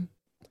heard of him.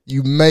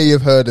 You may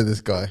have heard of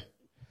this guy.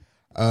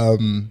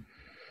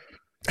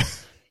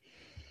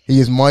 He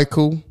is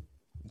Michael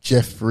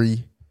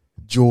Jeffrey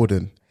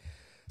Jordan.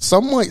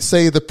 Some might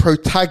say the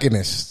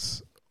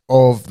protagonist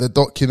of the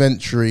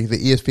documentary, the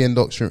ESPN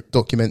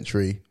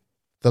documentary,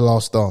 The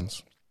Last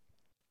Dance.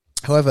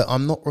 However,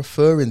 I'm not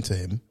referring to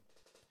him.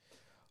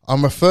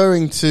 I'm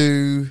referring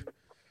to,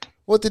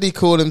 what did he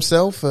call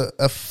himself?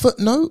 A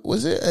footnote?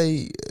 Was it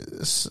a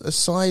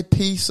side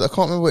piece? I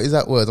can't remember what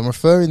exact word. I'm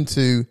referring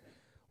to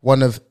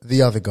one of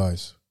the other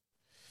guys.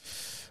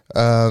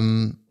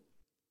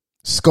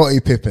 Scottie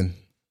Pippen.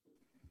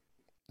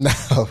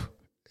 Now,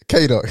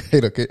 K-Dot,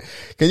 can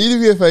you do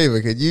me a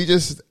favor? Can you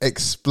just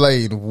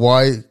explain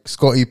why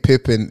Scottie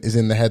Pippen is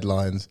in the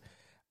headlines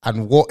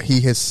and what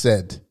he has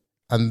said?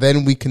 And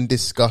then we can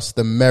discuss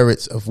the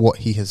merits of what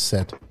he has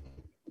said.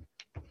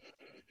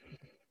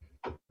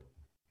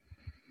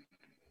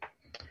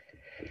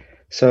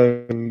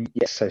 So,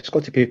 yes,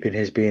 Scottie Pippen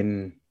has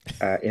been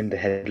in the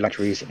headlines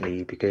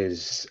recently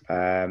because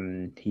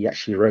he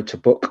actually wrote a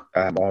book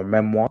or a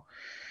memoir,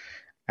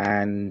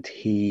 and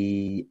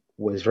he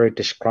was very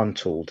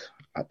disgruntled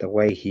at the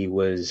way he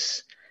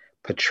was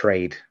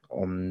portrayed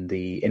on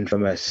the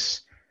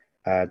infamous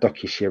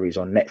docuseries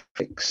on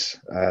Netflix,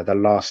 The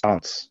Last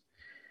Dance.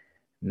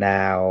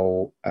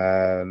 Now,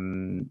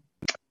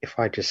 if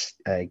I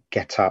just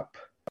get up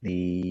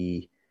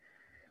the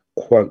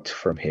quote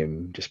from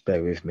him, just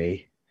bear with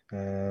me.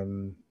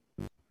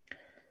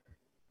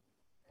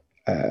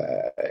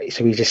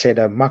 So he just said,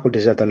 Michael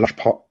deserved a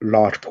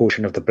large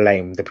portion of the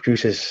blame. The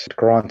producers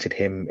granted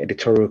him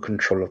editorial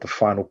control of the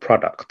final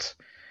product.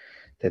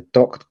 The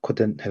doc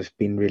couldn't have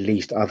been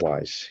released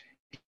otherwise.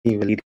 He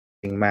was the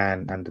leading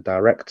man and the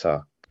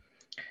director.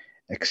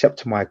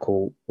 Except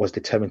Michael was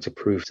determined to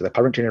prove to the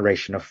current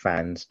generation of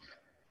fans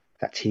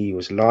that he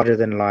was larger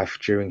than life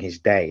during his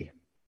day,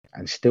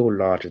 and still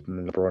larger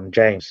than LeBron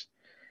James,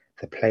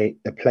 the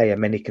player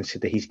many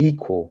consider his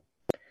equal,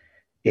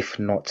 if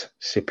not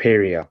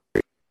superior.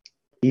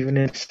 Even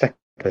in the second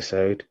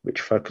episode,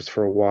 which focused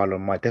for a while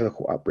on my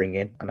difficult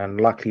upbringing and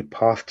unlikely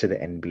path to the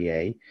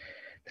NBA,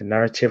 the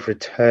narrative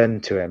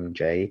returned to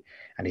MJ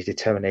and his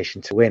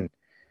determination to win.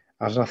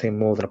 I was nothing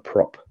more than a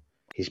prop.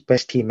 His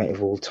best teammate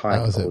of all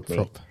time told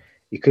me,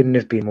 "You couldn't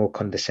have been more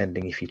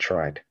condescending if you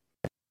tried."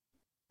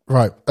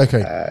 Right.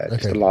 Okay.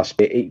 Just the last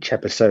bit, each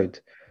episode.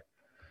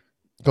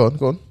 Go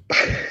on.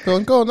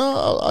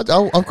 No,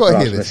 I've got to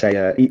hear this. I was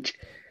going to say,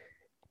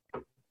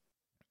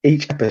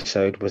 each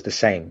episode was the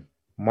same.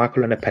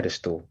 Michael on a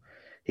pedestal,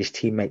 his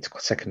teammates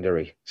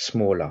secondary,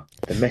 smaller.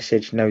 The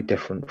message no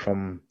different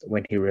from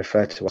when he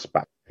referred to us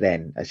back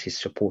then as his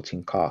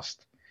supporting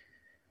cast.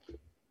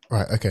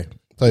 Right. Okay.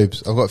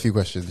 Tobes, I've got a few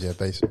questions. Yeah,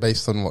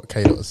 based on what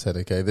K-Dot has said.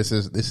 Okay, this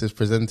is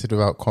presented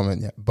without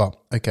comment yet, but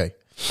okay.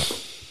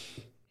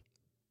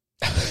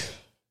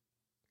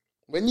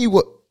 When you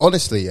watch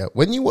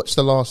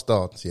The Last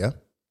Dance, yeah,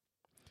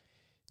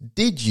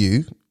 did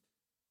you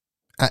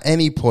at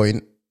any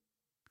point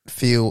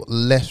feel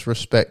less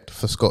respect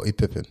for Scottie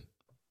Pippen?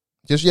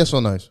 Just yes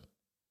or no?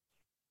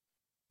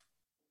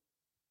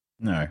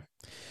 No.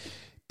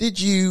 Did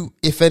you,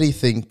 if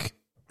anything,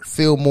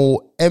 feel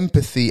more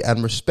empathy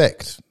and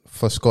respect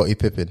for Scottie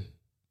Pippen?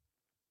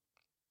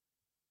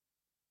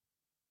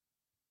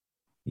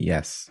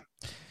 Yes.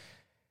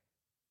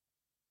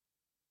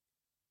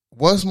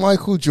 Was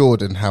Michael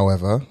Jordan,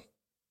 however,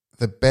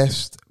 the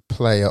best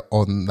player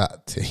on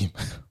that team?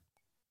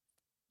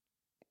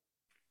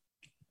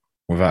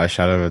 Without a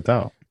shadow of a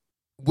doubt.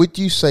 Would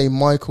you say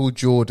Michael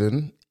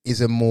Jordan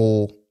is a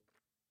more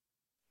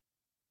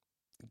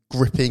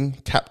gripping,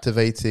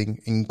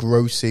 captivating,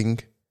 engrossing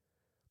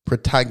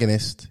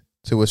protagonist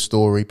to a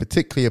story,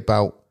 particularly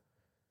about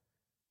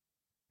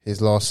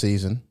his last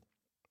season,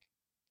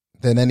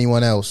 than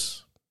anyone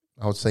else,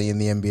 I would say, in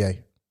the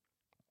NBA?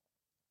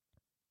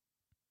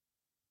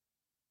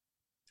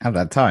 At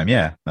that time,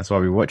 yeah. That's why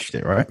we watched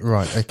it, right?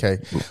 Right, okay.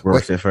 We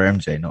watched it for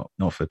MJ,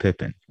 not for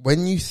Pippen.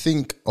 When you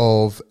think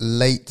of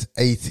late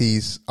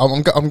 80s,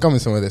 I'm coming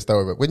somewhere with this, don't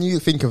worry, but when you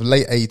think of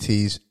late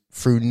 80s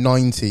through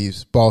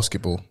 90s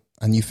basketball,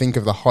 and you think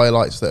of the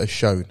highlights that are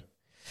shown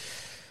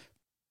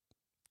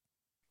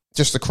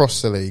just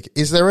across the league,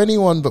 is there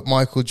anyone but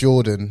Michael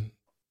Jordan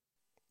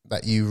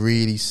that you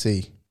really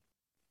see?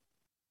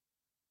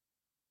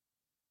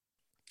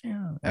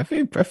 Yeah, a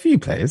few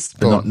players,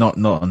 but not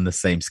on the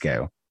same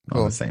scale. Not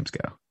on the same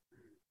scale.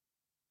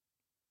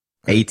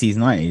 80s,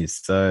 90s.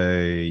 So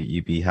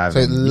you'd be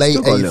having late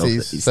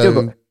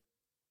 80s.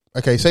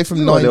 Okay, say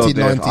from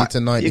 1990 to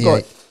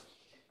 98.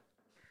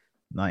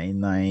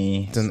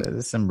 1990. So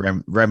there's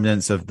some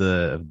remnants of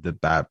the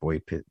bad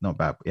boy not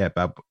bad boy. Yeah,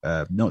 bad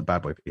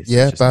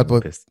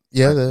boy.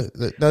 Yeah,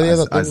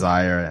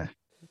 Isaiah.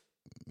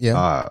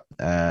 Yeah.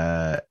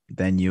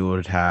 Then you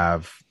would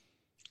have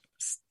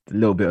a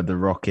little bit of the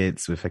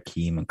Rockets with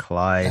Hakeem and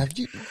Clyde. Have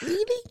you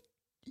really?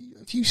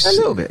 A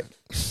little bit.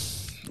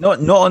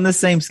 Not on the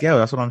same scale.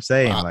 That's what I'm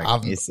saying.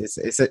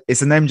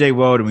 It's an MJ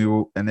world,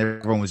 and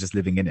everyone was just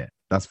living in it.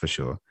 That's for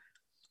sure.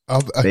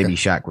 Okay. Baby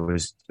Shaq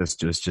was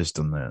just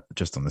on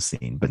the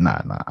scene, but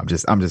nah. I'm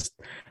just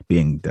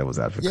being devil's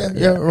advocate.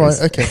 Yeah. Right.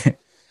 Okay.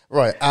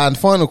 Right. And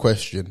final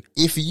question: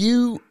 do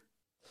you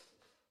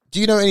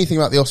know anything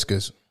about the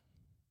Oscars?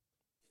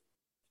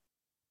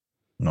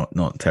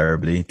 Not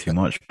terribly too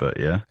much, but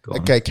yeah.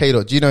 Okay,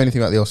 K-Dot, do you know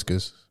anything about the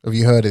Oscars? Have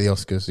you heard of the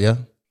Oscars? Yeah.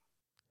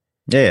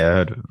 Yeah, I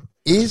heard of it.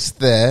 Is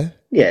there?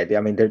 Yeah, I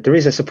mean, there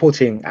is a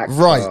supporting actor,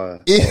 right? Or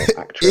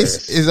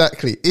actress.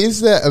 Exactly. Is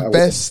there a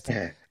best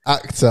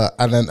actor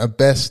and then a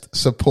best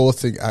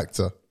supporting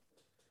actor?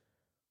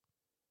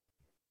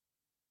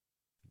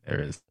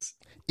 There is.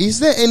 Is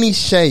there any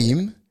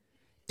shame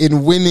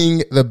in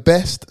winning the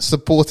best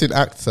supporting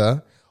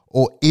actor,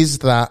 or is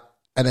that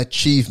an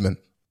achievement?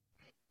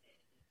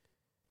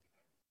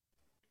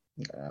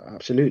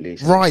 Absolutely.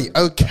 Right.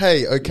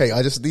 Okay. I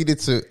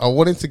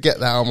wanted to get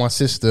that out of my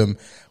system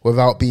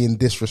without being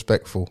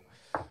disrespectful.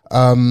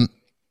 I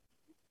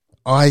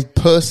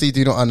personally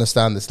do not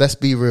understand this. Let's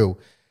be real.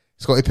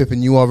 Scottie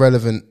Pippen, you are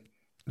relevant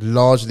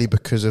largely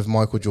because of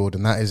Michael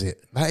Jordan. That is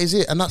it.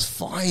 And that's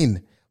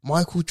fine.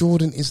 Michael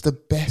Jordan is the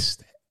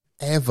best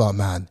ever,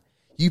 man.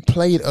 You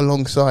played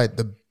alongside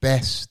the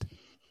best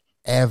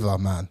ever,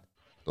 man.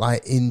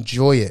 Like,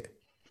 enjoy it.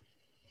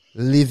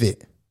 Live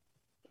it.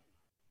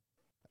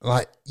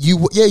 Like, you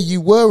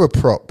were a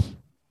prop.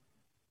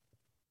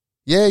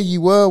 Yeah, you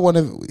were one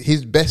of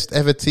his best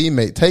ever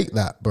teammate. Take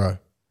that, bro.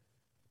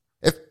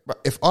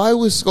 If I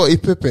was Scottie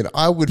Pippen,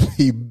 I would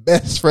be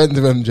best friends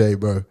with MJ,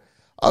 bro.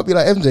 I'd be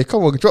like, MJ,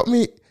 come on, give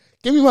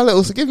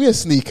me a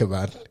sneaker,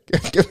 man.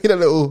 Give me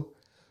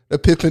the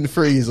Pippen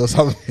freeze or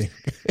something.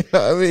 You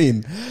know what I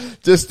mean?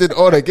 Just in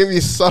honor, give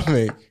me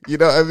something. You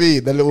know what I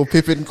mean? The little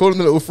Pippen, call him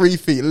the little 3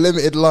 feet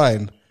limited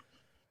line.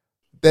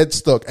 Dead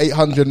stock,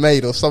 800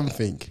 made or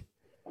something.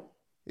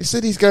 He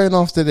said he's going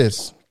after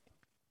this.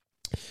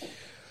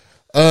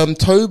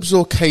 Tobes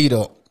or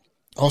K-Dot?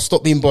 I'll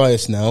stop being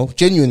biased now.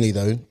 Genuinely,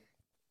 though,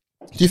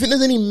 do you think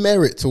there's any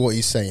merit to what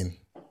he's saying?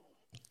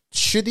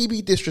 Should he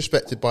be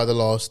disrespected by The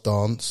Last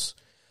Dance?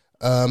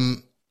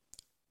 And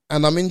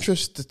I'm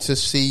interested to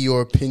see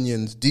your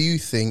opinions. Do you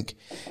think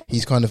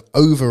he's kind of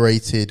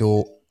overrated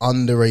or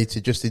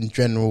underrated just in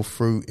general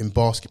in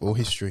basketball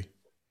history?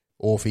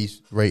 Or if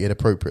he's rated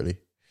appropriately?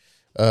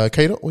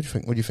 K-Dot, what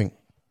do you think?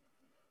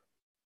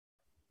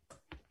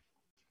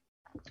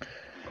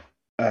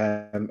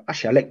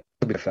 Actually, I'll let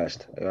Toby go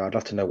first. I'd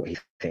love to know what he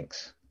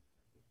thinks.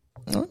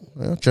 All right,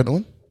 well,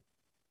 gentlemen.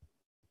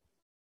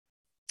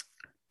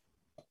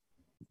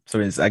 So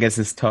I guess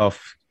it's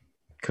tough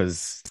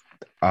because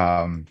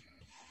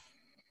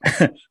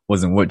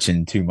wasn't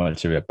watching too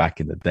much of it back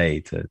in the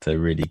day to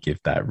really give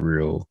that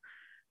real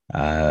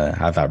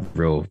have that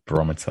real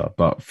barometer.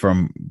 But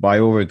by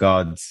all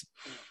regards,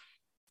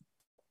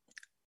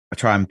 I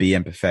try and be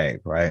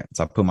empathetic, right?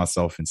 So I put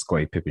myself in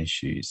Scottie Pippen's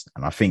shoes,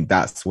 and I think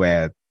that's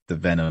where the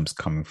venom's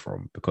coming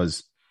from.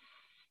 Because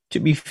to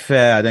be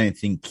fair, I don't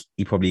think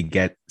he probably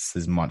gets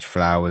as much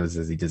flowers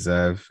as he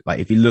deserves. Like,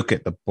 if you look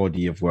at the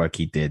body of work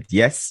he did,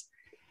 yes,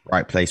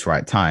 right place,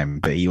 right time,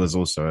 but he was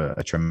also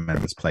a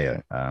tremendous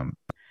player.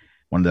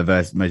 One of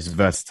the most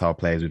versatile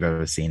players we've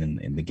ever seen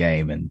in the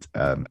game. And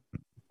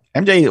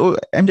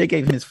MJ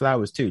gave him his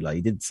flowers too. Like,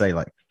 he did say,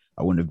 like,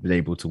 I wouldn't have been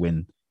able to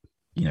win,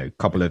 a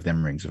couple of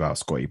them rings without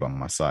Scottie by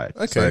my side.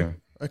 Okay.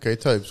 Okay,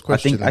 Tobes,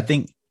 question. I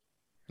think.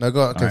 No,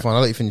 go on. Okay, right. fine.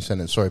 I'll let you finish your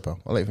sentence. Sorry, pal.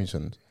 I'll let you finish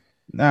your sentence.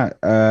 No,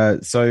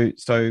 so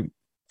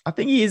I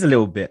think he is a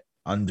little bit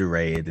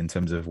underrated in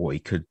terms of what he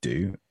could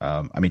do.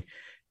 I mean,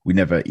 you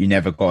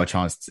never got a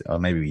chance to, or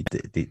maybe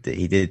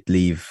he did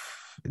leave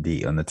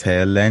on the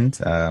tail end.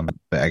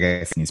 But I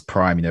guess in his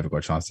prime, you never got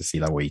a chance to see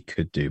like what he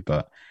could do.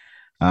 But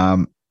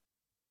um,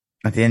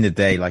 at the end of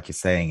the day, like you're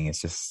saying,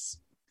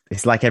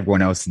 it's like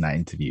everyone else in that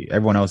interview,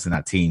 everyone else in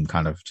that team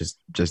kind of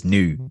just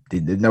knew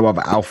there's no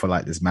other alpha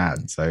like this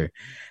man. So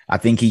I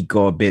think he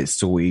got a bit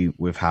salty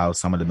with how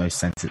some of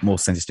the more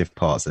sensitive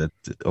parts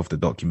of the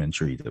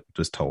documentary that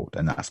was told,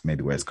 and that's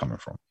maybe where it's coming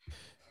from.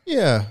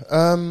 Yeah.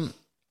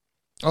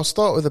 I'll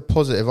start with a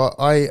positive.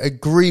 I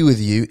agree with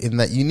you in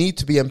that you need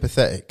to be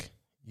empathetic.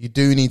 You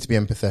do need to be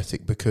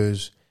empathetic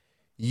because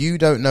you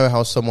don't know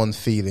how someone's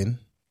feeling,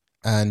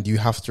 and you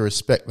have to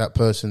respect that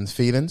person's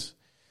feelings,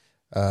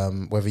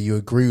 whether you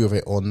agree with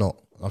it or not.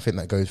 I think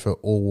that goes for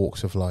all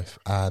walks of life.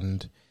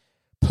 And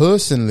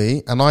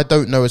personally, and I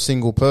don't know a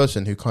single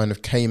person who kind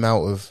of came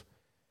out of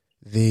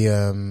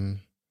the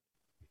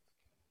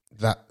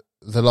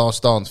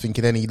Last Dance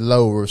thinking any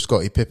lower of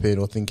Scottie Pippen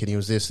or thinking he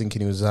was this,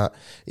 thinking he was that.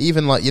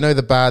 Even like,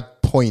 the bad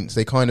points,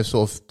 they kind of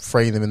sort of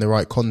framed them in the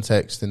right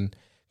context and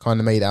kind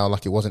of made it out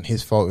like it wasn't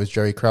his fault, it was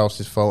Jerry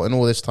Krause's fault and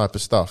all this type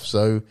of stuff.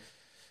 So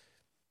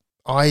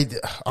I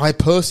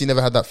personally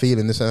never had that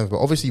feeling this end, but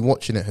obviously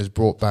watching it has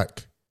brought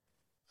back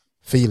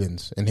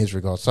feelings in his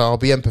regard. So I'll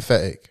be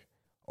empathetic.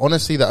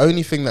 Honestly, the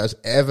only thing that has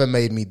ever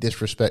made me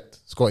disrespect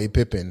Scottie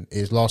Pippen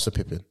is Larsa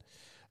Pippen.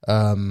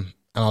 And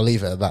I'll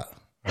leave it at that.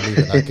 I'll leave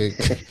it like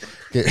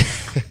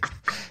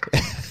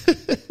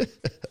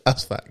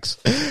that's facts.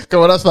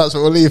 Come on, that's facts,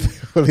 but we'll leave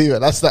it.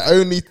 That's the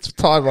only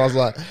time I was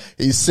like,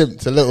 he's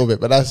simped a little bit,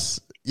 but that's,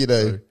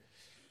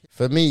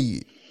 for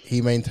me,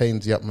 he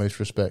maintains the utmost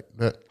respect.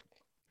 But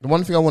the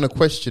one thing I want to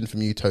question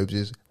from you, Tobes,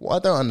 is what I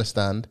don't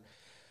understand.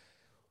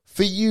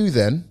 For you,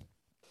 then,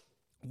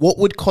 what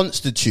would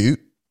constitute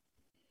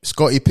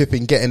Scottie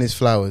Pippen getting his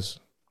flowers?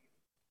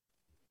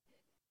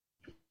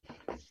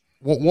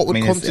 What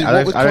would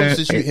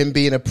constitute him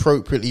being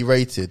appropriately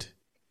rated?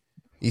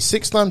 He's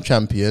 6-time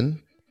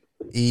champion.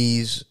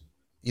 He's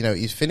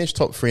finished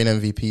top 3 in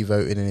MVP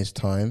voting in his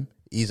time.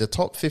 He's a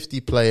top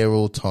 50 player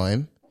all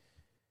time.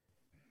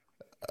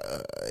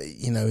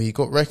 He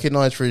got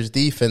recognised for his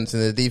defense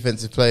and the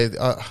defensive player.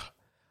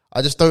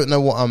 I just don't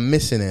know what I'm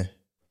missing here.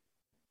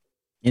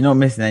 You're not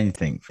missing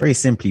anything. Very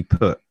simply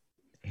put,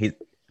 he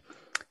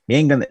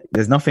ain't gonna.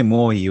 There's nothing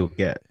more he'll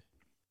get.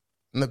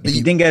 No, if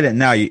you didn't get it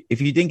now,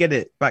 if you didn't get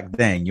it back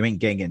then, you ain't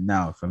getting it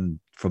now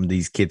from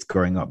these kids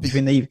growing up. You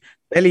think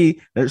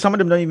some of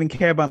them don't even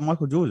care about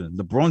Michael Jordan.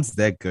 LeBron's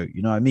their GOAT.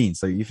 You know what I mean?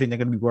 So you think they're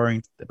going to be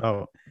worrying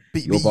about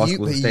your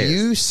basketball status?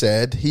 You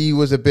said he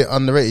was a bit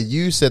underrated.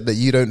 You said that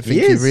you don't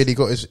think he really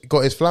got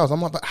his flowers. I'm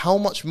like, but how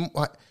much?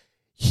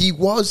 He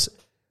was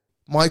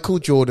Michael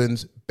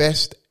Jordan's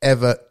best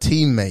ever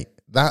teammate.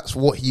 That's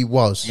what he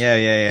was.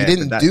 Yeah. He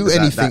didn't do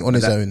anything on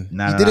his own.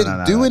 He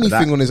didn't do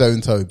anything on his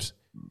own, Tobes.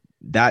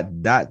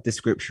 That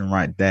description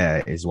right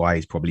there is why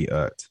he's probably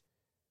irked.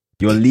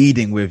 You're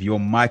leading with your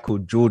Michael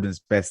Jordan's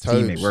best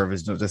teammate, wherever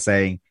it's not just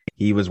saying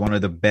he was one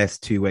of the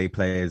best two-way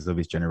players of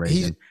his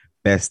generation,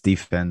 best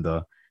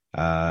defender,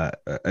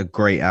 a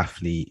great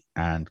athlete,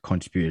 and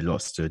contributed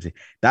lots to it.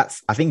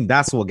 I think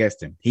that's what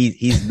gets him.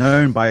 He's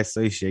known by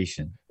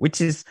association,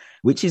 which is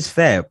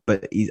fair,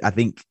 but I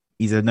think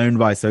he's known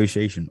by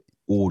association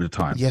all the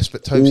time. Yes,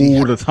 but Tobes,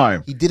 all the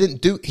time. He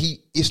didn't do.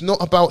 It's not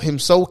about him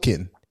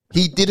sulking.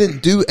 He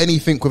didn't do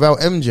anything without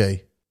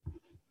MJ.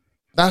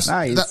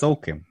 He's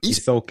sulking.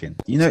 He's sulking.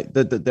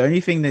 The only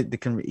thing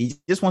that he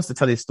just wants to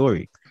tell his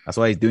story. That's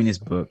why he's doing his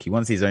book. He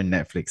wants his own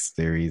Netflix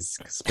series,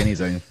 spin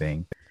his own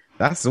thing.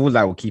 That's all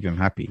that will keep him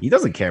happy. He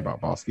doesn't care about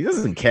basketball. He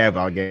doesn't care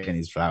about getting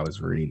his flowers,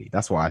 really.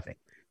 That's what I think.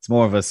 It's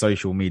more of a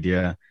social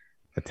media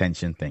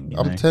attention thing.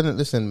 I'm telling,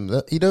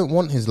 listen, you don't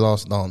want his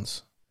last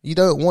dance. You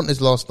don't want his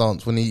last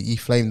dance when he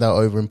flamed out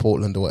over in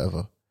Portland or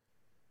whatever.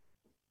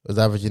 Was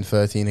averaging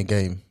 13 a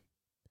game.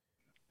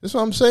 That's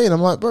what I'm saying.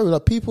 I'm like, bro,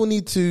 people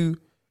need to,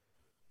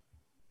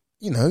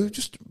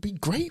 just be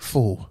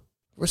grateful.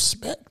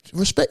 Respect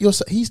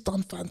yourself. He's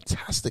done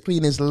fantastically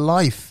in his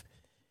life,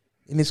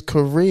 in his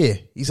career.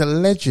 He's a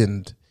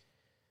legend.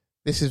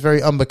 This is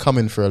very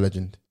unbecoming for a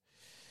legend.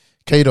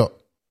 K-Dot,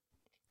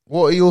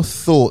 what are your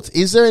thoughts?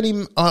 Is there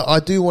any, I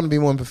do want to be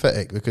more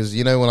empathetic because,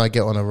 when I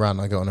get on a rant,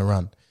 I get on a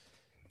rant.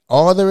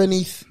 Are there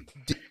any,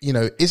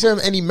 is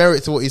there any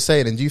merit to what he's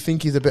saying? And do you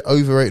think he's a bit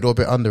overrated or a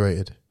bit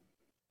underrated?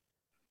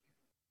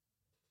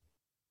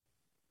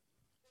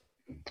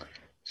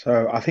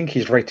 So I think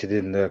he's rated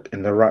in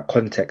the right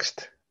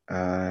context,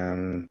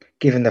 given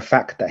the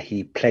fact that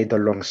he played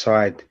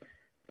alongside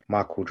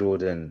Michael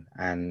Jordan,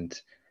 and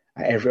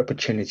at every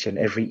opportunity and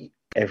every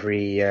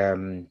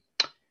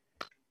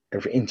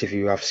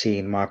interview I've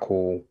seen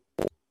Michael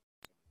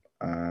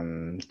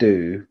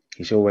do,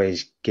 he's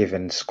always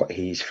given Scott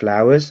his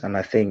flowers, and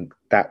I think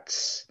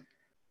that's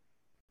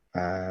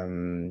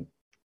every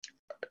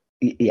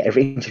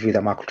interview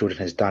that Michael Jordan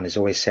has done has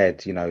always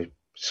said,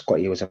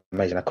 Scotty was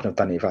amazing. I couldn't have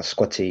done it without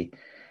Scotty.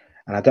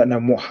 and I don't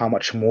know how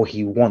much more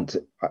he wants,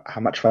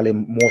 how much more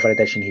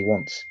validation he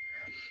wants.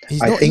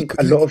 He's I not think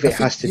equal, a lot of I it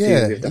think, has to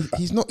yeah, do with the fact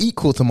he's not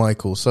equal to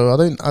Michael. So I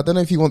don't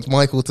know if he wants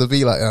Michael to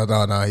be like,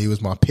 oh, no, he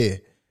was my peer.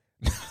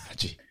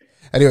 Gee.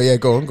 Anyway, yeah,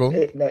 go on.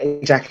 No,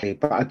 exactly.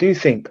 But I do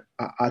think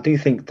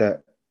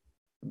that,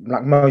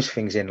 like most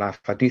things in life,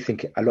 I do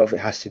think a lot of it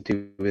has to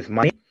do with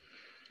money.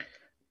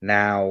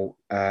 Now,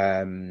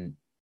 the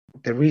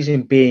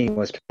reason being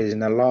was because in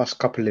the last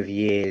couple of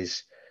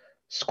years,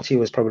 Scotty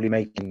was probably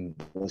making,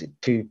 was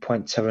it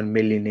 2.7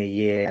 million a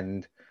year,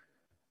 and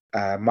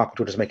Michael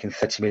Jordan was making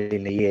 30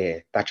 million a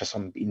year. That's just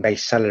on in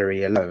base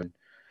salary alone.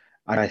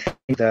 And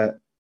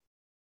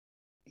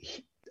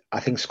I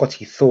think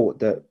Scotty thought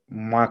that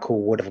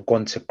Michael would have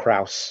gone to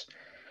Kraus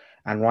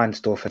and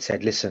Reinsdorf and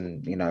said,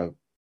 "Listen,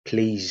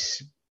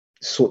 please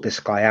sort this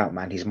guy out,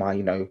 man. He's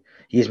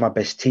he is my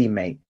best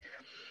teammate."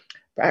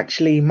 But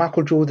actually,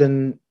 Michael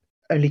Jordan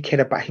only cared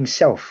about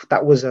himself.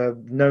 That was a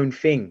known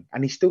thing,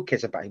 and he still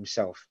cares about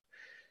himself.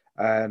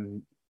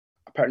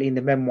 Apparently, in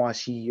the memoirs,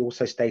 he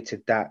also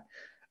stated that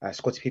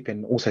Scottie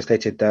Pippen also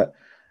stated that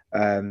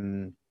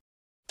Michael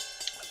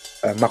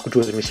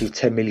Jordan received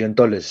 $10 million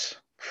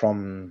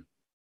from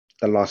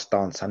The Last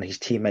Dance, and his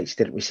teammates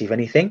didn't receive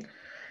anything.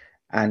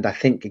 And I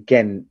think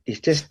again, it's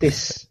just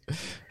this.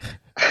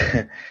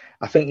 I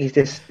think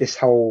it's this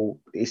whole.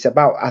 It's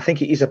about. I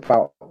think it is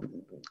about.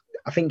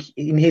 I think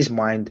in his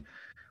mind,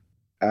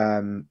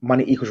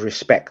 money equals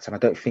respect, and I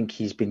don't think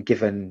he's been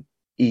given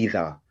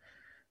either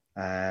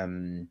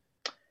by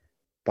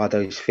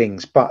those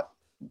things. But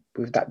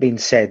with that being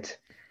said,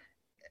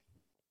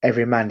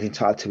 every man's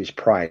entitled to his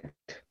pride,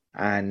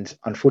 and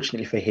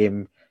unfortunately for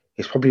him,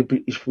 he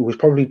was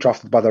probably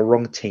drafted by the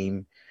wrong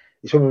team.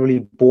 He's probably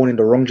born in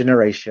the wrong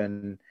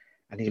generation,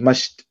 and he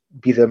must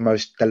be the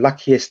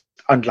luckiest,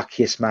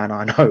 unluckiest man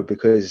I know,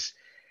 because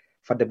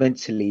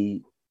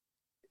fundamentally,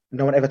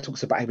 no one ever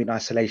talks about him in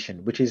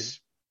isolation, which is,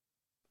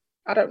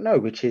 I don't know,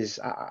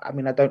 I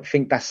mean, I don't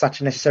think that's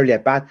such necessarily a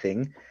bad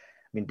thing.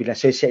 I mean, being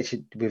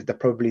associated with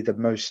probably the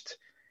most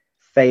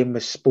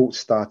famous sports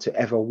star to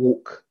ever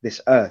walk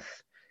this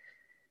earth.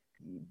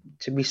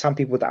 To me, some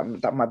people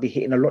that might be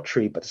hitting a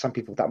lottery, but to some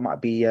people that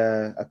might be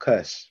a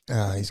curse.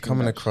 He's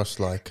coming across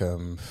like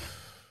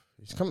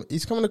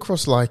he's coming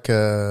across like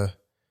I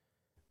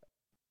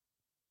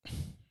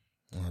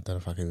don't know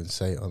if I can even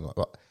say it or not,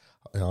 but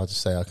I'll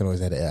just say I can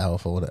always edit it out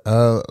if I want it.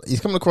 He's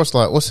coming across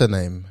like, what's her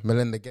name?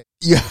 Melinda Gates.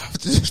 You have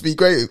to just be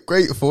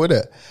grateful,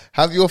 innit?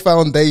 Have your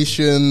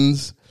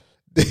foundations,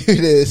 do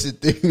this,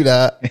 do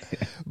that.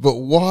 But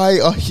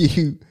why are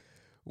you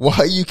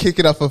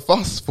kicking up a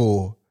fuss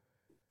for?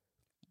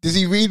 Does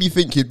he really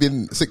think he'd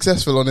been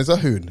successful on his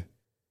own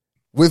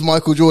with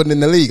Michael Jordan in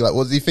the league? Like,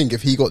 what does he think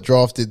if he got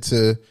drafted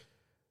to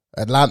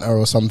Atlanta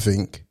or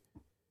something?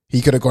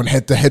 He could have gone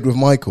head to head with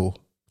Michael.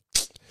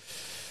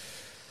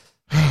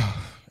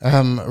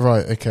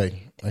 Right.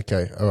 Okay.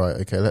 All right.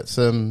 Okay. Let's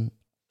has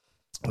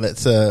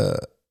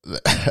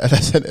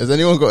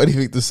anyone got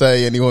anything to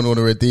say? Anyone want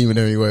to redeem in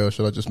any way, or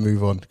should I just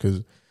move on?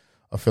 Because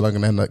I feel I'm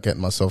going to end up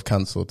getting myself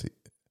cancelled.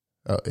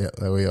 Oh, yeah,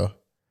 there we are.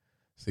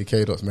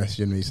 CK Dot's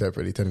messaging me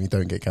separately telling me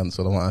don't get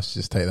cancelled. I might have to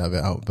just take that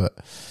bit out. But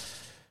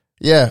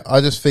yeah, I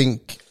just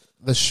think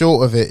the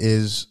short of it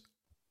is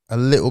a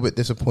little bit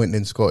disappointing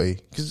in Scotty,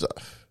 because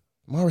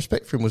my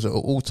respect for him was at an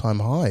all-time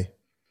high.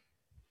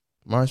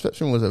 My respect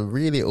for him was a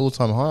really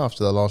all-time high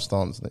after The Last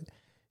Dance.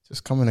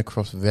 Just coming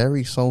across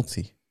very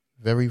salty.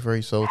 Very,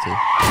 very salty.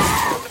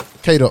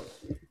 K-Dot,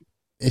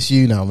 it's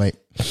you now, mate.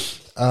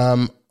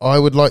 I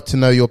would like to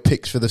know your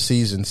picks for the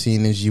season,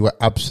 seeing as you were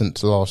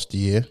absent last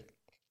year.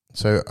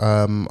 So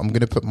I'm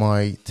going to put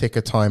my ticker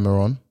timer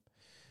on,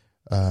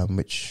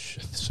 which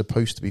is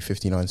supposed to be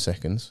 59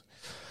 seconds.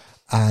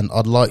 And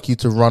I'd like you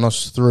to run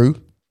us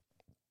through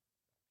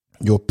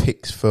your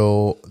picks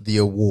for the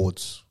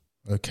awards.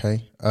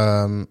 Okay.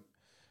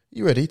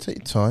 You ready? Take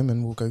your time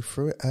and we'll go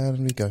through it. And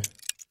we go.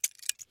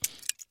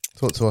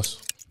 Talk to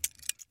us.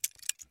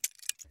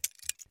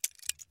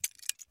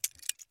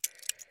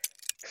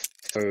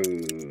 So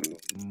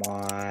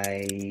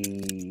my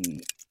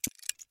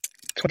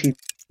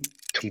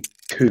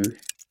 2022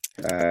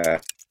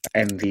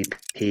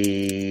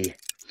 MVP,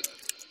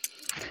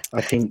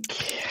 I think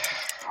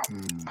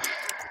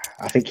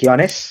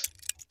Giannis.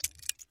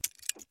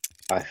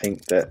 I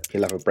think that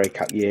he'll have a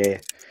breakout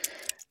year.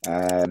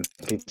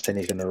 People saying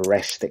he's going to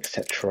rest,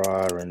 etc.,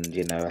 and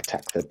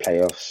attack the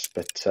playoffs,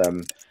 but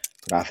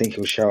I think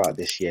he'll show out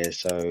this year.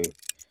 So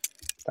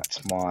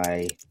that's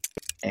my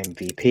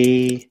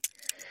MVP.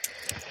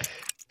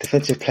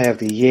 Defensive Player of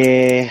the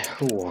Year.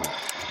 Ooh,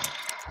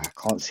 I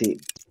can't see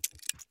it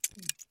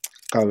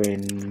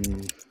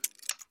going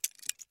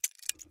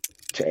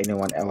to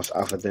anyone else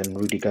other than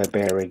Rudy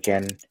Gobert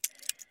again.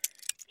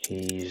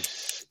 We've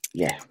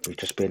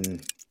just been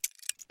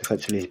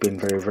defensively. He's been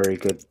very, very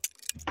good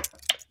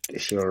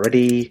this year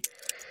already.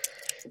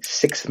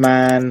 Sixth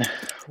man.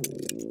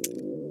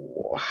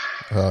 Ooh.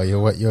 Oh,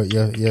 you're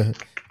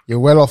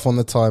well off on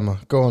the timer.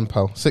 Go on,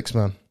 pal. Sixth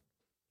man.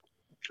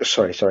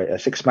 Sorry.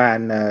 Sixth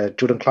man,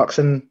 Jordan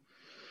Clarkson.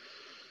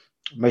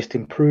 Most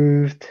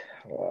improved.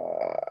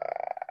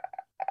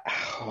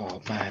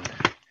 Oh man.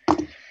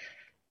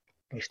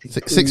 Most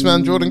improved.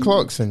 Six-man Jordan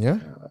Clarkson, yeah?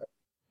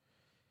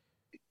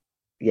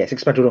 Yeah,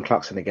 six-man Jordan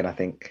Clarkson again, I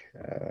think.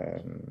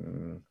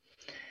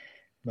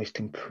 Most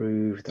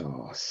improved.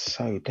 Oh,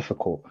 so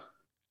difficult.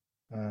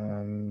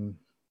 I'll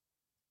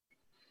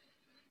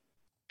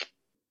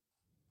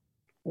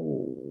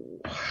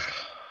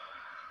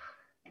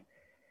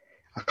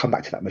come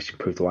back to that most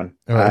improved one.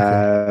 All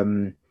right,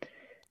 okay.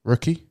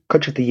 Rookie?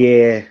 Coach of the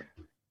year.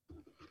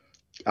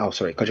 Oh,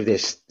 sorry. Coach of the year,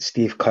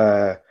 Steve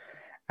Kerr.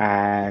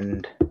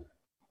 And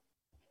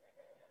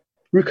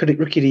rookie of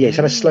the year. He's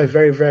had a slow,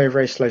 very, very,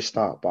 very slow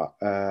start, but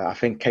I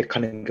think Cade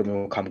Cunningham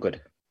will come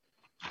good.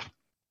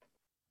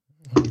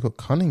 Oh, you got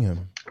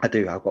Cunningham? I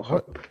do. I've got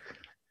hope.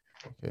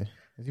 Okay.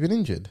 Has he been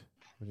injured?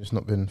 Or just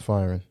not been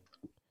firing?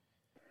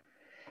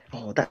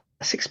 Oh, that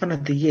six-man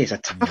of the year is a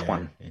tough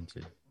one.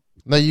 Injured.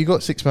 No, you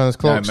got six-man as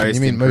Clarkson. No,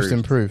 you mean most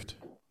improved?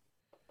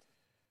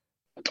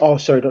 Oh,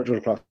 sorry, not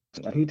Jordan Clarkson.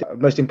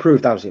 Most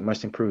improved, that was it.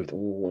 Most improved.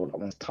 Oh, that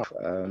one's tough.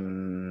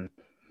 I'm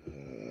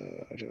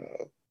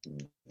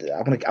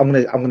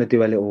gonna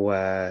do a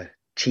little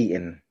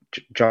cheating.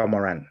 Ja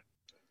Morant.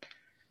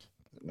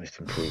 Most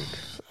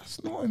improved.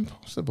 That's not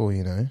impossible,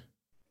 you know.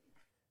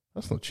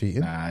 That's not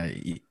cheating. Nah,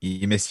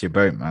 you missed your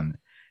boat, man.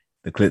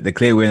 The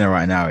clear winner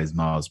right now is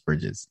Miles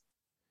Bridges.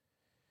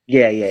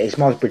 Yeah, it's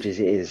Miles Bridges.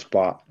 It is,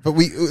 but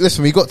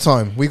we got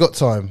time.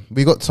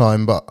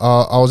 But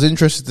I was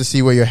interested to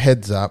see where your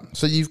head's at.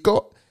 So you've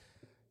got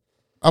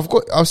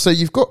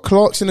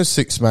Clarkson as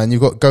six-man.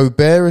 You've got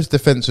Gobert as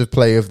defensive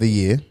player of the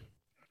year.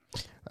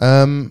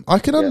 I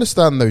can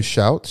understand those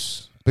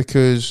shouts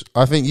because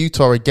I think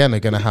Utah again are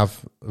going to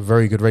have a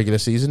very good regular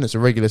season. It's a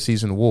regular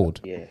season award.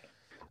 Yeah.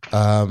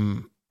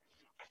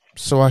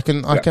 So I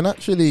can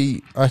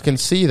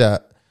see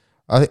that.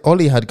 I think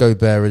Ollie had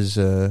Gobert as.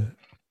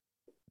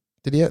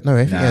 Did he? No,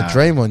 I think he had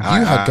Draymond.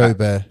 You had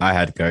Gobert. I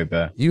had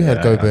Gobert. You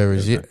had Gobert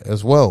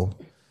as well.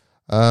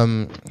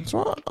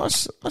 So I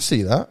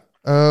see that.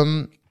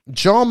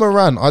 Ja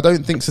Morant, I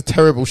don't think it's a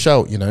terrible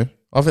shout. You know,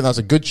 I think that's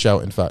a good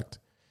shout. In fact,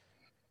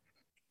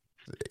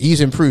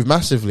 he's improved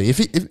massively. If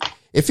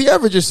he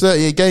averages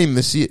 30 a game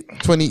this year,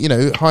 20,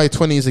 high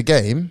 20s a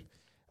game,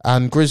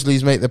 and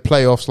Grizzlies make the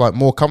playoffs like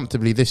more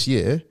comfortably this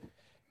year,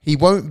 he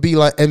won't be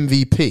like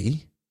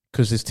MVP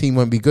because his team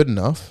won't be good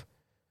enough.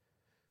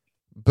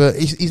 But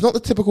he's not the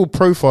typical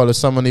profile of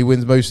someone who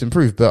wins most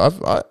improved.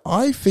 But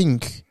I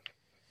think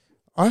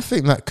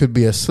that could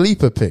be a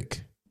sleeper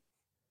pick.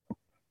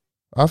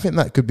 I think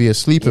that could be a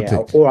sleeper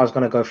pick. Or I was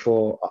going to go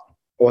for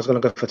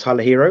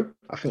Tyler Hero.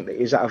 I think that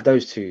is out of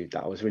those two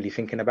that I was really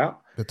thinking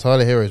about. The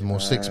Tyler Hero is more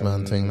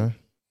six-man thing,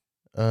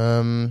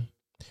 though.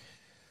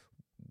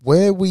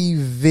 Where we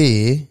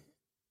veer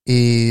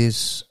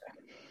is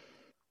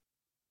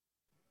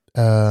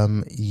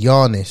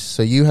Giannis.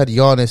 So you had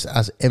Giannis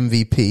as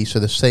MVP, so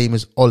the same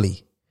as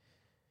Ollie.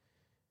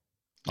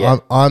 Yeah.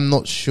 I'm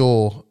not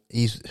sure.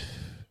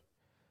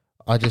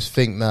 I just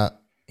think that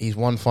he's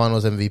won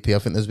finals MVP. I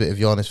think there's a bit of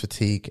Giannis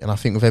fatigue, and I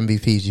think with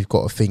MVPs you've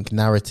got to think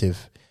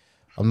narrative.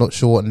 I'm not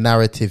sure what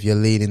narrative you're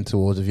leaning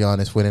towards of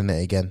Giannis winning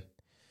it again.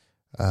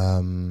 I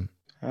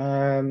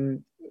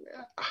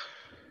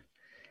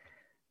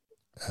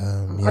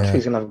think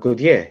he's gonna have a good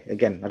year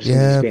again. I just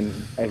think he's been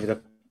over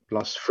the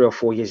last 3 or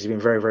 4 years. He's been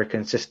very, very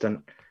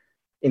consistent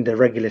in the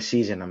regular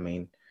season. I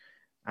mean,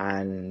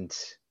 and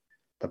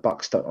the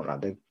Bucks don't look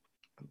like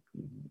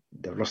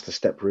they've lost a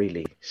step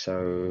really.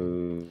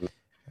 So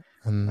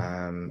I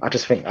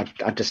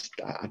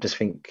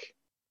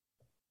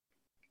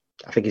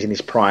think he's in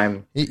his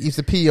prime. He's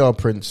the PR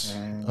prince.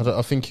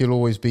 I think he'll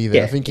always be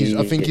there. I think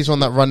he's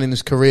on that run in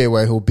his career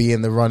where he'll be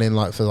in the running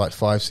for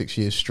 5-6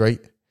 years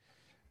straight,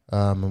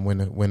 and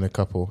win a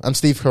couple. And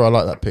Steve Kerr, I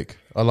like that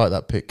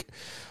pick.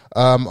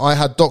 I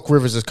had Doc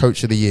Rivers as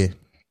coach of the year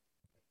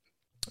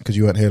because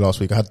you weren't here last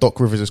week. I had Doc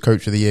Rivers as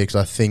coach of the year because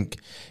I think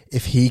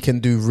if he can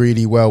do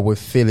really well with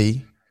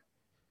Philly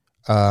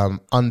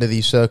under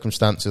these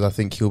circumstances, I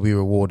think he'll be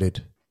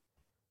rewarded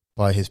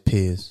by his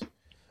peers.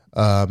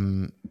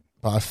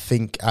 But I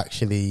think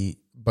actually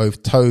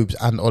both Tobes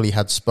and Ollie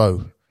had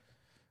Spo.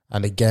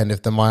 And again,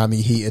 if the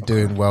Miami Heat are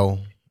doing well,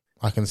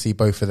 I can see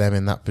both of them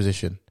in that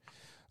position.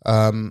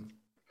 I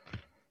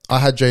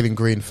had Jalen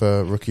Green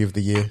for Rookie of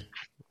the Year,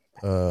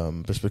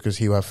 just because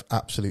he will have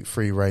absolute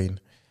free reign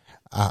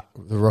at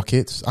the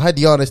Rockets. I had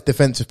Giannis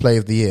Defensive Player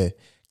of the Year,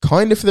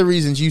 kind of for the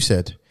reasons you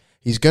said.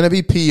 He's going to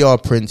be PR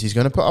Prince. He's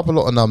going to put up a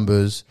lot of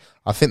numbers.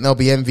 I think there'll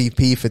be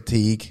MVP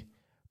fatigue,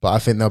 but I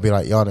think they'll be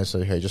like, Giannis,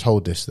 okay, just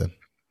hold this then.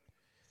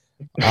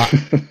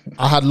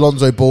 I had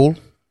Lonzo Ball.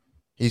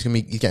 He's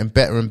getting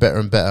better and better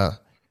and better.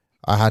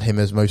 I had him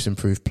as most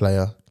improved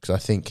player because I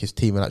think his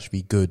team will actually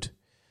be good.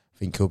 I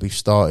think he'll be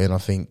starting. I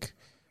think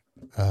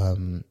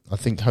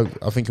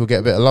he'll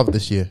get a bit of love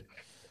this year.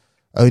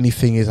 Only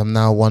thing is, I'm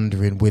now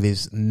wondering, will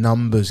his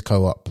numbers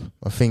go up?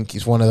 I think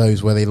it's one of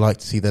those where they like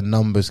to see the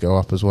numbers go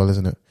up as well,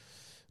 isn't it?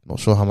 Not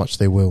sure how much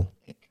they will.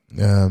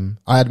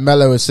 I had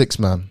Melo as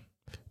six-man.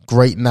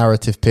 Great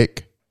narrative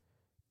pick.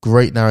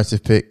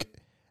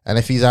 And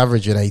if he's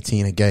averaging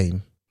 18 a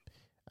game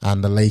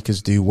and the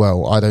Lakers do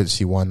well, I don't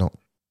see why not.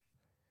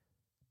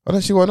 I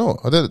don't see why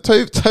not.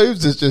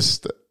 Tobes is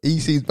just, he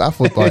seems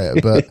baffled by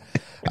it. But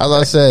as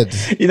I said,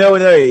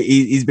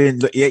 he's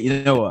been. Yeah,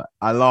 you know what?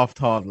 I laughed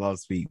hard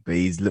last week, but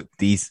he's looked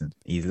decent.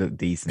 He's looked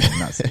decent in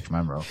that sixth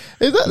man role.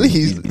 Exactly,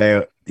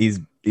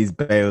 he's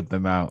bailed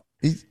them out.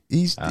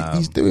 He's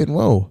doing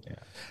well. Yeah.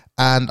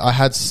 And I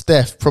had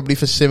Steph probably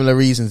for similar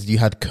reasons. You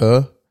had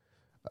Kerr.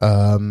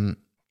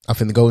 I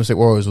think the Golden State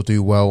Warriors will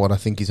do well, and I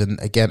think he's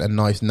again a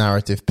nice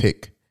narrative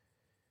pick.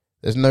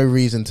 There's no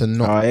reason to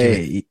not.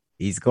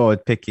 He's got to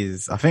pick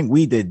his. I think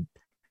we did.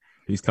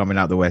 Who's coming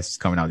out the West? Who's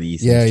coming out the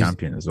East? Yeah, he's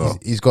champion as well.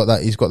 He's got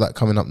that. He's got that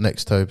coming up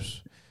next,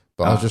 Tobes.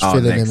 But I was just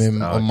filling him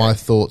in on my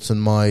thoughts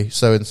and my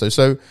so and so.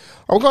 So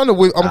I'm kind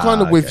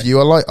of with you.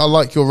 I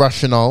like your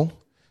rationale.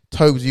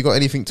 Tobes, you got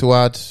anything to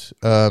add?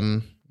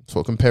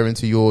 Sort of comparing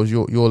to yours.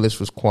 Your list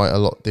was quite a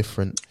lot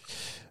different.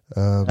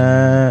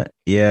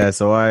 Yeah.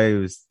 So I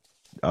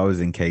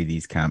was in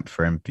KD's camp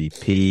for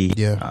MVP.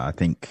 Yeah. I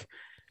think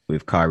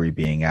with Kyrie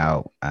being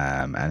out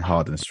and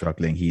Harden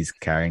struggling, he's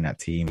carrying that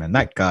team. And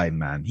that guy,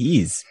 man,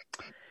 he's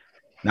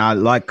now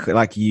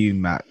like you,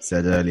 Matt,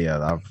 said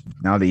earlier.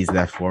 Now that he's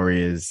left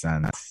Warriors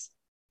and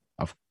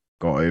I've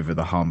got over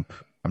the hump,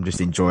 I'm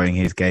just enjoying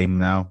his game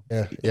now.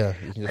 Yeah.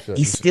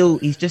 He's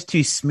just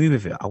too smooth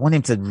with it. I want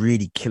him to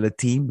really kill a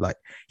team. Like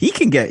he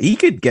could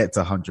get to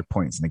 100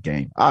 points in a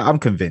game. I'm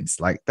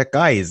convinced. Like that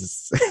guy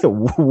is a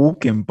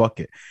walking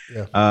bucket.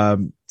 Yeah.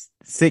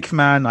 Sixth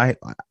man.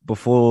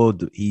 Before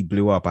he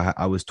blew up,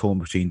 I was torn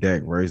between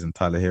Derrick Rose and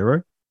Tyler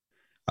Hero.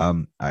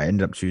 I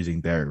ended up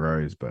choosing Derrick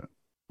Rose, but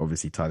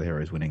obviously Tyler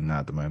Hero is winning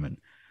that at the moment.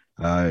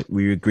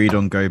 We agreed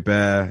on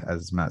Gobert,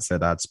 as Matt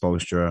said. I had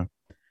Spoelstra.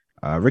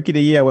 Rookie of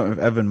the year, I went with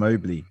Evan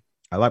Mobley.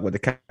 I like what the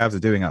Cavs are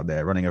doing out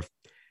there, running a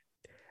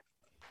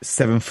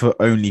 7 foot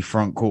only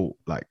front court.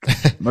 Like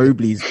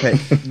Mobley's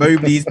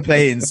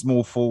playing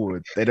small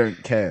forward. They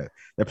don't care.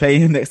 They're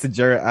playing him next to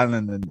Jarrett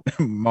Allen and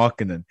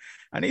Markkanen,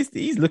 and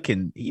he's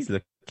looking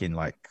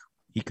like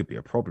he could be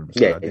a problem.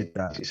 So I did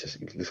that. He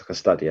looks like a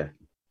stud. Yeah.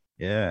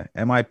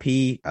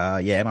 MIP.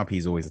 MIP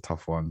is always a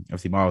tough one.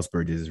 Obviously, Miles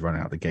Bridges is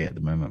running out the gate at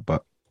the moment,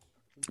 but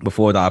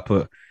before that, I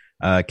put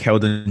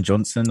Keldon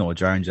Johnson or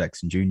Jaren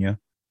Jackson Jr.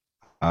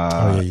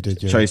 You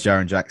did. Yeah. Chose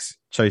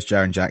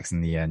Jaren Jackson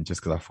in the end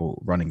just because I thought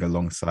running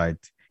alongside,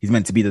 he's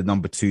meant to be the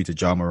number 2 to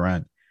Ja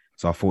Morant,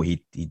 so I thought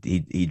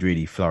he'd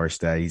really flourish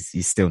there.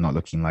 He's still not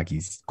looking like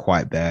he's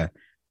quite there.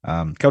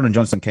 Keldon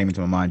Johnson came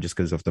into my mind just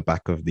because of the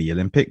back of the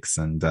Olympics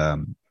and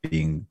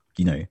being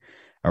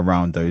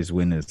around those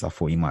winners. I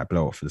thought he might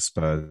blow up for the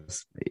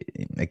Spurs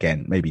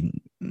again. Maybe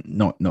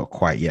not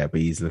quite yet, but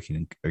he's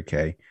looking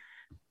okay.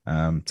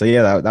 So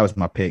yeah, that was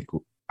my pick.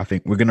 I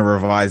think we're gonna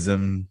revise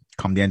them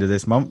come the end of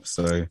this month.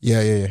 So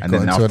yeah. And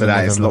then after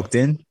that, it's locked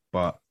in.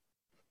 But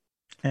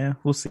yeah,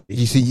 we'll see.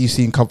 You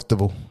seem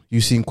comfortable.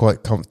 You seem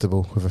quite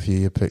comfortable with a few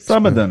of your picks.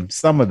 Some of them.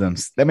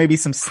 There may be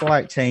some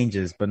slight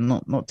changes, but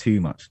not too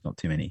much, not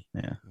too many.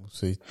 Yeah, we'll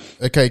see.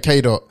 Okay,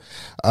 K. Dot.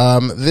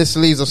 This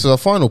leads us to our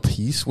final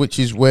piece, which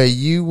is where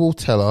you will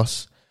tell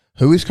us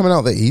who is coming out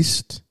of the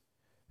East,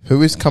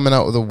 who is coming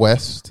out of the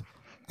West,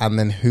 and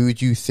then who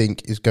do you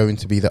think is going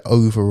to be the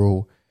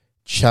overall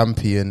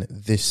champion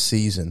this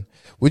season?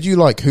 Would you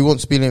like Who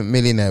Wants to Be a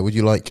Millionaire? Would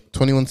you like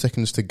 21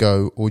 seconds to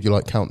go, or would you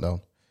like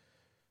countdown?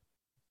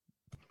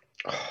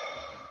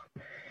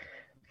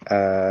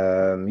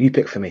 You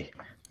pick for me.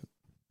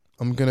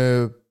 I'm going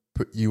to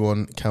put you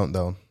on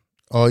countdown.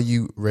 Are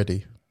you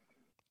ready?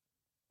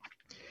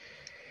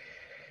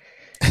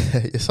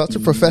 You're such a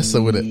professor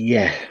with it.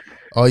 Yeah.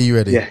 Are you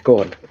ready? Yeah,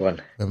 go on.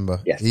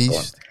 Remember, yes,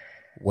 East,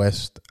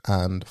 West,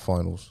 and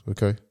finals.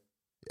 Okay?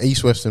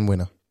 East, West, and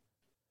winner.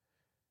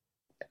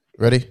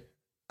 Ready?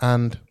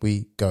 And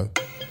we go.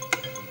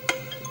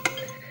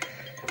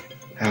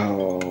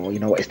 Oh, you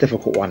know what? It's a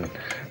difficult one.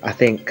 I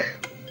think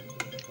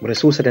when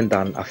it's all said and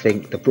done, I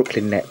think the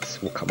Brooklyn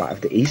Nets will come out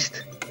of the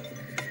East.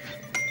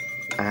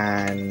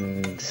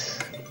 And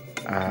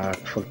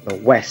for the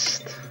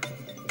West,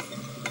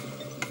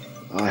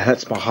 it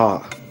hurts my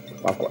heart.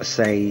 I've got to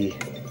say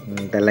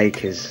the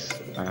Lakers.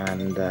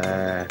 And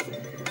the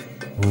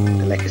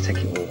Lakers take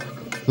it all.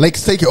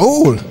 Lakers take it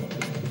all?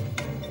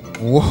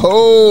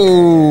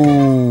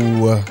 Whoa.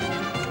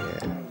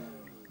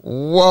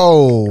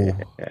 Whoa.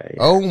 Yeah.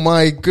 Oh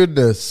my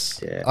goodness.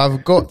 Yeah.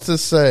 I've got to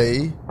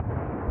say,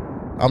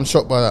 I'm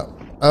shocked by that.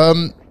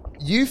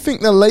 You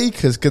think the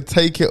Lakers could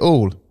take it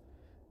all?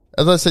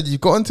 As I said,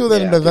 you've got until the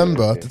end of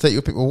November to take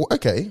your pick. Well,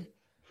 okay.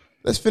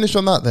 Let's finish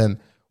on that then.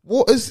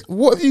 What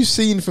have you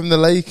seen from the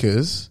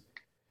Lakers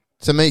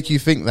to make you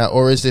think that,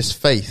 or is this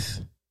faith?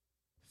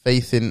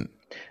 Faith in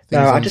things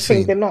No, I just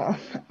think they're not.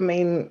 I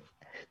mean,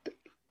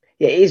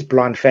 yeah, it is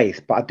blind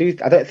faith, but I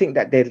don't think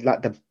that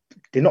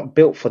they're not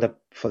built for the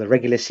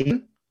regular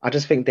season. I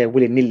just think they're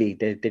willy-nilly.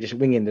 They're just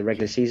winging the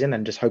regular season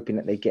and just hoping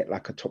that they get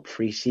like a top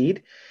 3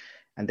 seed,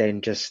 and then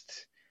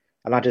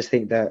I just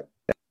think that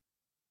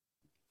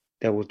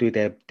they'll do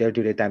their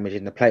damage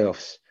in the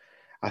playoffs.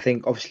 I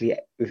think obviously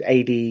with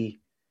AD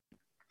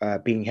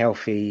being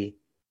healthy,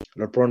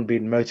 LeBron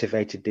being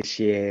motivated this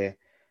year,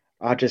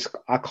 I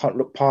can't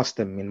look past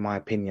them, in my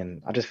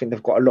opinion. I just think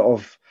they've got a lot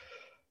of.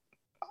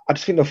 I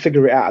just think they'll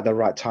figure it out at the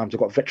right times. They've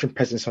got veteran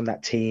presence on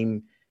that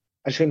team.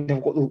 I just think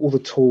they've got all the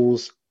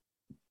tools.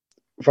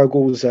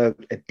 Vogel's a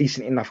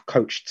decent enough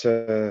coach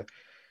to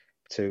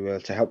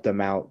help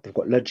them out. They've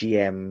got Le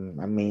GM.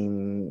 I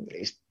mean,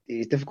 it's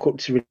difficult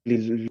to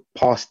really look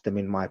past them,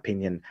 in my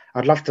opinion.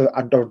 I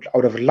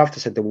would have loved to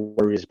say the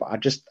Warriors, but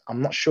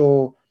I'm not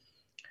sure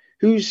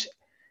who's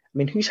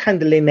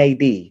handling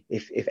AD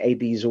if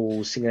AD's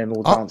all singing and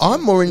all dancing.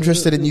 I'm more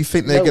interested in, you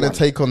think they're going to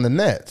take on the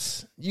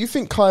Nets? You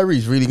think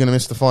Kyrie's really going to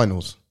miss the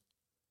finals?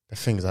 The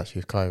thing is actually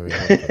with Kyrie.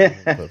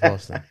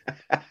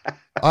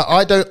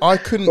 I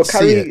couldn't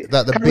see it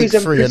that the Kyrie's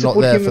big three are not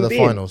there for the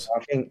finals.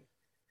 I think.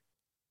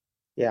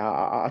 Yeah,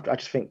 I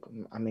just think.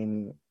 I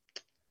mean,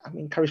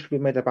 Kyrie's probably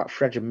made about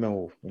 300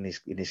 mil in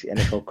his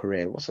NFL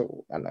career. What's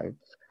a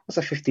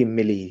 15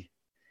 milli?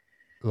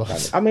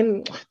 Loss. I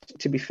mean,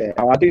 to be fair,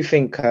 I do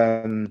think.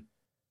 When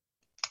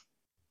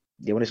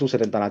it's all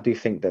said and done, I do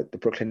think that the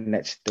Brooklyn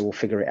Nets, they will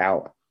figure it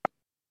out.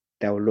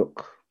 They'll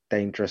look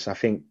dangerous. I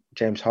think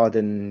James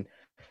Harden.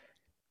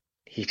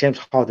 He's James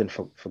Harden,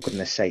 for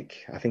goodness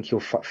sake. I think he'll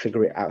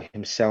figure it out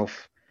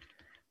himself.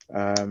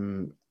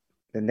 Then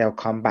they'll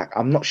come back.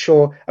 I'm not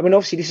sure. I mean,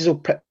 obviously, this is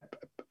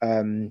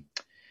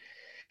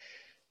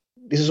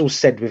all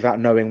said without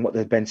knowing what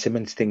the Ben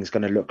Simmons thing is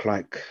going to look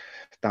like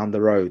down the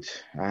road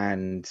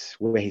and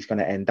where he's going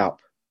to end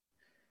up.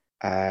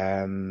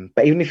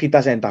 But even if he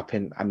does end up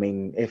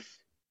if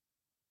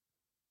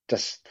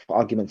just for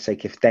argument's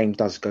sake, if Dame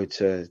does go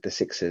to the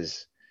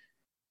Sixers,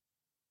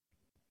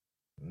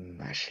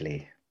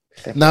 actually.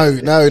 No.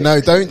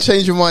 Don't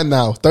change your mind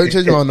now.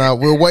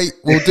 We'll wait.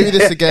 We'll do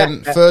this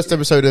again. First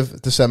episode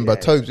of December. Yeah.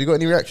 Tobes, you got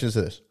any reactions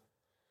to this?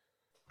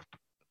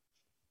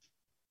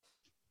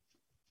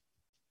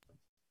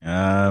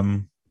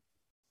 The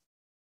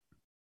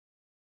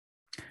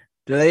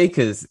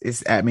Lakers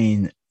is. I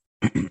mean,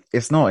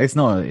 it's not.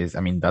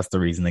 I mean, that's the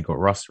reason they got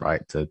Russ,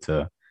 right?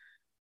 To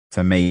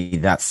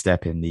make that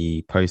step in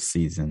the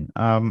postseason.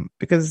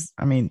 Because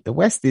I mean, the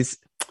West is.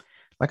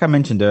 Like I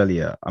mentioned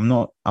earlier, I'm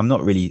not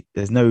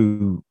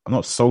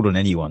sold on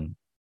anyone,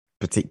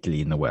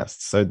 particularly in the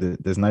West. So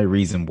there's no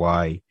reason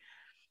why,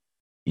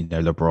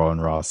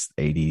 LeBron, Russ,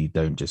 AD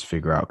don't just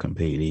figure out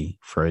completely,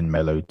 throw in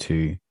Melo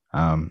too.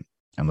 And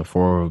the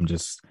four of them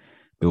just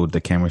build the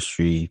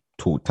chemistry,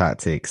 talk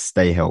tactics,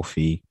 stay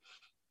healthy,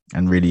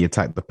 and really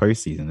attack the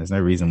postseason. There's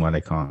no reason why they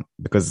can't.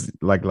 Because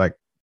like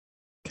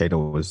Kato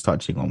was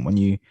touching on, when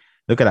you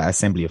look at that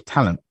assembly of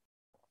talent,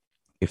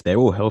 if they're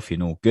all healthy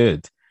and all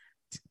good,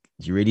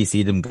 do you really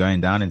see them going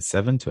down in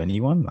 7 to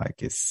anyone?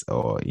 It's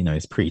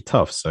pretty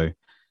tough. So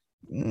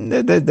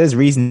there's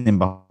reasoning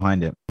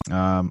behind it.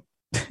 I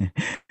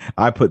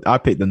picked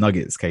the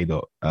Nuggets,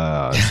 K-Dot.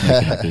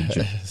 That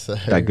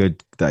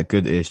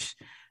good-ish.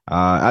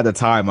 At the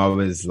time, I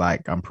was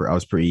like, I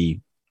was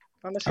pretty.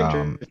 That's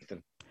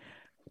interesting.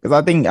 Because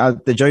I think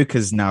the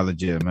Joker's now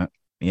legitimate.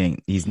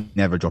 He's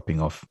never dropping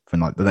off for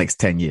the next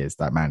 10 years.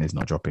 That man is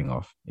not dropping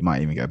off. He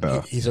might even get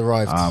better. He's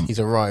arrived. He's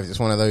arrived. It's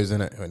one of those,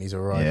 isn't it? When he's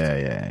arrived.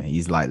 Yeah.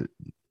 He's like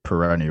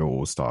perennial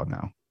all-star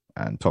now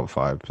and top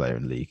 5 player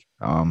in the league.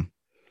 And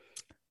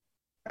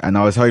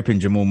I was hoping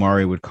Jamal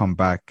Murray would come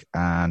back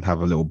and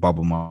have a little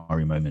bubble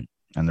Murray moment,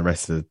 and the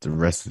rest of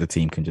the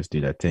team can just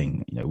do their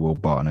thing. Will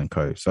Barton and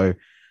co. So,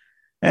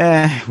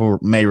 we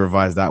may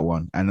revise that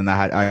one. And then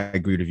I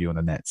agreed with you on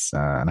the Nets,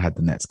 and I had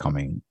the Nets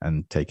coming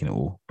and taking it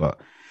all, but.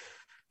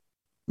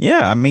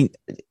 Yeah, I mean,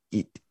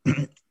 I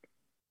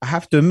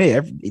have to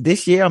admit,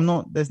 this year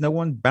there's no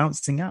one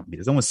bouncing at me.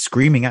 There's no one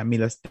screaming at me,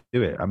 let's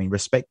do it. I mean,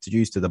 respect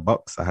due to the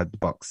Bucks. I had the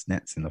Bucks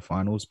Nets in the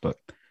finals, but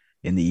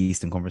in the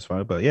Eastern Conference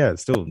final. But yeah,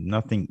 still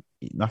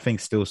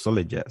nothing's still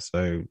solid yet.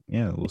 So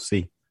yeah, we'll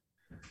see.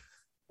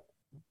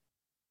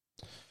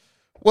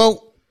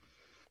 Well,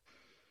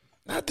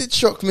 that did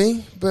shock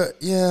me, but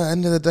yeah,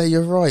 end of the day,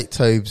 you're right,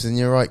 Tobes, and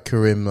you're right,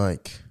 Karim,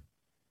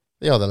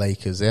 they are the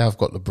Lakers. They have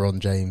got LeBron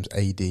James,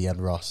 AD, and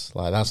Russ.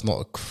 That's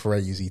not a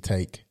crazy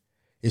take.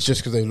 It's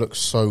just because they look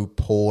so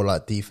poor,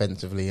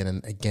 defensively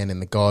and again in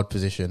the guard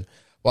position.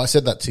 Well, I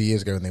said that 2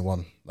 years ago when they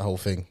won the whole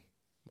thing.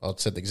 I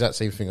said the exact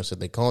same thing. I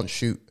said they can't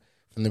shoot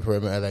from the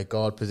perimeter. Their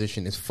guard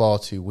position is far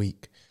too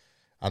weak.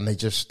 And I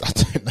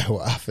don't know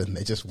what happened.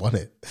 They just won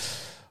it.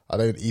 I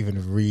don't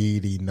even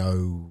really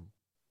know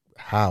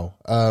how.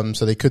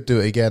 So they could do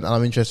it again. And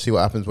I'm interested to see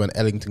what happens when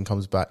Ellington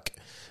comes back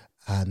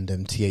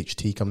and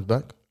THT comes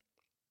back.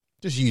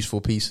 Just useful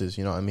pieces,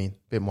 you know what I mean?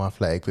 A bit more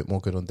athletic, a bit more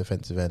good on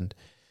defensive end,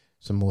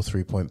 some more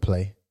 3-point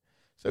play.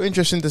 So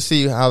interesting to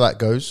see how that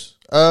goes.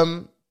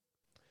 I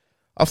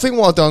think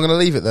what I'll do, I'm going to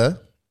leave it there.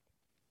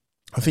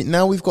 I think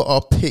now we've got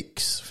our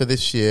picks for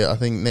this year. I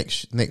think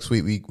next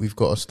week we've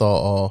got to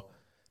start our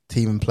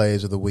team and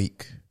players of the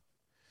week,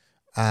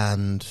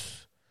 and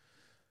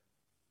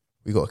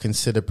we've got to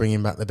consider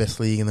bringing back the best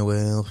league in the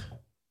world.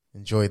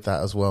 Enjoyed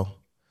that as well.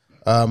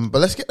 But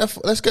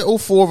let's get all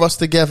 4 of us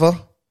together.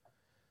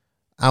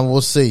 And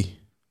we'll see.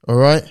 All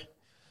right.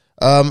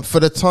 For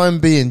the time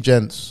being,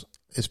 gents,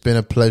 It's been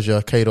a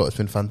pleasure. K-Dot, it's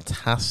been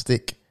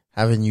fantastic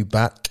having you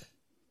back.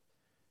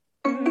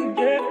 We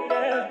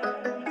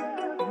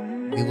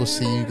will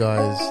see you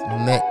guys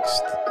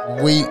next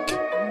week.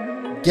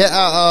 Get at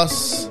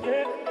us.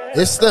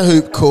 It's the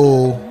Hoop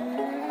Call.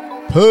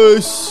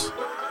 Peace.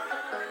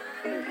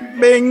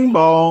 Bing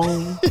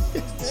bong.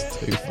 It's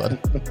too funny.